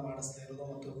ಅನುಭೂತಿಯನ್ನು ಮಾಡಿಸ್ತಾ ಇರೋದು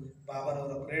ಮತ್ತು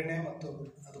ಬಾಬಾರವರ ಪ್ರೇರಣೆ ಮತ್ತು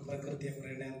ಅದು ಪ್ರಕೃತಿಯ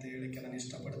ಪ್ರೇರಣೆ ಅಂತ ಹೇಳಿಕ್ಕೆ ನಾನು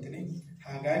ಇಷ್ಟಪಡ್ತೀನಿ.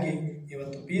 ಹಾಗಾಗಿ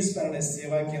ಇವತ್ತು ಪೀಸ್ ಪ್ಯಾರಡೈಸ್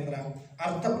ಸೇವಾ ಕೇಂದ್ರ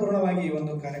ಅರ್ಥಪೂರ್ಣವಾಗಿ ಈ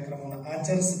ಒಂದು ಕಾರ್ಯಕ್ರಮವನ್ನು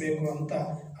ಆಚರಿಸಬೇಕು ಅಂತ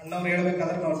ಅಣ್ಣವ್ರು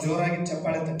ಹೇಳ್ಬೇಕಾದ್ರೆ ನಾವು ಜೋರಾಗಿ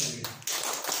ಚಪ್ಪಾಳೆ ತಟ್ಟಿದ್ವಿ,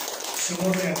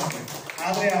 ಶುಭೋದಯ ಹೇಳ್ತೀವಿ.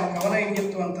 ಆದರೆ ಆ ಕವನ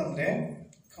ಹೆಂಗಿತ್ತು ಅಂತಂದ್ರೆ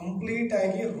ಕಂಪ್ಲೀಟ್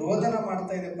ಆಗಿ ರೋದನ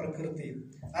ಮಾಡ್ತಾ ಇದೆ ಪ್ರಕೃತಿ.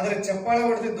 ಆದ್ರೆ ಚಪ್ಪಾಳೆ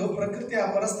ಹೊಡೆದಿದ್ದು ಪ್ರಕೃತಿ ಆ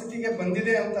ಪರಿಸ್ಥಿತಿಗೆ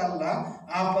ಬಂದಿದೆ ಅಂತ ಅಲ್ಲ,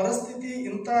 ಆ ಪರಿಸ್ಥಿತಿ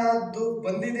ಇಂತಹದ್ದು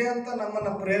ಬಂದಿದೆ ಅಂತ ನಮ್ಮನ್ನ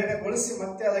ಪ್ರೇರಣೆಗೊಳಿಸಿ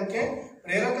ಮತ್ತೆ ಅದಕ್ಕೆ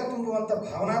ಪ್ರೇರಕ ತುಂಬುವಂತ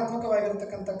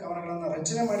ಭಾವನಾತ್ಮಕವಾಗಿರ್ತಕ್ಕಂಥ ಕವನಗಳನ್ನ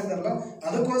ರಚನೆ ಮಾಡಿದಾರಲ್ಲ,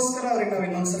 ಅದಕ್ಕೋಸ್ಕರ ಅವ್ರಿಗೆ ನಾವು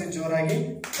ಇನ್ನೊಂದ್ಸರಿ ಜೋರಾಗಿ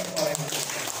ಚಪ್ಪಾಳೆ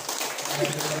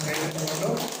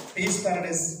ಮಾಡಿಕೊಂಡು ಪೀಸ್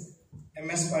ಪ್ಯಾರಡೈಸ್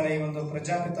MS ಪಾಳೆ ಈ ಒಂದು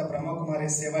ಪ್ರಜಾಪಿತ ಬ್ರಹ್ಮಕುಮಾರಿ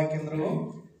ಸೇವಾ ಕೇಂದ್ರವು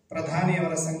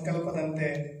ಪ್ರಧಾನಿಯವರ ಸಂಕಲ್ಪದಂತೆ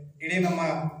ಇಡೀ ನಮ್ಮ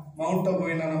ಮೌಂಟ್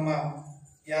ಅಬುವಿನ ನಮ್ಮ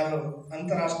ಯಾರು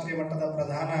ಅಂತಾರಾಷ್ಟ್ರೀಯ ಮಟ್ಟದ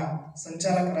ಪ್ರಧಾನ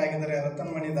ಸಂಚಾಲಕರಾಗಿದ್ದಾರೆ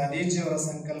ರತನ್ಮಣಿ ದಾದೀಜಿಯವರ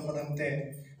ಸಂಕಲ್ಪದಂತೆ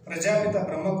ಪ್ರಜಾಪಿತ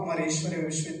ಬ್ರಹ್ಮಕುಮಾರಿ ಈಶ್ವರೀಯ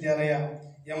ವಿಶ್ವವಿದ್ಯಾಲಯ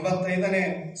 85ನೇ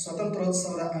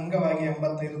ಸ್ವತಂತ್ರೋತ್ಸವದ ಅಂಗವಾಗಿ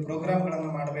 85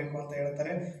 ಪ್ರೋಗ್ರಾಮ್ಗಳನ್ನು ಮಾಡಬೇಕು ಅಂತ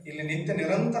ಹೇಳ್ತಾರೆ. ಇಲ್ಲಿ ನಿತ್ಯ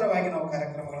ನಿರಂತರವಾಗಿ ನಾವು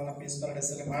ಕಾರ್ಯಕ್ರಮಗಳನ್ನು ಪೀಸ್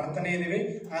ಪ್ಯಾರಡೈಸ್ ಅಲ್ಲಿ ಮಾಡ್ತಾನೆ ಇದೀವಿ.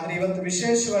 ಆದ್ರೆ ಇವತ್ತು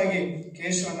ವಿಶೇಷವಾಗಿ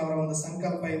ಕೇಶವಣ್ಣವರ ಒಂದು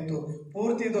ಸಂಕಲ್ಪ ಇತ್ತು,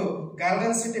 ಪೂರ್ತಿ ಇದು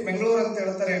ಗಾರ್ಡನ್ ಸಿಟಿ ಬೆಂಗಳೂರು ಅಂತ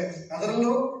ಹೇಳ್ತಾರೆ,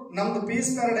 ಅದರಲ್ಲೂ ನಮ್ದು ಪೀಸ್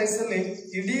ಪ್ಯಾರಡೈಸ್ ಅಲ್ಲಿ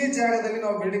ಇಡೀ ಜಾಗದಲ್ಲಿ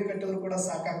ನಾವು ಬಿಲ್ಡಿಂಗ್ ಕಟ್ಟಿದ್ರು ಕೂಡ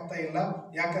ಸಾಕಾಗ್ತಾ ಇಲ್ಲ.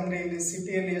 ಯಾಕಂದ್ರೆ ಇಲ್ಲಿ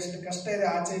ಸಿಟಿಯಲ್ಲಿ ಎಷ್ಟು ಕಷ್ಟ ಇದೆ,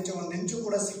 ಆಚೆ ಈಚೆ ಒಂದ್ ಇಂಚು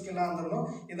ಕೂಡ ಸಿಕ್ಕಿಲ್ಲ ಅಂದ್ರೂ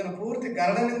ಇದನ್ನ ಪೂರ್ತಿ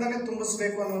ಗಾರ್ಡನ್ ಇಂದಾನೇ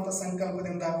ತುಂಬಿಸ್ಬೇಕು ಅನ್ನುವಂತ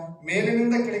ಸಂಕಲ್ಪದಿಂದ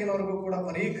ಮೇಲಿನಿಂದ ಕೆಳಗಿನವರೆಗೂ ಕೂಡ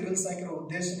ಬರೀ ಗ್ರಿಲ್ಸ್ ಹಾಕಿರೋ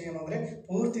ಉದ್ದೇಶ ಏನು ಅಂದ್ರೆ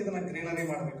ಪೂರ್ತಿ ಇದನ್ನ ಗ್ರೀನರಿ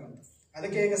ಮಾಡ್ಬೇಕು ಅಂತ.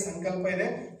 ಅದಕ್ಕೆ ಈಗ ಸಂಕಲ್ಪ ಇದೆ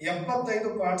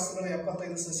 75 ಪಾರ್ಟ್ಸ್ಗಳು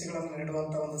 75 ಸಸಿಗಳನ್ನು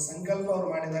ನೆಡುವಂತ ಒಂದು ಸಂಕಲ್ಪ ಅವರು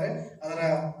ಮಾಡಿದ್ದಾರೆ. ಅದರ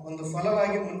ಒಂದು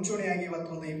ಫಲವಾಗಿ ಮುಂಚೂಣಿಯಾಗಿ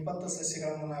ಇವತ್ತೊಂದು 20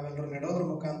 ಸಸಿಗಳನ್ನು ನಾವೆಲ್ಲರೂ ನೆಡೋದ್ರ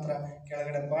ಮುಖಾಂತರ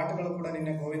ಕೆಳಗಡೆ ಪಾಟ್ಗಳು ಕೂಡ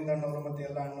ನಿನ್ನೆ ಗೋವಿಂದಣ್ಣವರು ಮತ್ತೆ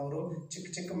ಎಲ್ಲ ಅಣ್ಣವರು ಚಿಕ್ಕ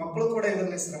ಚಿಕ್ಕ ಮಕ್ಕಳು ಕೂಡ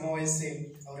ಇದರಲ್ಲಿ ಶ್ರಮ ವಹಿಸಿ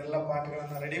ಅವರೆಲ್ಲ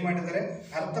ಪಾಟ್ಗಳನ್ನ ರೆಡಿ ಮಾಡಿದ್ದಾರೆ.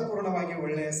 ಅರ್ಥಪೂರ್ಣವಾಗಿ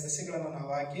ಒಳ್ಳೆಯ ಸಸಿಗಳನ್ನು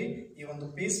ನಾವು ಹಾಕಿ ಈ ಒಂದು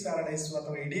ಪೀಸ್ ಪ್ಯಾರಡೈಸ್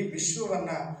ಅಥವಾ ಇಡೀ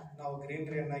ವಿಶ್ವವನ್ನ ನಾವು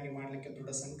ಗ್ರೀನರಿಯನ್ನಾಗಿ ಮಾಡಲಿಕ್ಕೆ ದೊಡ್ಡ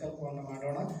ಸಂಕಲ್ಪವನ್ನು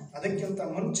ಮಾಡೋಣ. ಅದಕ್ಕಿಂತ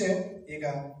ಮುಂಚೆ ಈಗ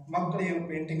ಮಕ್ಕಳು ಏನು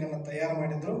ಪೇಂಟಿಂಗ್ ಅನ್ನು ತಯಾರು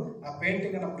ಮಾಡಿದ್ರು ಆ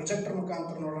ಪೇಂಟಿಂಗ್ ಅನ್ನ ಪ್ರೊಜೆಕ್ಟರ್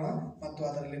ಮುಖಾಂತರ ನೋಡೋಣ ಮತ್ತು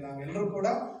ಅದರಲ್ಲಿ ನಾವೆಲ್ಲರೂ ಕೂಡ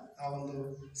ಆ ಒಂದು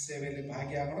ಸೇವೆಯಲ್ಲಿ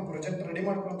ಭಾಗಿಯಾಗೋಣ. ಪ್ರೊಜೆಕ್ಟ್ ರೆಡಿ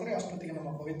ಮಾಡ್ಕೊಳ್ತಾರೆ, ಅಷ್ಟೊತ್ತಿಗೆ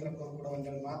ನಮ್ಮ ಪವಿತ್ರಕ್ಕವರು ಕೂಡ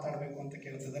ಒಂದೆರಡು ಮಾತಾಡಬೇಕು ಅಂತ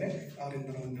ಕೇಳ್ತಿದ್ದಾರೆ, ಅವರಿಂದ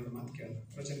ಒಂದೆರಡು ಮಾತು ಕೇಳೋಣ.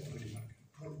 ಪ್ರೊಜೆಕ್ಟ್ ರೆಡಿ ಮಾಡಿ.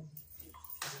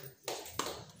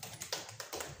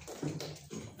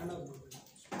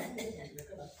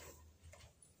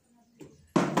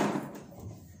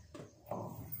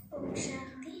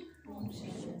 ಶಾಂತಿ.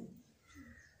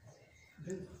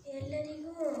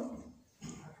 ಎಲ್ಲರಿಗೂ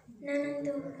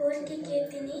ನಾನೊಂದು ಕೋರಿಕೆ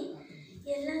ಕೇಳ್ತೀನಿ.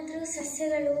 ಎಲ್ಲಾದರೂ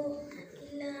ಸಸ್ಯಗಳು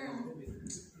ಇಲ್ಲ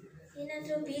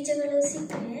ಏನಾದರೂ ಬೀಜಗಳು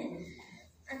ಸಿಕ್ಕರೆ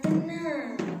ಅದನ್ನು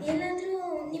ಎಲ್ಲಾದರೂ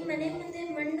ನಿಮ್ಮ ಮನೆ ಮುಂದೆ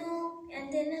ಮಣ್ಣು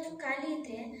ಅದೇನಾದರೂ ಖಾಲಿ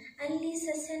ಇದ್ದರೆ ಅಲ್ಲಿ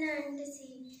ಸಸ್ಯನ ಅಂಟಿಸಿ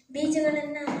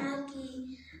ಬೀಜಗಳನ್ನು ಹಾಕಿ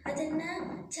ಅದನ್ನ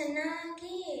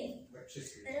ಚೆನ್ನಾಗಿ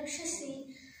ರಕ್ಷಿಸಿ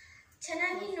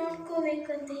ಚೆನ್ನಾಗಿ ನೋಡ್ಕೋಬೇಕು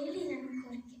ಅಂತ ಹೇಳಿ ನನ್ನ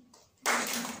ಕೋರಿಕೆ.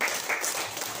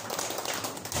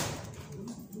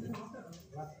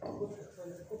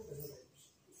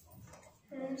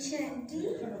 ಓಂ ಶಾಂತಿ,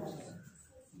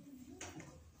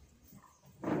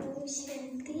 ಓಂ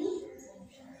ಶಾಂತಿ,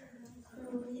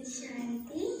 ಓಂ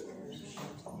ಶಾಂತಿ.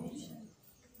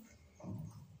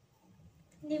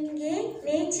 ನಿಮಗೆ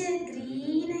ನೇಚರ್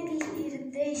ಗ್ರೀನ್ ಆಗಿ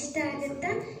ಇರುತ್ತೆ ಇಷ್ಟ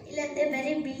ಆಗುತ್ತಾ, ಇಲ್ಲಾಂದ್ರೆ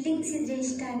ಬರೀ ಬಿಲ್ಡಿಂಗ್ಸ್ ಇದ್ರೆ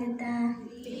ಇಷ್ಟ ಆಗುತ್ತಾ?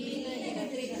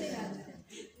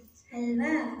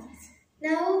 ಅಲ್ವಾ?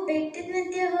 ನಾವು ಬೆಟ್ಟದ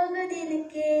ಮಧ್ಯೆ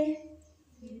ಹೋಗೋದೇನಕ್ಕೆ?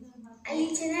 ಅಲ್ಲಿ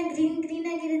ಚೆನ್ನಾಗಿ ಗ್ರೀನ್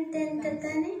ಆಗಿರುತ್ತೆ ಅಂತ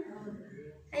ತಾನೆ,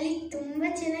 ಅಲ್ಲಿ ತುಂಬಾ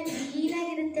ಚೆನ್ನಾಗಿ ಗ್ರೀನ್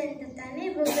ಆಗಿರುತ್ತೆ ಅಂತ ತಾನೆ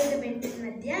ಹೋಗೋದು ಬೆಟ್ಟದ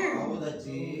ಮಧ್ಯ.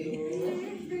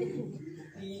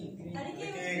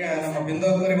 ಈಗ ನಮ್ಮ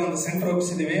ಬಿಂದೋದವರಿಗೆ ಒಂದು ಸೆಂಟರ್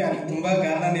ರೂಪಿಸಿದೀವಿ, ಅಲ್ಲಿ ತುಂಬಾ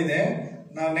ಗಾರ್ಡನ್ ಇದೆ.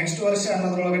 ನಾವು ನೆಕ್ಸ್ಟ್ ವರ್ಷ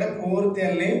ಅನ್ನೋದ್ರೊಳಗಡೆ ಪೂರ್ತಿ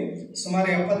ಅಲ್ಲಿ ಸುಮಾರು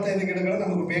 75 ಗಿಡಗಳು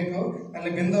ನಮಗೆ ಬೇಕು.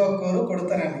 ಅಲ್ಲಿ ಬಿಂದು ಅಕ್ಕವರು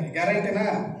ಕೊಡ್ತಾರೆ, ನಮಗೆ ಗ್ಯಾರಂಟಿನಾ?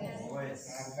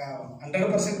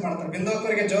 100% ಮಾಡ್ತಾರೆ. ಬಿಂದು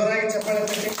ಅಕ್ಕವರಿಗೆ ಜೋರಾಗಿ ಚಪ್ಪಾಳೆ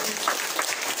ತಟ್ಟಿ.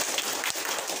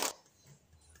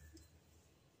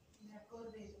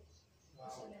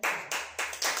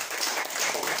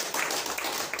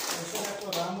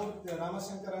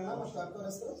 ರಾಮಶಂಕರಣ್ಣ ಮತ್ತು ಅಕ್ಕರ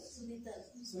ಹೆಸರು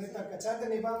ಸುನೀತಾ ಅಕ್ಕ. ಚಾತೆ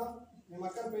ನೀ ಬಾ, ನಿಮ್ಮ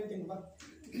ಅಕ್ಕನ ಪೇಂಟಿಂಗ್ ಬಾ,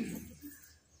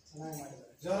 ಚೆನ್ನಾಗಿ ಮಾಡಿದ್ದಾರೆ.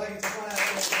 ಜೋರಾಗಿ ಚಪ್ಪಾಳೆ.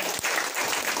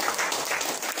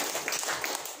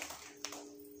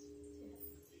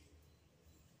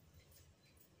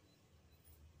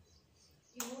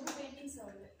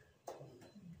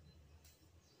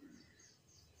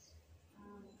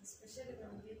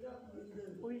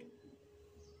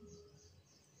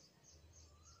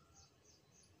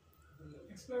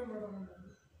 ಎಕ್ಸ್ಪ್ಲೈನ್ ಮಾಡೋಣ.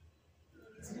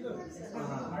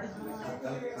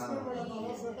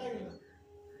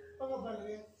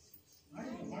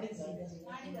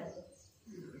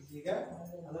 ಈಗ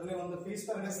ಅದರಲ್ಲಿ ಒಂದು ಪೀಸ್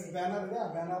ಪರ್ನೆಸ್ ಬ್ಯಾನರ್ ಇದೆ, ಆ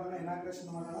ಬ್ಯಾನರ್ನ ಇನಾಗ್ರೇಷನ್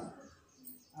ಮಾಡೋಣ.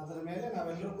 ಅದರ ಮೇಲೆ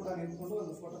ನಾವೆಲ್ಲರೂ ಕೂಡ ನಿಂತ್ಕೊಂಡು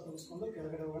ಒಂದು ಫೋಟೋ ತೆಗೆಸ್ಕೊಂಡು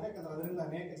ಕೆಳಗಡೆ ಹೋಗೋಣ, ಯಾಕಂದ್ರೆ ಅದರಿಂದ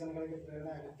ಅನೇಕ ಜನಗಳಿಗೆ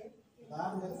ಪ್ರೇರಣೆ ಆಗುತ್ತೆ.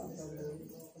 ಅದಾದ್ಮೇಲೆ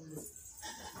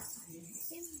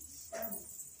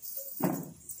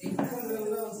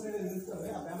ಒಂದ್ಸರಿ ನಿಲ್ತವೆ,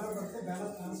 ಆ ಬ್ಯಾನರ್ ಬರುತ್ತೆ,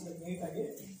 ಬ್ಯಾನರ್ ಕಾಣಿಸ್ಬೇಕು ನೀಟಾಗಿ.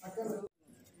 ಯಾಕಂದ್ರೆ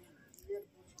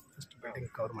ಬ್ಯಾಟಿಂಗ್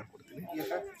ಕವರ್ ಮಾಡಿಕೊಡ್ತೀನಿ.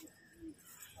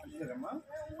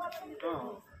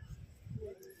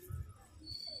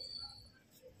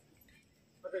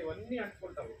 ಮತ್ತೆ ಇವన్నీ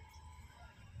ಅಂಟ್ಕೊಳ್ತಾವೆ.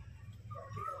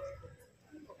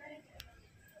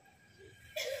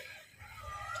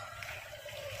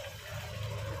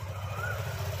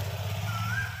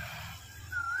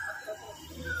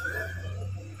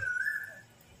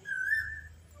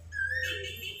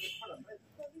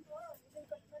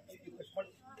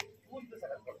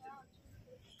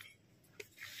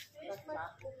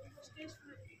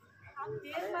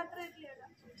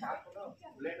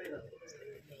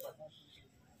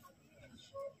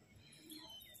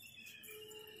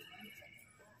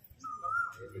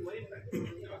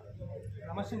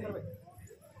 ರಮಶಂಕರ್ ಭಾई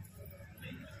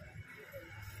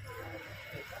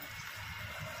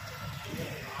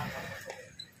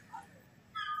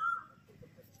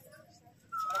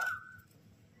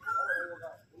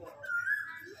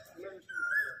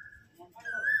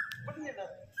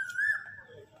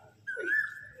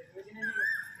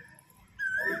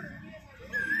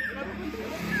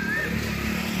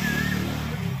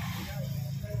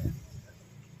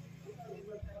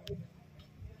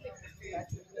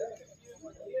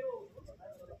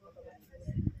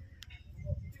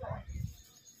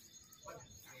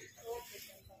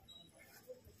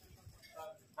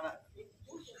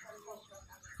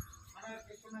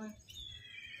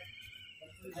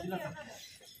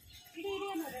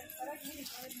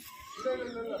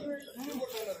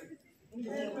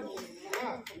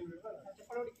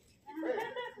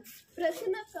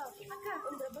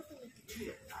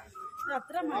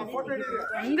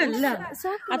ಹಂಗಲ್ಲ,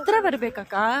 ಹತ್ರ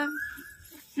ಬರ್ಬೇಕಕ್ಕ.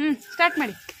 ಸ್ಟಾರ್ಟ್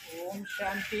ಮಾಡಿ. ಓಂ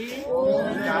ಶಾಂತಿ, ಓಂ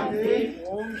ಶಾಂತಿ,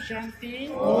 ಓಂ ಶಾಂತಿ,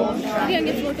 ಓಂ ಶಾಂತಿ.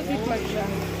 ಹಂಗೆ ಫೋಟೋ ಕ್ಲಿಕ್ ಮಾಡಿ.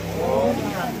 ಓಂ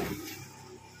ಶಾಂತಿ.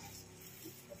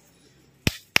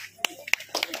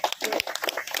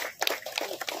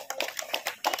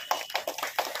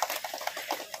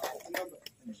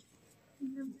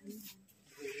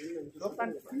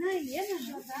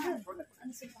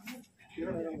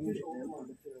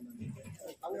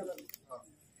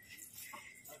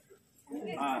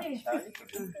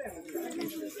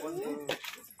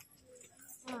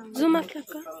 ಝೂಮ್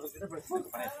ಹಾಕ್ಲಕ್ಕ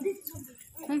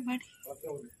ಮಾಡಿ.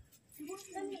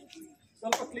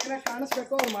 ಸ್ವಲ್ಪ ಕ್ಲೀನ್ ಆಗಿ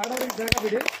ಕಾಣಿಸ್ಬೇಕು. ಅವ್ರು ಮಾಡೋರಿಗೆ ಜಾಗ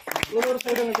ಬಿಡಿ.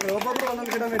 ಸೈಡ್ ಒಬ್ಬೊಬ್ರು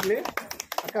ಒಂದೊಂದು ಗಿಡ ನೆಡ್ಲಿ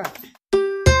ಅಕ್ಕ.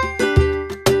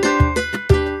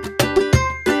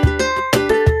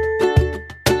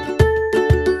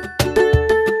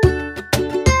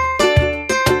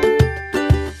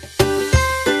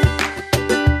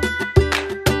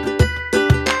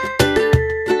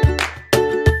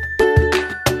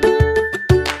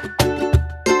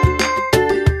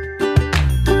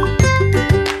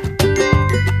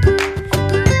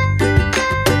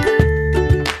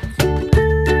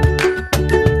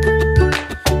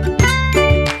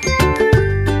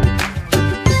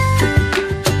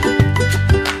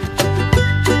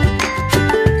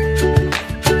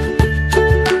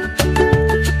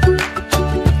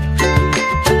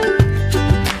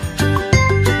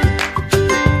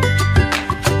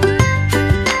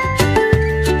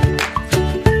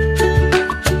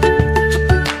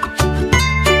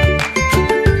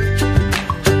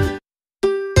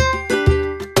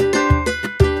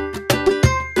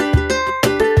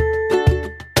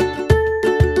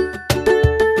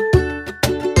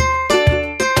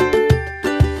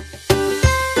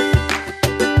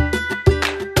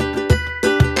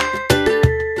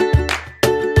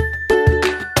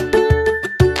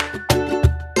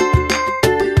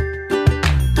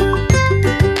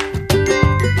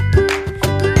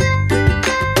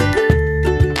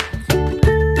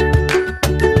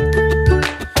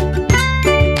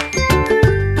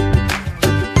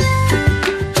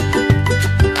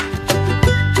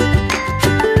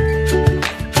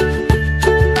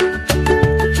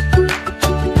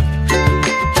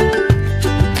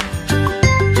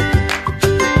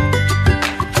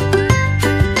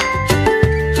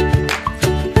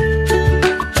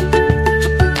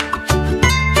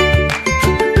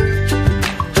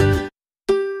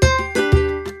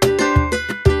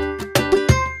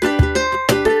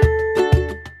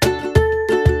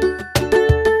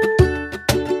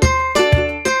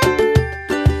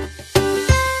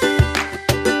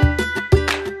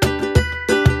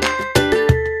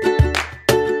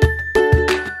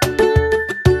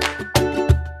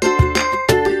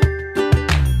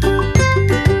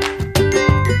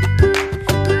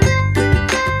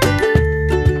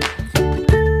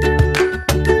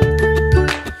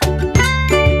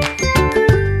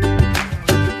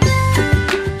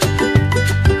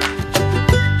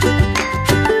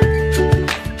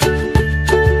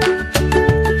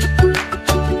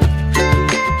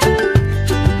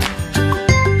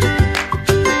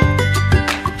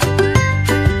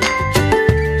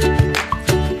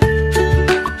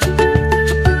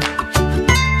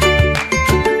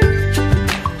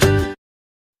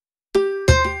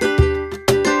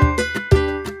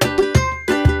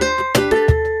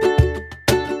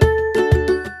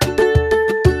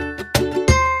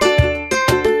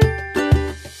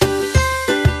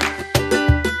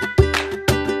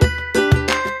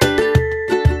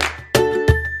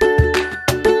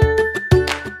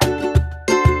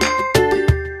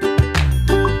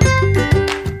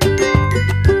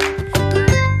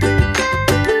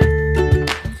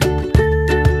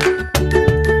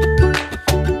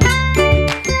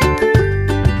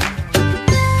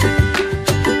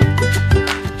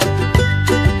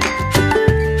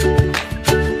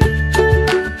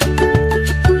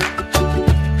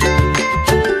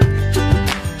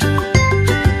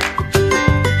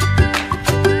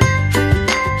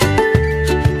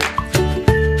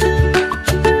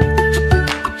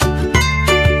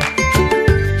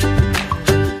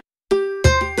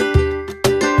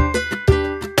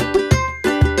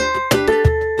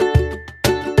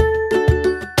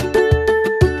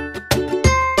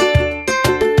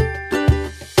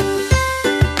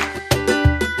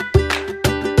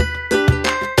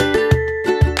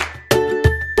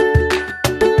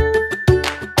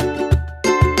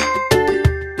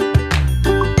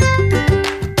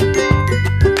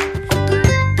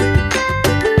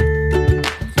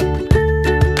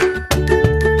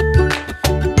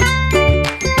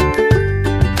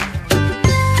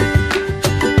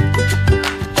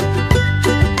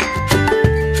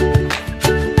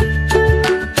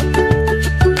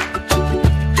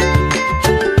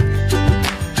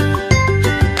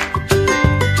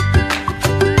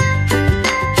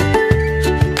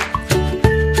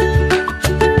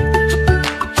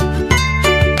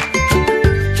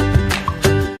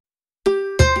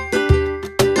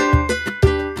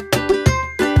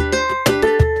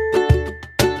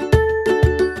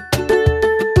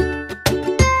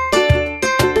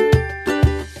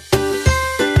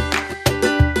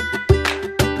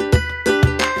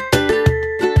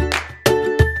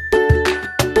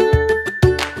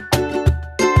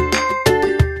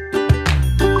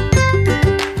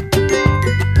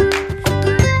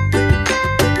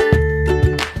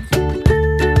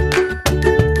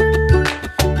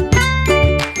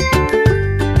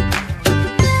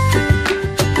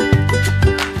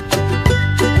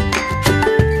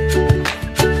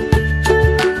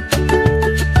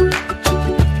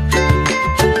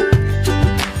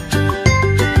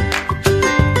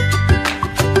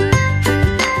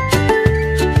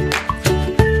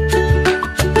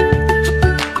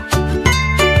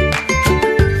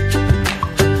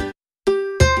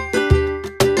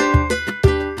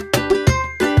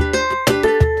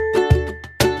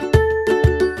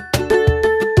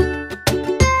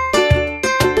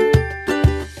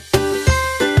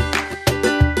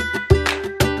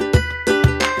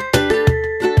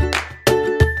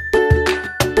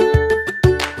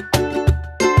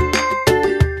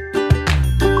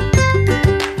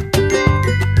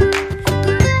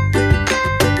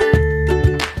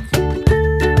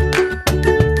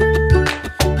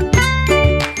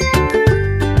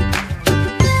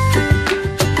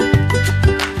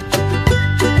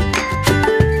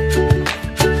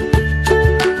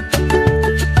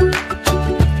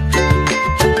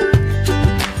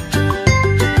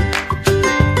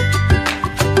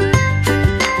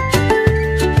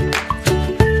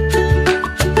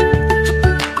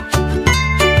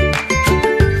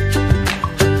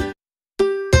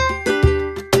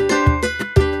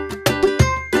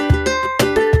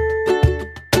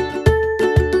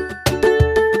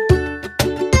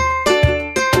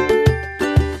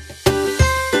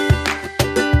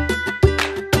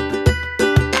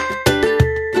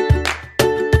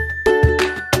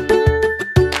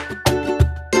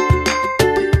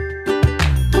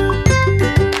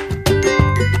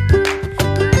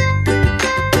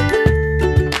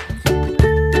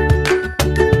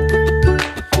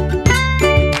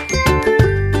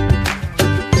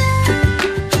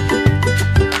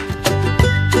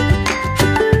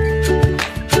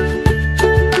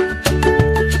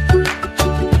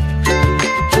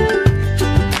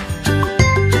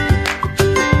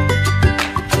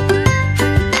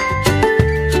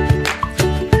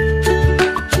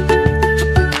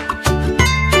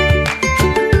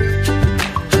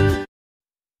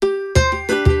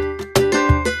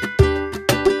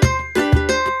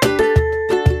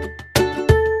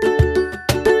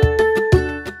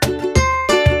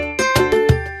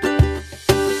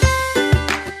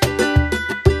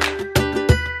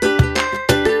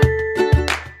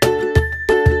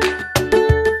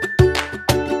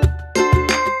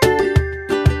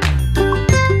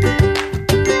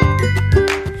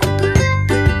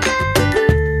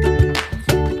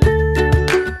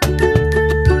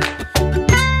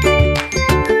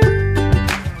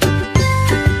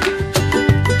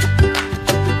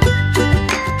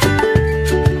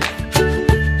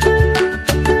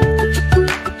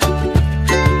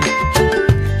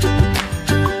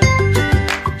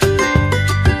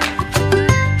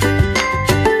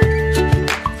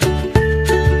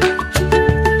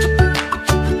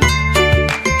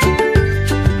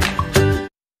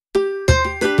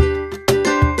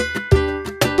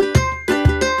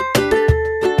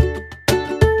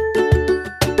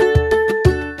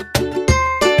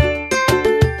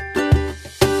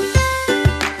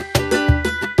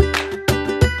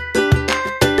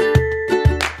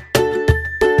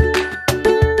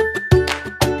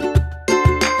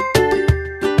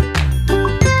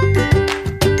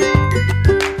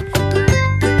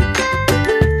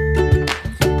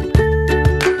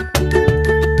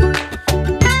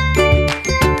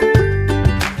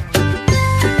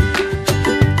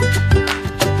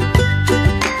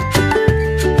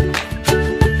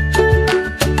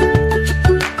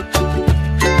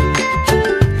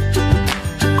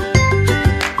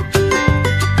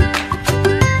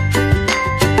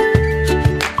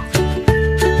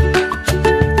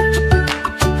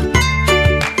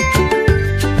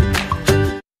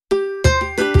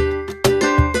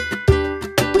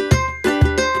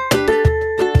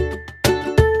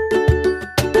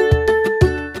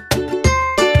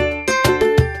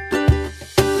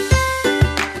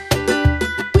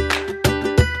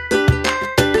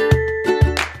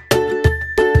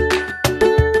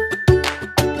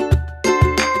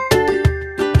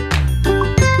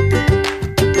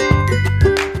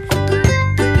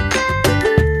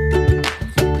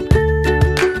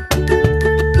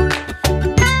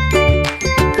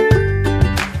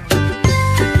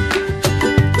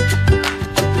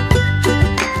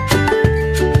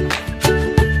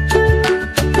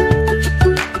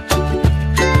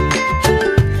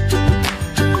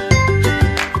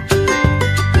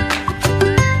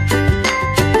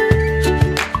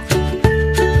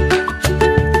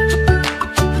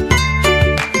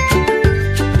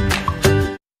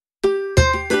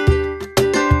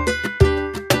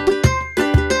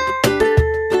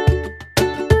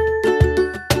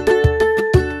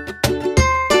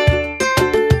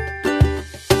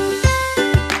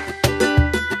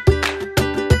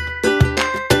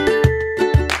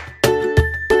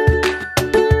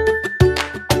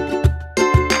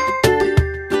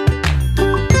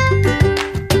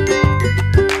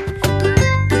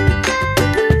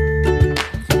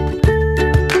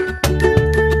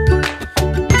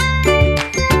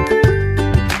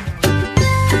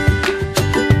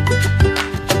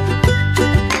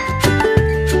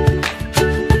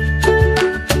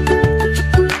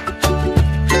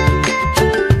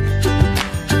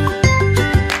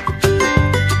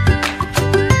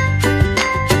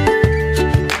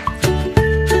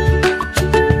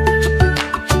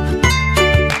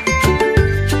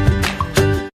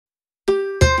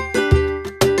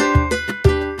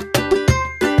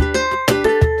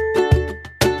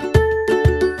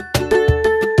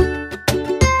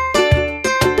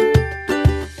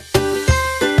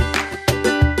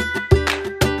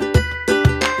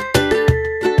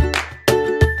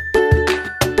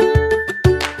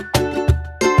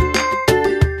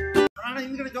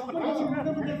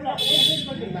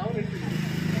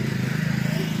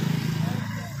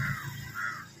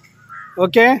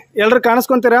 ಓಕೆ, ಎಲ್ರು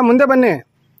ಕಾಣಿಸ್ಕೊಂತೀರಾ? ಮುಂದೆ ಬನ್ನಿ,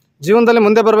 ಜೀವನದಲ್ಲಿ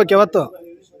ಮುಂದೆ ಬರ್ಬೇಕು ಯಾವತ್ತು.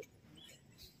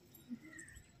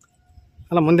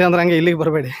 ಅಲ್ಲ, ಮುಂದೆ ಅಂದ್ರೆ ಹಂಗೆ ಇಲ್ಲಿಗೆ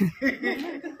ಬರಬೇಡಿ.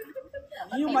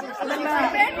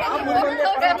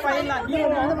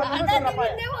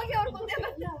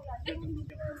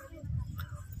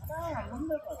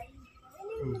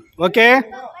 Okay,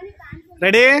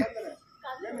 ready?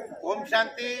 ಓಂ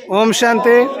ಶಾಂತಿ. ಓಂ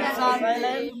ಶಾಂತಿ.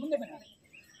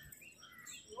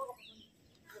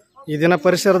 ಈ ದಿನ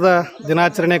ಪರಿಸರದ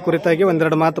ದಿನಾಚರಣೆ ಕುರಿತಾಗಿ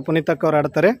ಒಂದೆರಡು ಮಾತು ಪುನೀತಕ್ಕ ಅವರು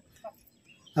ಆಡ್ತಾರೆ.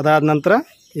 ಅದಾದ ನಂತರ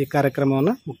ಈ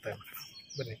ಕಾರ್ಯಕ್ರಮವನ್ನು ಮುಕ್ತಾಯ ಮಾಡೋಣ.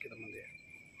 ಬನ್ನಿ ಮುಂದೆ.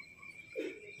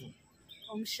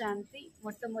 ಓಂ ಶಾಂತಿ.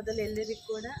 ಮೊಟ್ಟ ಮೊದಲು ಎಲ್ಲರಿಗೂ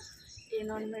ಕೂಡ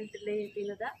ಎನ್ವೈರನ್ಮೆಂಟ್ ಡೇ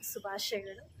ದಿನದ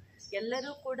ಶುಭಾಶಯಗಳು.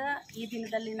 ಎಲ್ಲರೂ ಕೂಡ ಈ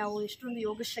ದಿನದಲ್ಲಿ ನಾವು ಎಷ್ಟೊಂದು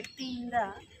ಯೋಗ ಶಕ್ತಿಯಿಂದ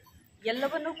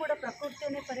ಎಲ್ಲವನ್ನೂ ಕೂಡ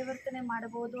ಪ್ರಕೃತಿಯನ್ನೇ ಪರಿವರ್ತನೆ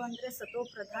ಮಾಡಬಹುದು ಅಂದರೆ ಸತೋ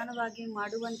ಪ್ರಧಾನವಾಗಿ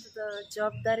ಮಾಡುವಂಥದ್ದು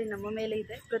ಜವಾಬ್ದಾರಿ ನಮ್ಮ ಮೇಲೆ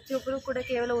ಇದೆ. ಪ್ರತಿಯೊಬ್ಬರೂ ಕೂಡ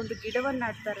ಕೇವಲ ಒಂದು ಗಿಡವನ್ನು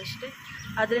ನಾಡ್ತಾರಷ್ಟೇ,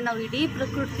 ಆದರೆ ನಾವು ಇಡೀ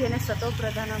ಪ್ರಕೃತಿಯನ್ನೇ ಸತೋ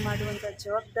ಪ್ರಧಾನ ಮಾಡುವಂಥ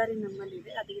ಜವಾಬ್ದಾರಿ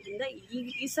ನಮ್ಮಲ್ಲಿದೆ. ಅದರಿಂದ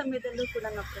ಈ ಸಮಯದಲ್ಲೂ ಕೂಡ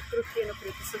ನಾವು ಪ್ರಕೃತಿಯನ್ನು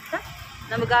ಪ್ರೀತಿಸುತ್ತಾ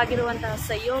ನಮಗಾಗಿರುವಂತಹ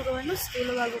ಸಹಯೋಗವನ್ನು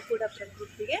ಸ್ಥೂಲವಾಗೂ ಕೂಡ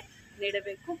ಪ್ರಕೃತಿಗೆ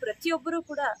ನೀಡಬೇಕು. ಪ್ರತಿಯೊಬ್ಬರೂ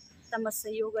ಕೂಡ ತಮ್ಮ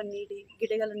ಸಹಯೋಗ ನೀಡಿ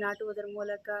ಗಿಡಗಳನ್ನು ನಾಟುವುದರ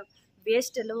ಮೂಲಕ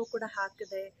ವೇಸ್ಟ್ ಎಲ್ಲವೂ ಕೂಡ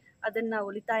ಹಾಕದೆ ಅದನ್ನು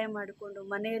ಉಳಿತಾಯ ಮಾಡಿಕೊಂಡು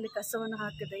ಮನೆಯಲ್ಲಿ ಕಸವನ್ನು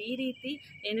ಹಾಕದೆ ಈ ರೀತಿ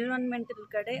ಎನ್ವಿರಾನ್ಮೆಂಟಲ್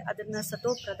ಕಡೆ ಅದನ್ನು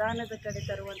ಸತೋ ಪ್ರಧಾನದ ಕಡೆ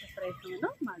ತರುವಂಥ ಪ್ರಯತ್ನವನ್ನು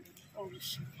ಮಾಡೋಣ. ಓಂ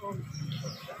ಶ್ರೀ ಓಂ.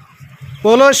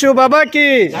 बोलो शिव बाबा की,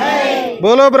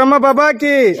 बोलो ब्रह्म बाबा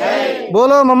की,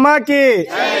 बोलो मम्मा की.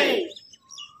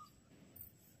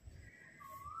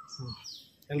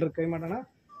 ಎಲ್ಲರೂ ಕೈ ಮಾಡೋಣ.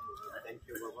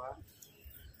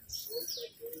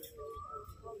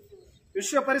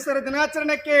 ವಿಶ್ವ ಪರಿಸರ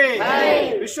ದಿನಾಚರಣೆಗೆ,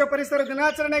 ವಿಶ್ವ ಪರಿಸರ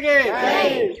ದಿನಾಚರಣೆಗೆ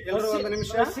ಎಲ್ಲರೂ ಒಂದು ನಿಮಿಷ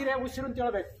ಉಸಿರು ಅಂತ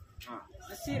ಹೇಳ್ಬೇಕು.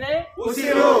 ಹಸಿರೆ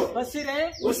ಉಸಿರು, ಹಸಿರೆ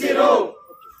ಉಸಿರು.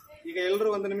 ಈಗ ಎಲ್ಲರೂ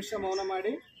ಒಂದು ನಿಮಿಷ ಮೌನ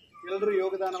ಮಾಡಿ ಎಲ್ಲರೂ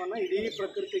ಯೋಗದಾನವನ್ನ, ಇಡೀ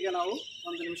ಪ್ರಕೃತಿಗೆ ನಾವು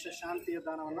ಒಂದು ನಿಮಿಷ ಶಾಂತಿಯ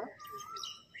ದಾನವನ್ನ